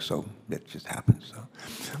who objects, so it just happens. So.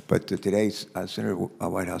 But today, Senator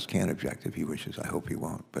Whitehouse can object if he wishes. I hope he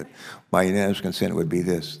won't. But my unanimous consent would be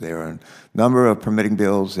this. There are a number of permitting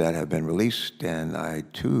bills that have been released, and I,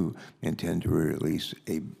 too, intend to release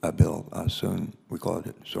a bill soon. We call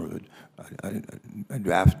it sort of a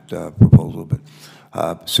draft proposal, but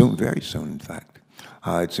soon, very soon, in fact.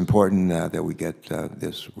 It's important that we get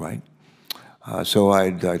this right. So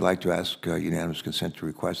I'd like to ask unanimous consent to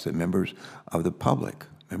request that members of the public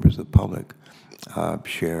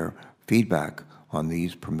share feedback on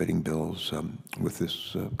these permitting bills with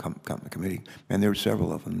this committee. And there are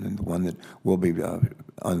several of them, and the one that we'll be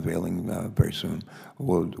unveiling very soon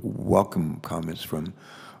will welcome comments from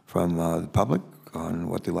the public on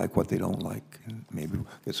what they like, what they don't like, and maybe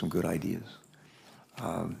get some good ideas.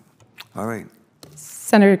 All right.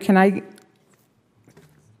 Senator, can I...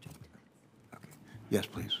 Yes,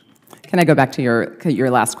 please. Can I go back to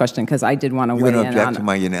your last question, because I did want to You weigh don't in object on. to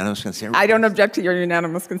my unanimous consent? I don't object to your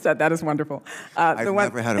unanimous consent. That is wonderful. I've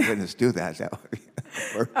never had a witness do that.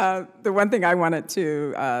 The one thing I wanted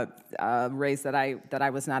to raise that I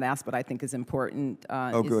was not asked, but I think is important.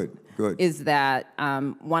 Good. Is that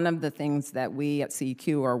one of the things that we at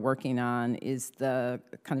CEQ are working on is the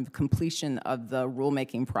kind of completion of the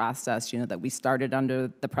rulemaking process. You know, that we started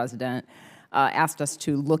under the president. Asked us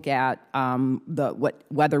to look at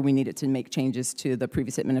whether we needed to make changes to the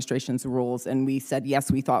previous administration's rules, and we said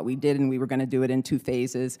yes, we thought we did, and we were going to do it in 2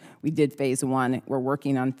 phases. We did phase 1. We're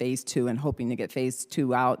working on phase 2 and hoping to get phase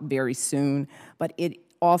 2 out very soon. But it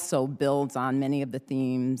also builds on many of the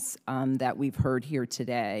themes that we've heard here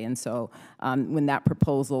today. And so when that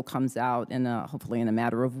proposal comes out hopefully in a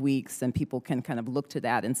matter of weeks, then people can kind of look to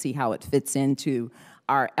that and see how it fits into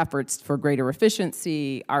our efforts for greater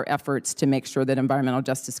efficiency, our efforts to make sure that environmental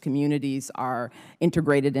justice communities are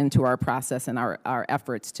integrated into our process, and our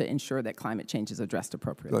efforts to ensure that climate change is addressed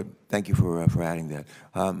appropriately. Good. Thank you for adding that.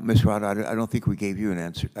 Ms. Rod, I don't think we gave you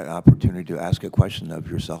an opportunity to ask a question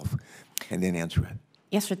of yourself and then answer it.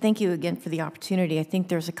 Yes, sir. Thank you again for the opportunity. I think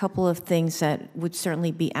there's a couple of things that would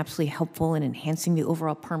certainly be absolutely helpful in enhancing the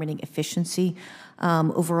overall permitting efficiency.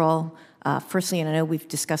 Firstly, and I know we've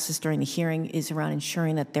discussed this during the hearing, is around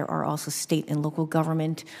ensuring that there are also state and local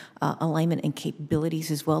government alignment and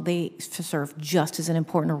capabilities as well. They serve just as an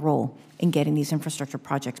important role in getting these infrastructure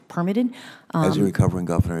projects permitted. As a recovering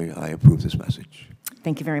governor, I approve this message.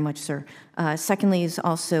 Thank you very much, sir. Secondly is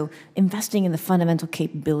also investing in the fundamental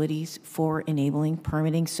capabilities for enabling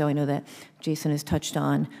permitting. So I know that Jason has touched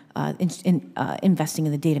on investing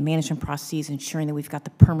in the data management processes, ensuring that we've got the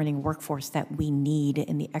permitting workforce that we need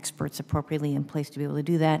and the experts appropriately in place to be able to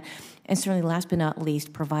do that. And certainly last but not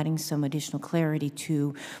least, providing some additional clarity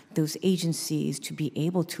to those agencies to be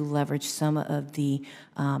able to leverage some of the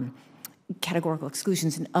categorical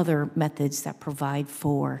exclusions and other methods that provide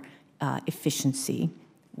for efficiency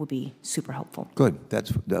will be super helpful. Good. That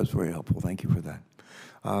was very helpful. Thank you for that.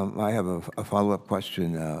 I have a follow-up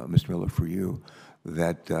question, Mr. Miller, for you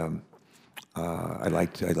that I'd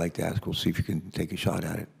like to ask. We'll see if you can take a shot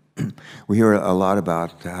at it. We hear a lot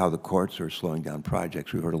about how the courts are slowing down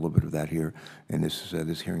projects. We heard a little bit of that here in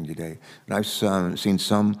this hearing today. And I've seen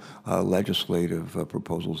some legislative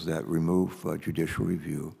proposals that remove judicial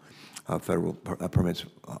review, federal permits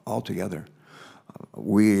altogether.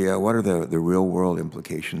 What are the real-world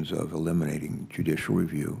implications of eliminating judicial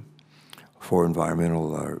review for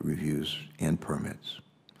environmental reviews and permits?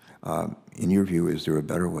 In your view, is there a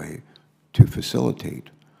better way to facilitate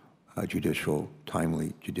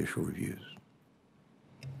timely judicial reviews?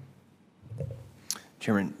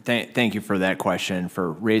 Chairman, thank you for that question,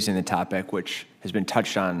 for raising the topic, which has been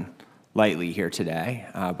touched on lightly here today,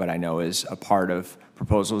 but I know is a part of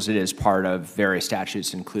proposals. It is part of various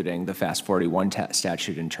statutes, including the FAST 41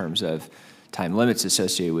 statute in terms of time limits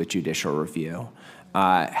associated with judicial review.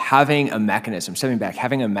 Having a mechanism, stepping back,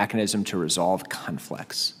 having a mechanism to resolve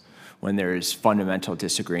conflicts when there is fundamental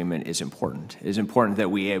disagreement is important. It is important that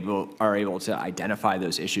we are able to identify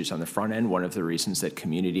those issues on the front end, one of the reasons that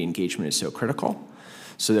community engagement is so critical,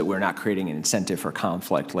 so that we're not creating an incentive for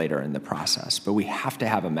conflict later in the process. But we have to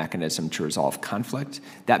have a mechanism to resolve conflict.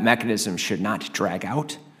 That mechanism should not drag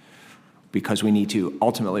out because we need to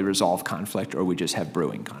ultimately resolve conflict, or we just have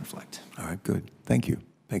brewing conflict. All right, good. Thank you.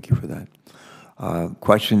 Thank you for that.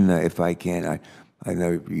 Question, if I can, I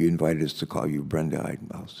know you invited us to call you Brenda.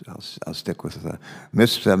 I'll stick with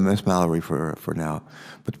Miss Mallory for now.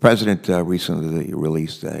 But the President recently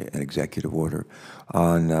released an executive order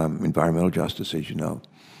on environmental justice, as you know,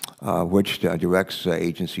 which directs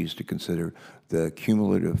agencies to consider the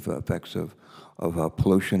cumulative effects of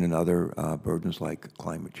pollution and other burdens like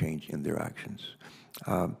climate change in their actions.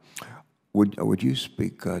 Would you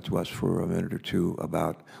speak to us for a minute or two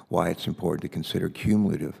about why it's important to consider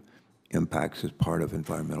cumulative impacts as part of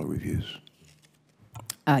environmental reviews?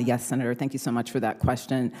 Yes, Senator, thank you so much for that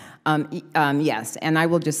question. Yes, and I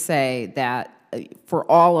will just say that for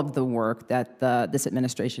all of the work that this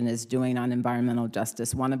administration is doing on environmental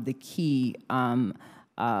justice, one of the key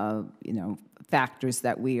factors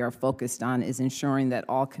that we are focused on is ensuring that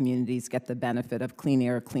all communities get the benefit of clean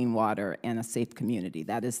air, clean water, and a safe community.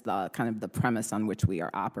 That is the kind of the premise on which we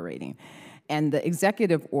are operating. And the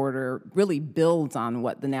executive order really builds on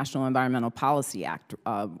what the National Environmental Policy Act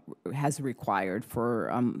has required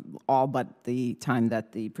for all but the time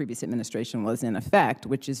that the previous administration was in effect,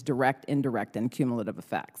 which is direct, indirect, and cumulative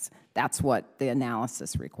effects. That's what the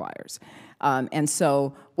analysis requires. And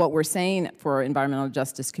so what we're saying for environmental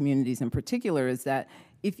justice communities in particular is that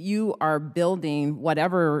if you are building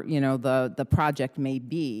whatever, the project may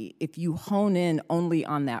be, if you hone in only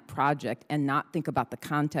on that project and not think about the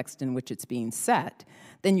context in which it's being set,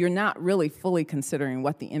 then you're not really fully considering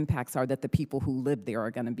what the impacts are that the people who live there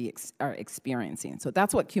are going to be experiencing. So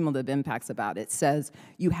that's what cumulative impact's about. It says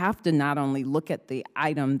you have to not only look at the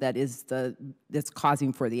item that's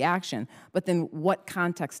causing for the action, but then what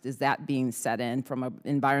context is that being set in from an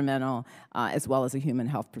environmental as well as a human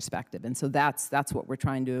health perspective. And so that's what we're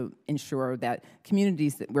trying to ensure, that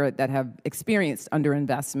communities that have experienced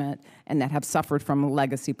underinvestment and that have suffered from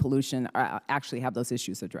legacy pollution actually have those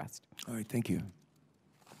issues addressed. All right, thank you.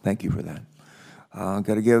 Thank you for that. I've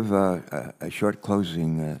got to give a short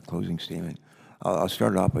closing statement. I'll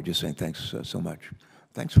start it off by just saying thanks so much.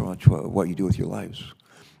 Thanks so much for what you do with your lives,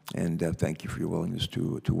 and thank you for your willingness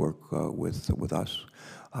to work with us.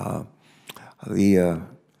 I'm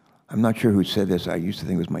not sure who said this. I used to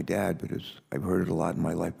think it was my dad, but I've heard it a lot in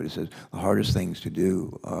my life. But it says the hardest things to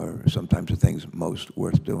do are sometimes the things most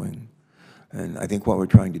worth doing. And I think what we're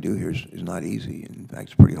trying to do here is not easy. In fact,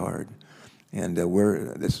 it's pretty hard. And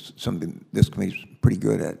this committee's pretty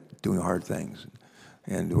good at doing hard things,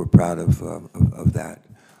 and we're proud of that.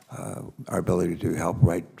 Our ability to help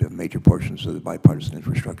write major portions of the bipartisan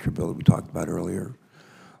infrastructure bill that we talked about earlier,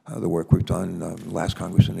 the work we've done last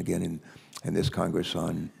Congress and again in this Congress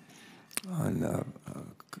on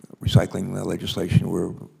recycling legislation.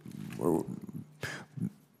 We're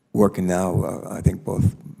working now, I think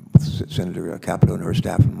both Senator Capito and her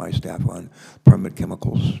staff and my staff, on permanent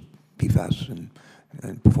chemicals, PFAS and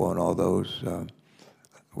PFOA and all those.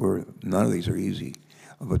 None of these are easy,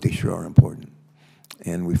 but they sure are important.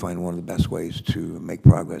 And we find one of the best ways to make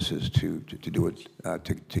progress is to do it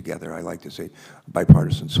together. I like to say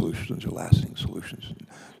bipartisan solutions are lasting solutions. And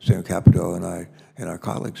Senator Capito and I and our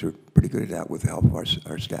colleagues are pretty good at that with the help of our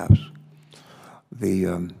staffs.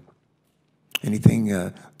 Anything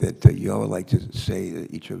that you all would like to say,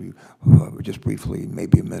 each of you, just briefly,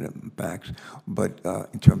 maybe a minute max, but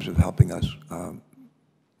in terms of helping us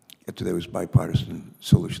get to those bipartisan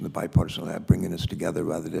solution, the bipartisan lab, bringing us together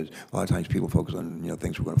rather than, a lot of times people focus on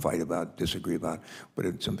things we're going to fight about, disagree about, but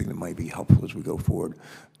it's something that might be helpful as we go forward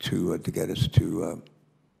to get us to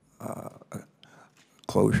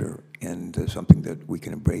closure, and something that we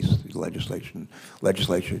can embrace, the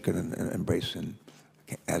legislature can embrace, and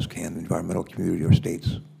as can the environmental community or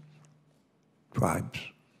states, tribes.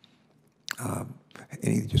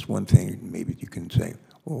 Just one thing maybe you can say,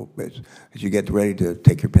 well, as you get ready to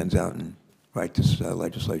take your pens out and write this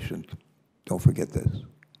legislation, don't forget this.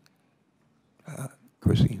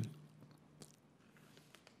 Christine.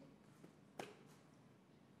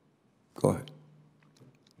 Go ahead.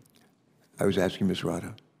 I was asking Ms.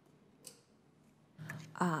 Rada.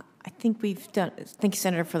 I think we've done. Thank you,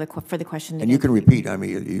 Senator, for the question. And you can repeat. I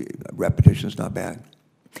mean, repetition is not bad.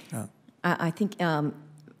 Yeah. I think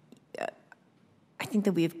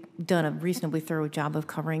that we've done a reasonably thorough job of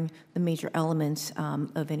covering the major elements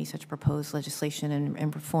of any such proposed legislation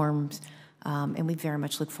and reforms, and we very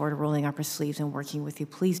much look forward to rolling up our sleeves and working with you.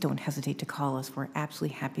 Please don't hesitate to call us. We're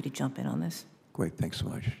absolutely happy to jump in on this. Great. Thanks so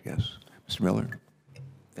much. Yes. Mr. Miller.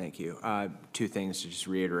 Thank you. Two things, just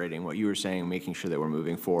reiterating what you were saying, making sure that we're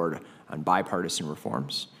moving forward on bipartisan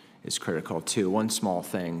reforms is critical too. One small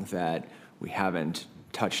thing that we haven't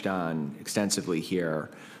touched on extensively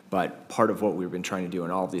here, but part of what we've been trying to do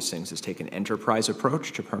in all of these things is take an enterprise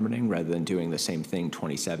approach to permitting rather than doing the same thing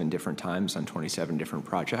 27 different times on 27 different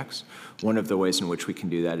projects. One of the ways in which we can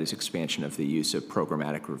do that is expansion of the use of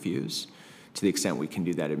programmatic reviews. To the extent we can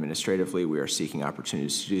do that administratively, we are seeking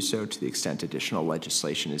opportunities to do so. To the extent additional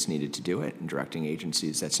legislation is needed to do it and directing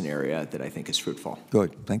agencies, that's an area that I think is fruitful.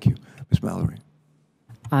 Good. Thank you. Ms. Mallory.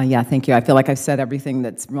 Yeah, thank you. I feel like I've said everything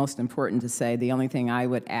that's most important to say. The only thing I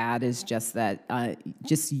would add is just that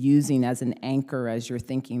just using as an anchor as you're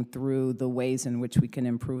thinking through the ways in which we can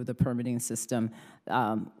improve the permitting system,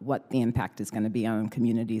 what the impact is going to be on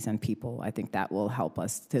communities and people. I think that will help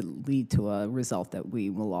us to lead to a result that we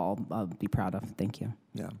will all be proud of. Thank you.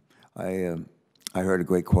 Yeah. I heard a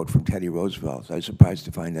great quote from Teddy Roosevelt. I was surprised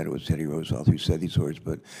to find that it was Teddy Roosevelt who said these words,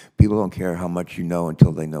 but people don't care how much you know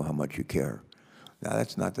until they know how much you care. Now,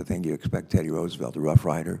 that's not the thing you expect Teddy Roosevelt, a Rough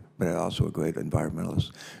Rider, but also a great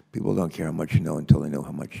environmentalist. People don't care how much you know until they know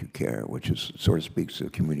how much you care, which is sort of speaks to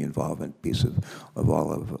the community involvement piece of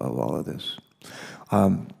all of this.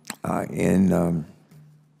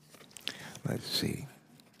 Let's see,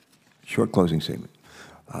 short closing statement.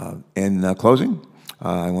 In closing,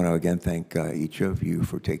 I want to again thank each of you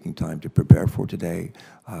for taking time to prepare for today,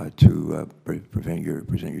 to present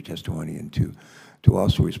your testimony, and to to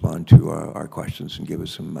also respond to our questions and give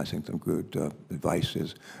us some, I think, some good advice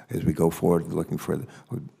as we go forward, looking for the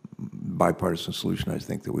bipartisan solution I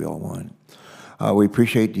think that we all want. We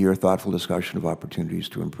appreciate your thoughtful discussion of opportunities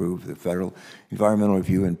to improve the federal environmental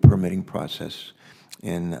review and permitting process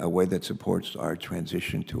in a way that supports our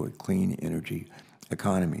transition to a clean energy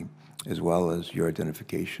economy, as well as your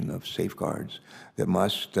identification of safeguards that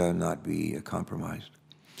must not be compromised.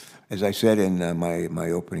 As I said in my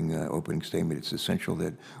opening statement, it's essential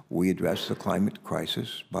that we address the climate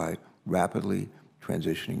crisis by rapidly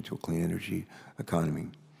transitioning to a clean energy economy.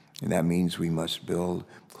 And that means we must build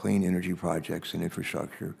clean energy projects and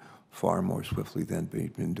infrastructure far more swiftly than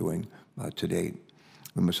we've been doing to date.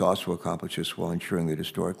 We must also accomplish this while ensuring that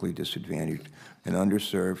historically disadvantaged and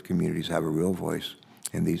underserved communities have a real voice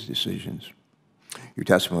in these decisions. Your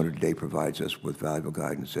testimony today provides us with valuable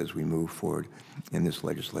guidance as we move forward in this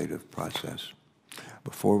legislative process.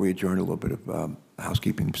 Before we adjourn, a little bit of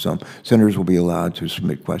housekeeping. Some senators will be allowed to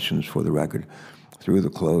submit questions for the record through the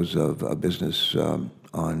close of business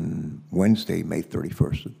on Wednesday, May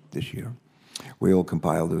 31st of this year. We will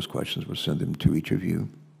compile those questions. We'll send them to each of you.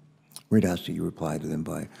 We'd ask that you reply to them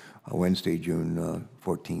by Wednesday, June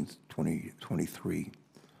 14th, 2023.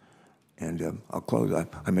 And I'll close.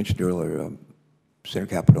 I mentioned earlier,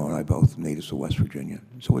 Senator Capito and I both natives of West Virginia.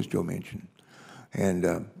 So was Joe Manchin. And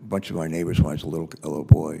a bunch of our neighbors, when I was a little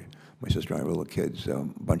boy, my sister and I were little kids, a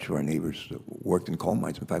bunch of our neighbors worked in coal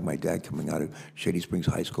mines. In fact, my dad, coming out of Shady Springs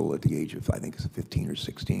High School at the age of, I think it's 15 or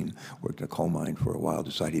 16, worked in a coal mine for a while,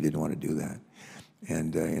 decided he didn't want to do that,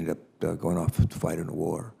 and ended up going off to fight in a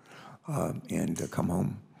war and come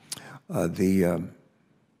home. There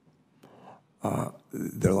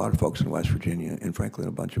are a lot of folks in West Virginia, and frankly in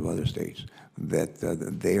a bunch of other states, that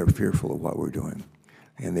they are fearful of what we're doing.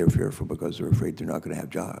 And they're fearful because they're afraid they're not going to have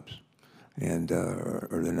jobs, and or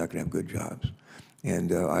they're not going to have good jobs.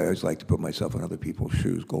 And I always like to put myself in other people's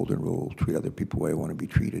shoes, golden rule, treat other people the way I want to be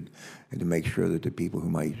treated, and to make sure that the people who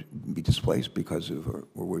might be displaced because of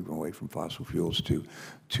we're moving away from fossil fuels to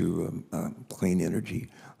clean energy,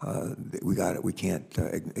 we can't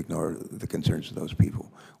ignore the concerns of those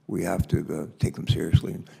people. We have to take them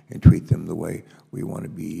seriously and treat them the way we want to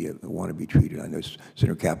be treated. I know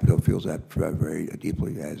Senator Capito feels that very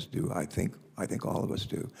deeply, as do I think all of us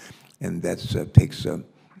do, and that takes.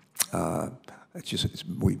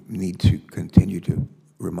 We need to continue to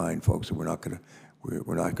remind folks that we're not going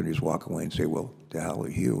to just walk away and say, well, to hell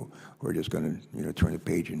with you. We're just going to turn the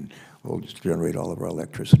page and we'll just generate all of our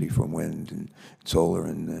electricity from wind and solar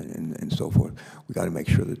and so forth. We got to make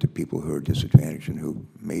sure that the people who are disadvantaged and who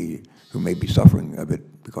may be suffering a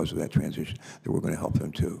bit because of that transition, that we're going to help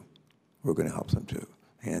them too. We're going to help them too,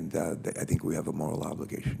 and I think we have a moral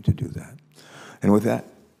obligation to do that. And with that,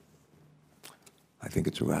 I think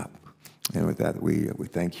it's a wrap. And with that, we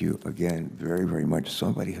thank you again very, very much.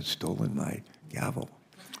 Somebody has stolen my gavel,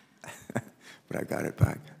 but I got it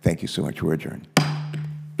back. Thank you so much. We're adjourned.